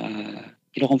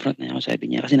 kino-confront na ako, sabi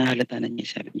niya, kasi nahalata na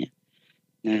niya, sabi niya,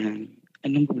 na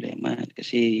anong problema?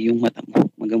 Kasi yung mata mo,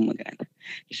 magang-magana.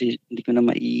 Kasi hindi ko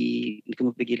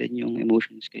mapigilan yung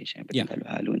emotions ko. Siyempre,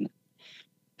 halo-halo na.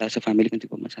 Tapos sa family ko, hindi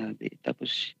ko masabi.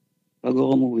 Tapos, bago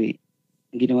ako umuwi,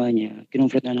 ang ginawa niya,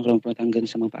 kinonfront hanggang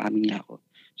sa mapaamin niya ako.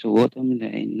 So, bottom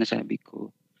line, nasabi ko.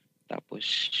 Tapos,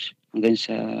 hanggang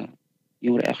sa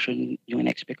yung reaction, yung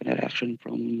in-expect ko na reaction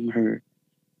from her,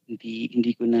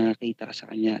 hindi ko nakita sa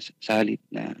kanya sa halip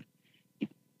na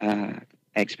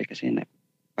expect kasi na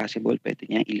possible pwede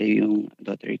niya ilayo yung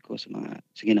daughter ko sa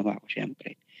ginawa ko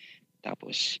syempre.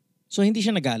 Tapos so hindi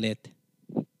siya nagalit?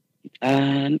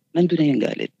 Nandun na yung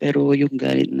galit, pero yung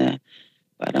galit na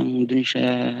parang dun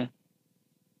siya,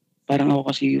 parang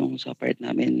ako kasi yung sa part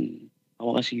namin,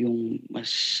 ako kasi yung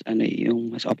mas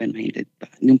yung mas open-minded pa,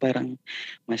 yung parang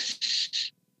mas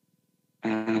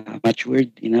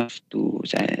matured enough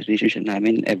sa relationship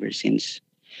namin ever since.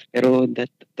 Pero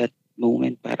that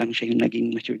moment, parang siya yung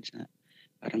naging matured na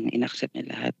parang inaccept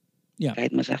niya lahat. Yeah.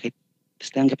 Kahit masakit.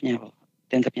 Tapos tanggap niya ako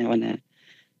na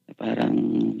parang,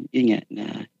 yun nga, na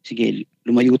sige,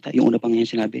 lumayo tayo. Yung una pa ngayon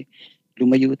sinabi,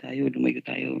 lumayo tayo.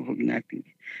 Huwag natin,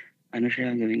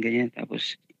 siya, gawin ganyan.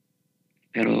 Tapos,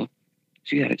 pero,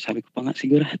 sabi ko pa nga,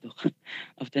 sigurado.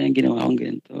 After yung ginawa kong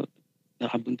ganito,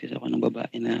 nakabuntis ako ng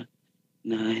babae na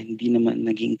hindi naman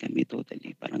naging kami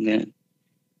totally. Parang ganun.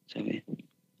 Sabi.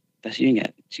 Tapos yun nga,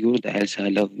 siguro dahil sa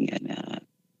love nga na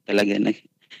talaga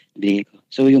nagbigay ko.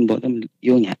 So yung bottom,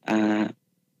 yun nga,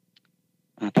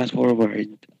 fast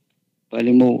forward, bali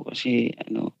mo kasi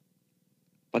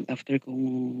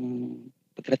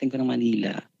pagdating ko ng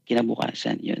Manila,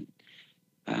 kinabukasan yun,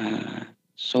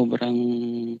 sobrang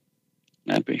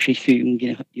na-appreciate ko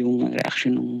yung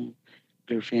reaction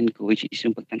girlfriend ko, which is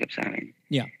yung pagtanggap sa akin.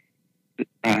 Yeah.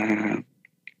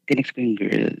 Tinext ko yung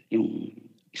girl, yung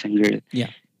isang girl.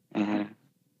 Yeah.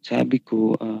 Sabi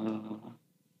ko,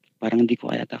 parang hindi ko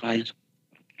kaya kayang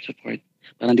support.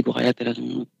 Parang hindi ko kaya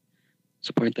talagang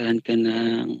supportahan ka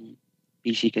ng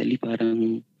physically.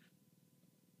 Parang,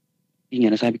 yun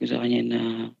nga, nasabi ko sa kanya na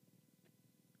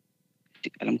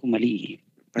alam ko mali eh.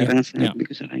 Parang sabi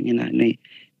ko sa kanya na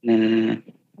na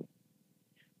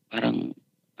parang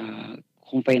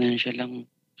kung financial lang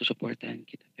susuportahan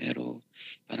kita, pero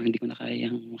parang hindi ko na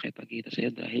kayang makipagkita sa'yo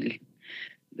dahil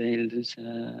dun sa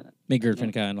may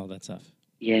girlfriend ka and all that stuff.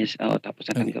 Yes, tapos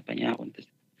natanggapan niya ako.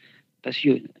 Tapos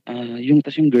yun, yung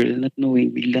girl not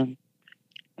knowing biglang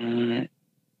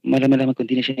malaman kung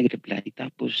di na siya nag-reply.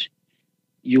 Tapos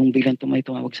yung biglang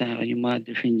tumawag sa akin yung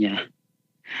mother niya,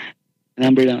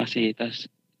 number lang kasi, tapos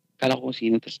kala ko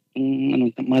sino, tapos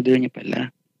yung mother niya pala,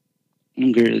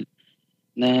 yung girl,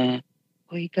 na,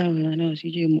 hoy ikaw,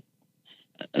 CJ,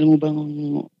 alam mo bang,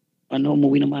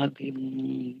 umuwi na maaga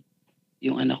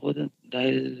yung anak ko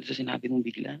dahil sa sinabi mong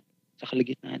bigla, sa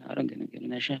kalagitnaan, parang ganun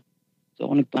na siya. So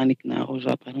ako nagpanic na ako,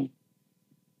 sa parang,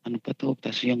 ano pa to,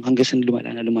 tapos yung hanggang sa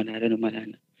lumala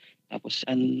na. Tapos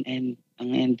ang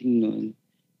ending nun,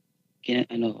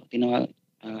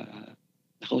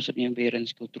 nakausap niya yung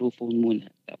parents ko through phone muna.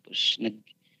 Tapos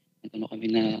kami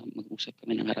na mag-usap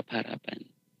kami ng harap-harapan.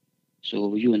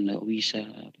 So yun, nauwi sa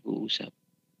pag-uusap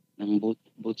ng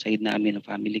both side namin, ng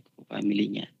family ko, family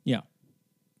niya. Yeah.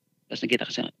 Tapos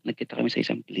nagkita kami sa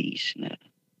isang place na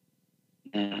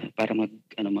para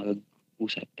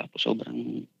mag-usap. Tapos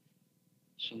sobrang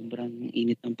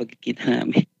init ng pagkikita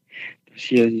namin. Tapos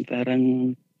yun,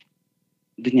 parang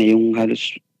doon nga yung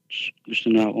halos gusto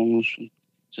na akong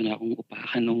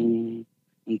upakan ng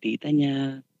tita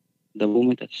niya, the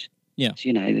moment. Tapos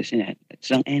yun na.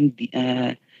 Tapos ang end,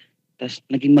 tapos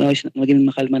naging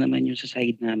makalma naman yung sa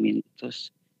side namin.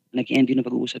 Tapos nag-end yung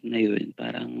pag-uusap na yun.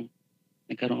 Parang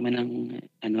nagkaroon kami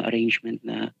ng arrangement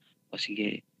na,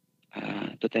 sige,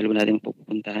 total wala natin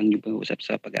mapupuntahan yung pag-uusap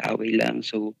sa pag-aaway lang.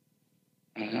 So,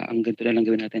 ang ganito na lang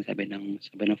gawin natin, sabi ng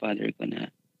father ko na,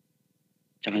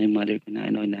 tsaka yung mother ko na,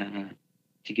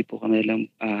 sige po kami lang,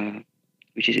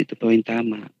 which is ito po yung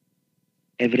tama.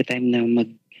 Every time na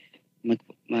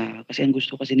kasi ang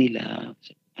gusto kasi nila,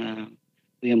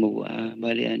 kuya mo,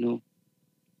 bali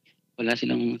wala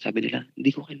silang, sabi nila,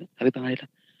 sabi pa nga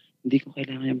nila, hindi ko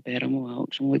kailangan yung pera mo,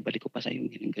 gusto mo, ibalik ko pa sa'yo,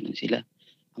 ganun sila.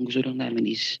 Ang gusto lang namin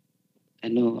is,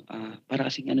 para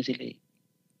kasing sila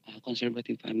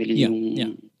conservative family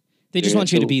yung They just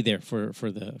want you to be there for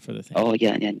the thing. Oh,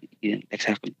 yeah,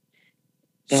 exactly.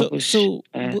 Tapos,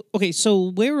 okay,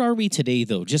 so where are we today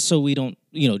though? Just so we don't,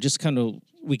 just kind of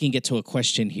we can get to a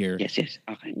question here. Yes,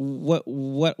 okay. What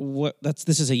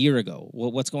this is a year ago.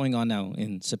 What's going on now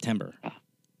in September?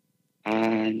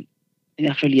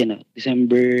 Actually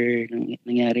December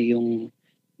nangyari yung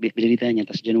bilita niya,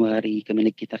 tapos January kami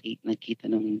nagkita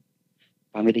ng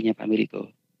family ko.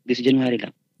 This January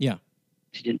lang. Yeah.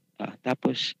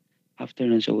 Tapos after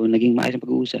nun, so naging maayos ang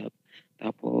pag-uusap.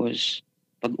 Tapos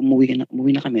pag umuwi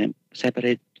na kami,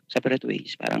 separate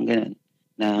ways, parang ganun,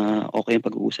 na okay ang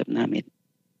pag-uusap namin.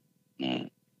 Na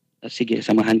sige,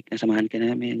 samahan ka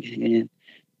namin, ganyan.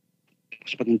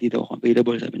 Tapos pag hindi daw ako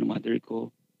available, sabi ng mother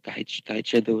ko, kahit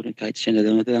siya na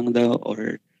lang daw,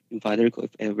 or yung father ko,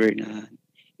 if ever na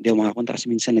hindi ako makakonta kasi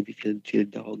minsan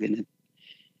nag-field ako, ganun.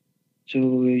 So,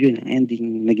 yun, ang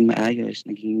ending, naging maayos,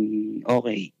 naging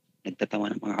okay. Nagtatawa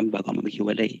ng mga kami bago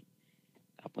maghiwalay.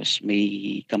 Tapos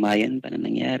may kamayan pa na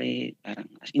nangyari. Parang,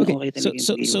 okay talaga.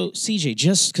 So CJ,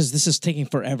 just because this is taking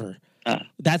forever,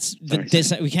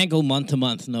 we can't go month to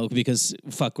month, no, because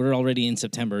we're already in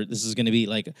September. This is going to be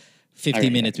like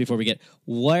 50 minutes before we get.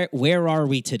 Where are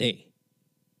we today?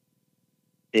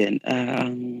 Then,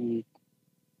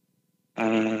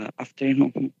 after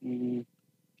ng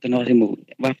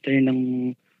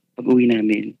pag-uwi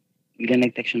namin, bigla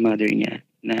nag-text yung mother niya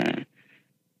na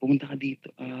pumunta ka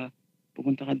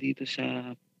dito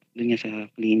sa doon nga sa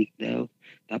clinic daw.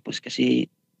 Tapos kasi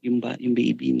yung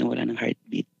baby na wala ng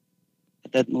heartbeat.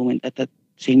 At that moment, at that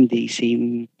same day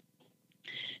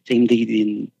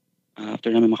din, after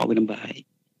namin makauwi ng bahay,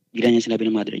 bigla niya sinabi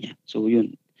ng mother niya. So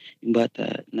yun, yung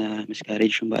bata na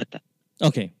miscarriage yung bata.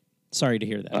 Okay. Sorry to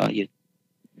hear that. Yun.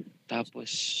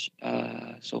 Tapos,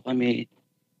 so kami,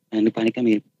 nagpanik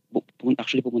kami.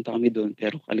 Actually, pumunta kami doon,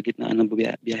 pero kalagitnaan ng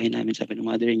biyahe namin, sabi ng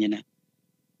mother niya na,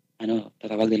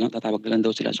 tatawag na lang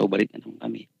daw sila, so balik na lang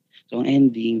kami. So, ang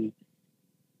ending,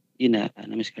 yun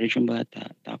na-miscarriage yung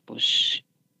bata. Tapos,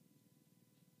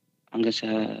 hanggang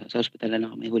sa hospital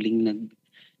na kami, huling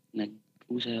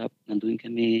nag-usap, nandun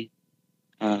kami,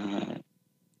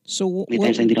 So May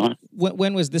times na hindi na ako,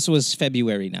 when was this? Was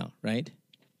February now, right?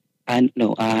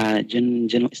 no,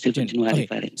 still January Okay.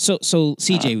 pa rin. So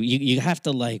CJ, you have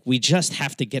to we just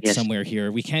have to get Yes. somewhere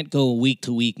here. We can't go week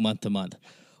to week, month to month.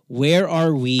 Where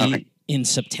are we Okay. in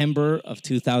September of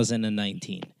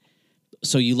 2019?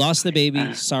 So you lost the baby.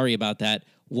 Ah. Sorry about that.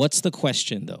 What's the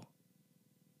question though?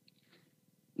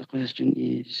 The question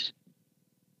is,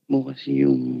 kasi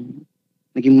yung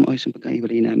naging maayos yung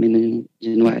pagkahiwalay namin noong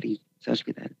January sa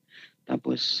hospital.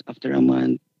 Tapos, after a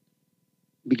month,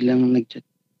 biglang nag-chat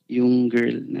yung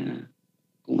girl na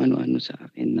kung ano-ano sa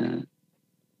akin na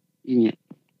yun nga,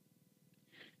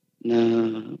 na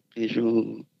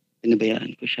medyo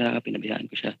pinabayaan ko siya.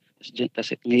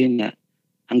 Tapos ngayon nga,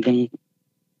 hanggang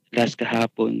last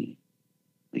kahapon,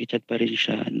 nag-chat pa rin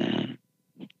siya na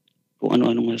kung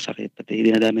ano-ano nga sakit, pati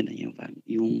dinadami na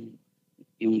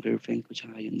yung girlfriend ko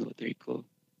tsaka yung daughter ko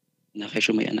na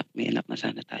kesyo may anak na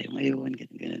sana tayo ngayon,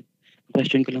 ganun. Ang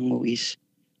question ko lang mo is,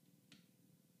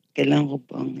 kailangan ko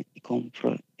bang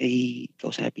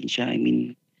kausapin siya? I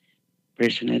mean,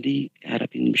 personally,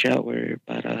 harapin mo siya or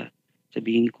para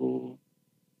sabihin ko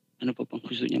ano pa bang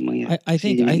gusto niya mangyari? I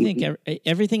think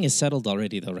everything is settled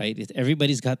already, though, right?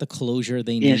 Everybody's got the closure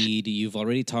they Yes. need. You've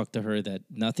already talked to her that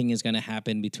nothing is going to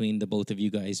happen between the both of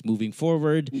you guys moving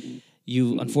forward.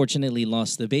 You unfortunately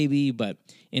lost the baby, but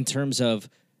in terms of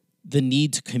the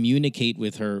need to communicate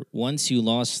with her, once you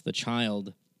lost the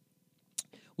child,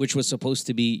 which was supposed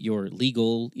to be your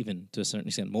legal, even to a certain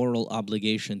extent, moral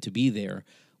obligation to be there,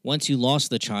 once you lost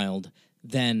the child,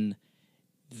 then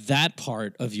that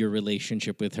part of your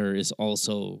relationship with her is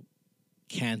also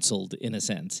canceled in a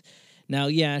sense. Now,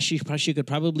 yeah, she could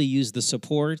probably use the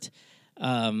support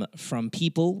from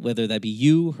people, whether that be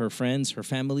you, her friends, her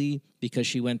family, because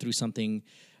she went through something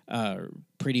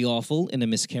pretty awful in a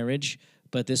miscarriage.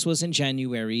 But this was in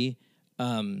January.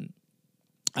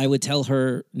 I would tell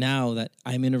her now that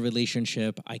I'm in a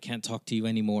relationship. I can't talk to you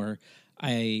anymore.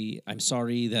 I'm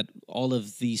sorry that all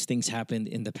of these things happened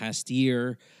in the past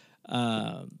year.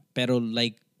 Pero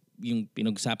like yung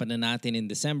pinag-usapan na natin in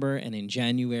December and in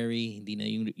January, hindi na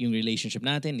yung relationship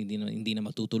natin, hindi na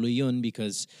matutuloy yun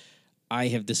because I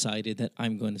have decided that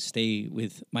I'm going to stay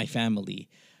with my family.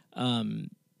 Now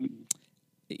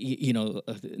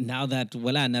that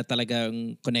wala na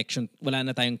talagang connection, wala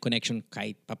na tayong connection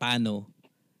kahit papano,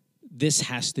 this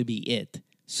has to be it.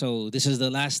 So this is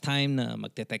the last time na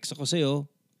magte-text ako sa'yo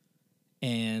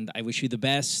and I wish you the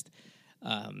best.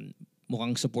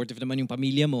 Mukhang supportive naman yung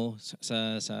pamilya mo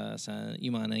sa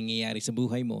yung mga nangyayari sa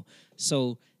buhay mo.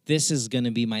 So this is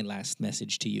gonna be my last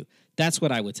message to you. That's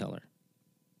what I would tell her.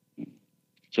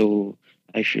 So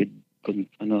I should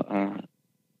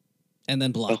and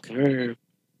then block talk to her.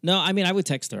 No, I mean I would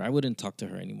text her. I wouldn't talk to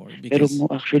her anymore. Pero Because mo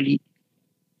actually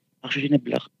na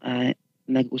block.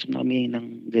 Nag-usap na kami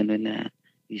ng gano'n na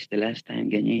this is the last time,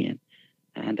 ganyan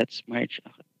yan. That's March.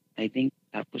 I think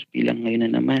tapos bilang ngayon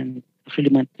na naman. Actually,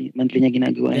 monthly niya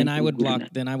ginagawa.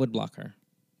 then I would block her.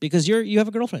 Because you have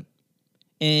a girlfriend.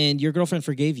 And your girlfriend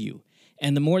forgave you.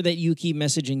 And the more that you keep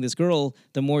messaging this girl,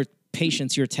 the more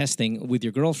patience you're testing with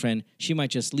your girlfriend, she might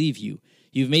just leave you.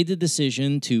 You've made the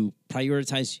decision to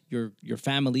prioritize your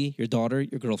family, your daughter,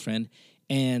 your girlfriend,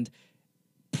 and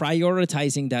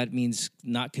prioritizing that means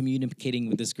not communicating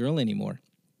with this girl anymore.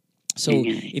 So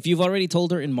if you've already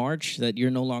told her in March that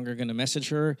you're no longer going to message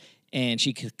her and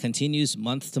she continues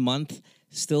month to month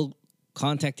still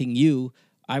contacting you,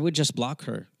 I would just block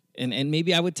her. And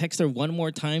maybe I would text her one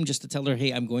more time just to tell her,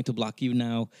 hey, I'm going to block you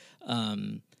now.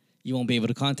 You won't be able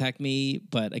to contact me.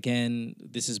 But again,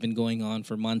 this has been going on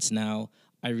for months now.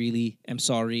 I really am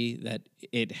sorry that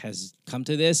it has come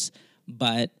to this,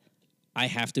 but I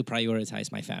have to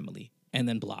prioritize my family, and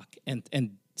then block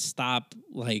and stop.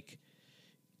 Like,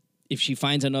 if she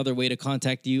finds another way to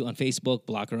contact you on Facebook,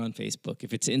 block her on Facebook.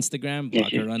 If it's Instagram,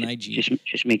 block her on IG. She's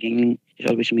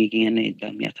always making a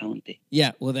dummy account.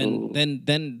 Yeah, well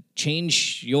then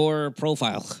change your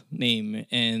profile name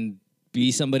and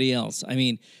be somebody else. I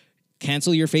mean,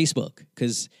 cancel your Facebook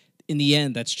because in the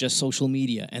end, that's just social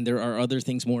media, and there are other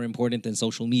things more important than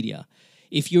social media.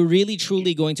 If you're really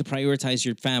truly going to prioritize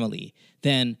your family,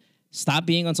 then stop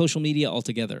being on social media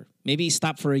altogether. Maybe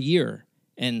stop for a year,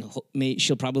 and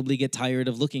she'll probably get tired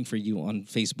of looking for you on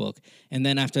Facebook. And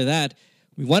then after that,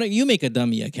 why don't you make a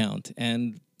dummy account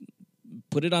and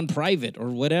put it on private or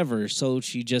whatever, so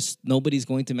nobody's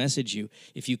going to message you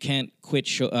if you can't quit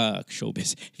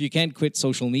showbiz. If you can't quit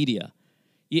social media,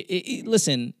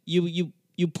 listen.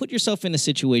 You put yourself in a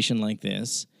situation like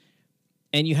this,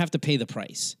 and you have to pay the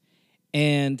price.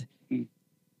 And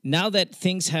now that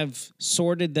things have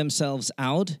sorted themselves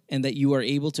out and that you are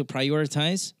able to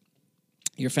prioritize,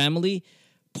 your family,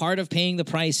 part of paying the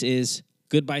price is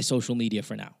goodbye social media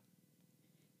for now.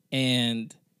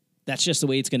 And that's just the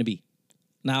way it's going to be.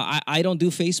 Now, I don't do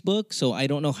Facebook, so I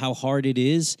don't know how hard it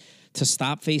is to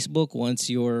stop Facebook once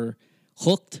you're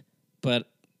hooked. But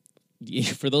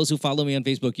for those who follow me on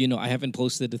Facebook, you know I haven't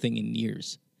posted a thing in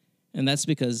years. And that's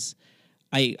because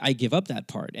I give up that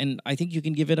part. And I think you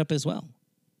can give it up as well.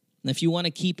 And if you want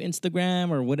to keep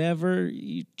Instagram or whatever,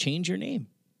 you change your name.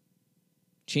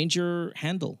 Change your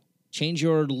handle. Change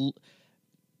your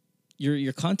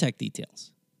contact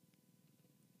details.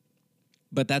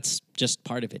 But that's just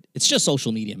part of it. It's just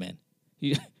social media, man.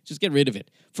 You just get rid of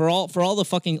it. For all the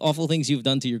fucking awful things you've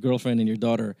done to your girlfriend and your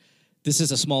daughter, this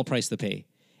is a small price to pay.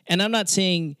 And I'm not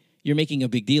saying you're making a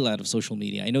big deal out of social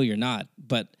media. I know you're not.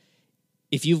 But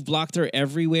if you've blocked her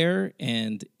everywhere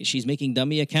and she's making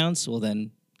dummy accounts, well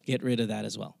then get rid of that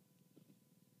as well.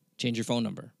 Change your phone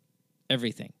number.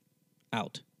 Everything.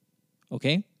 Out.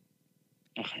 Okay?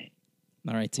 Okay.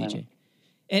 All right, TJ.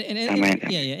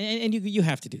 And you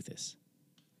have to do this.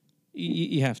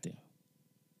 You have to.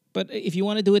 But if you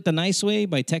want to do it the nice way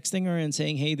by texting her and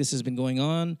saying, hey, this has been going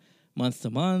on month to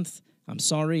month. I'm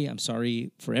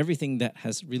sorry for everything that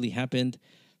has really happened.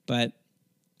 But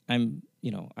I'm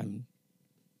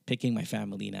picking my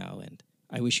family now and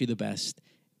I wish you the best.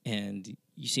 And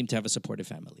you seem to have a supportive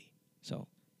family. So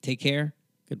take care.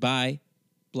 Goodbye.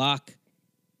 Block.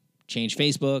 Change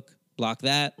Facebook. Block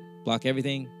that. Block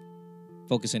everything.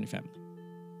 Focus on your family.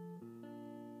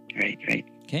 Right.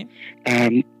 Okay?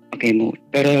 Okay mo.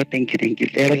 Pero thank you.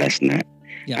 Pero last na,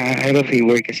 Yeah. I have a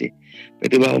favor kasi.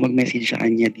 Pwede ba ako mag-message sa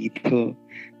kanya dito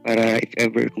para if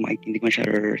ever kung makikindi ko siya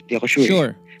or di ako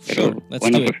sure. Sure. Let's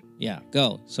do it. Yeah,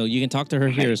 go. So you can talk to her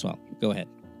here as well. Go ahead.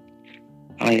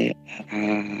 Okay.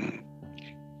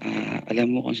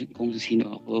 Alam mo kung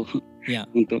sino ako. Yeah.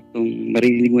 Kung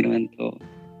marinig mo naman to,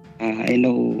 I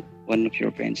know one of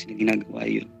your friends na ginagawa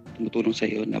yun. Tumutulong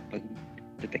sa'yo na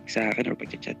pag-detect sa akin or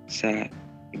pag-chat sa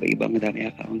iba-ibang dami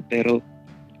account. Pero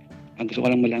ang gusto ko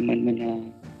lang malaman mo na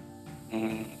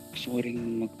gusto ko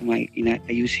rin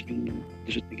ayusin yung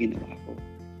gusot na ginawa ko.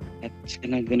 At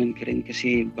sana ganun ka rin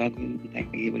kasi bago tayo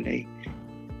mag-iwalay,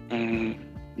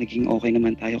 naging okay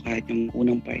naman tayo kahit yung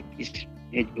unang part is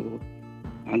medyo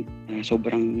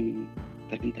sobrang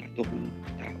tarantado kong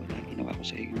tao na ginawa ko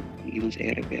sa iyo ang iwan sa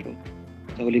ere. Pero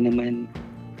sa huli naman,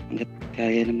 hanggat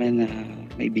kaya naman na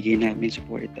maibigay namin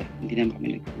support at hindi naman kami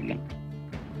nagkulang.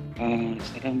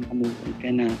 Sarang kamukon ka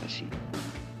na kasi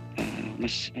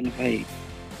mas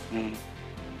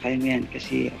kaya mo yan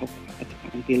kasi ako at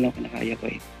ang feel lang ko na kaya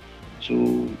ko eh. So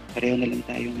pareho na lang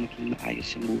tayong maging maayos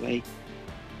sa buhay.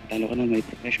 Talo ka na may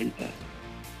profession ka.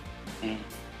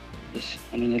 Just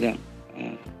na lang,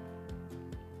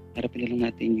 harapin na lang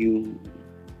natin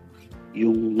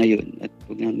yung ngayon at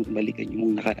huwag na magbalikan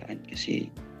yung nakaraan kasi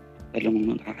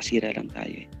talong nakakasira lang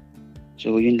tayo eh.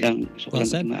 So yun lang, gusto ko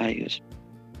lang maayos.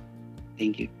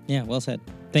 Thank you. Yeah, well said.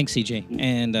 Thanks, CJ.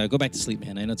 And go back to sleep,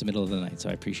 man. I know it's the middle of the night, so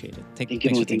I appreciate it. Thank you.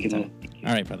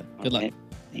 All right, brother. Good luck.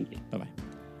 Thank you. Bye-bye.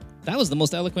 That was the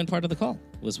most eloquent part of the call,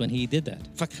 was when he did that.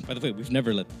 Fuck, by the way, we've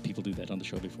never let people do that on the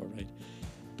show before, right?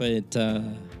 But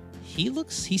he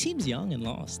seems young and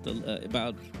lost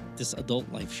about this adult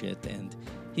life shit. And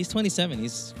he's 27.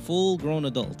 He's full-grown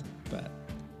adult. But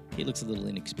he looks a little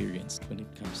inexperienced when it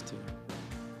comes to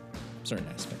certain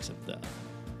aspects of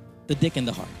the dick and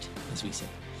the heart, as we say.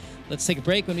 Let's take a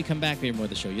break. When we come back, we have more of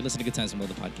the show. You listen to Good Times with Mo,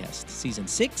 the podcast, Season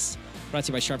 6, brought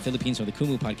to you by Sharp Philippines from the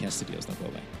Kumu Podcast Studios. Don't go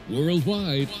away.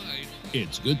 Worldwide,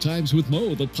 it's Good Times with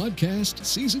Mo, the podcast,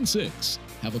 Season 6.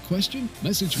 Have a question?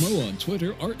 Message Mo on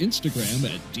Twitter or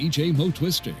Instagram at DJ Mo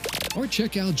Twister. Or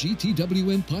check out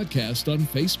GTWM Podcast on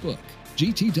Facebook.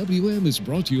 GTWM is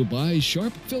brought to you by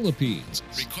Sharp Philippines.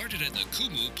 Recorded at the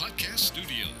Kumu Podcast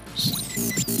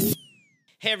Studios.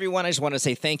 Hey everyone, I just want to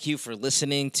say thank you for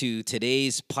listening to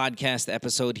today's podcast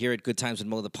episode here at Good Times with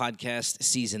Mo, the podcast,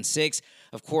 Season 6.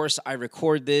 Of course, I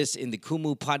record this in the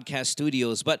Kumu Podcast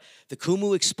Studios, but the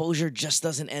Kumu exposure just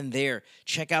doesn't end there.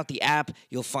 Check out the app.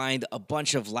 You'll find a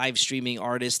bunch of live streaming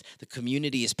artists. The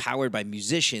community is powered by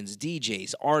musicians,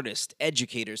 DJs, artists,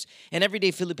 educators, and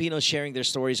everyday Filipinos sharing their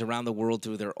stories around the world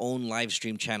through their own live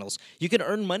stream channels. You can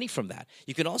earn money from that.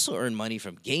 You can also earn money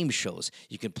from game shows.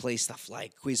 You can play stuff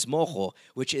like Quiz Mojo,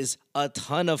 which is a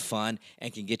ton of fun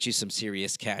and can get you some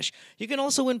serious cash. You can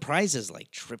also win prizes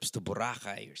like trips to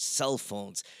Boracay or cell phones.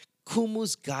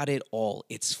 Kumu's got it all.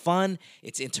 It's fun,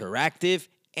 it's interactive,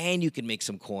 and you can make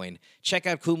some coin. Check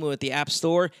out Kumu at the App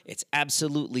Store. It's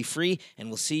absolutely free, and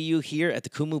we'll see you here at the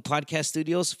Kumu Podcast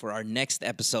Studios for our next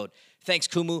episode. Thanks,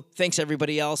 Kumu. Thanks,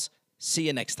 everybody else. See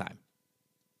you next time.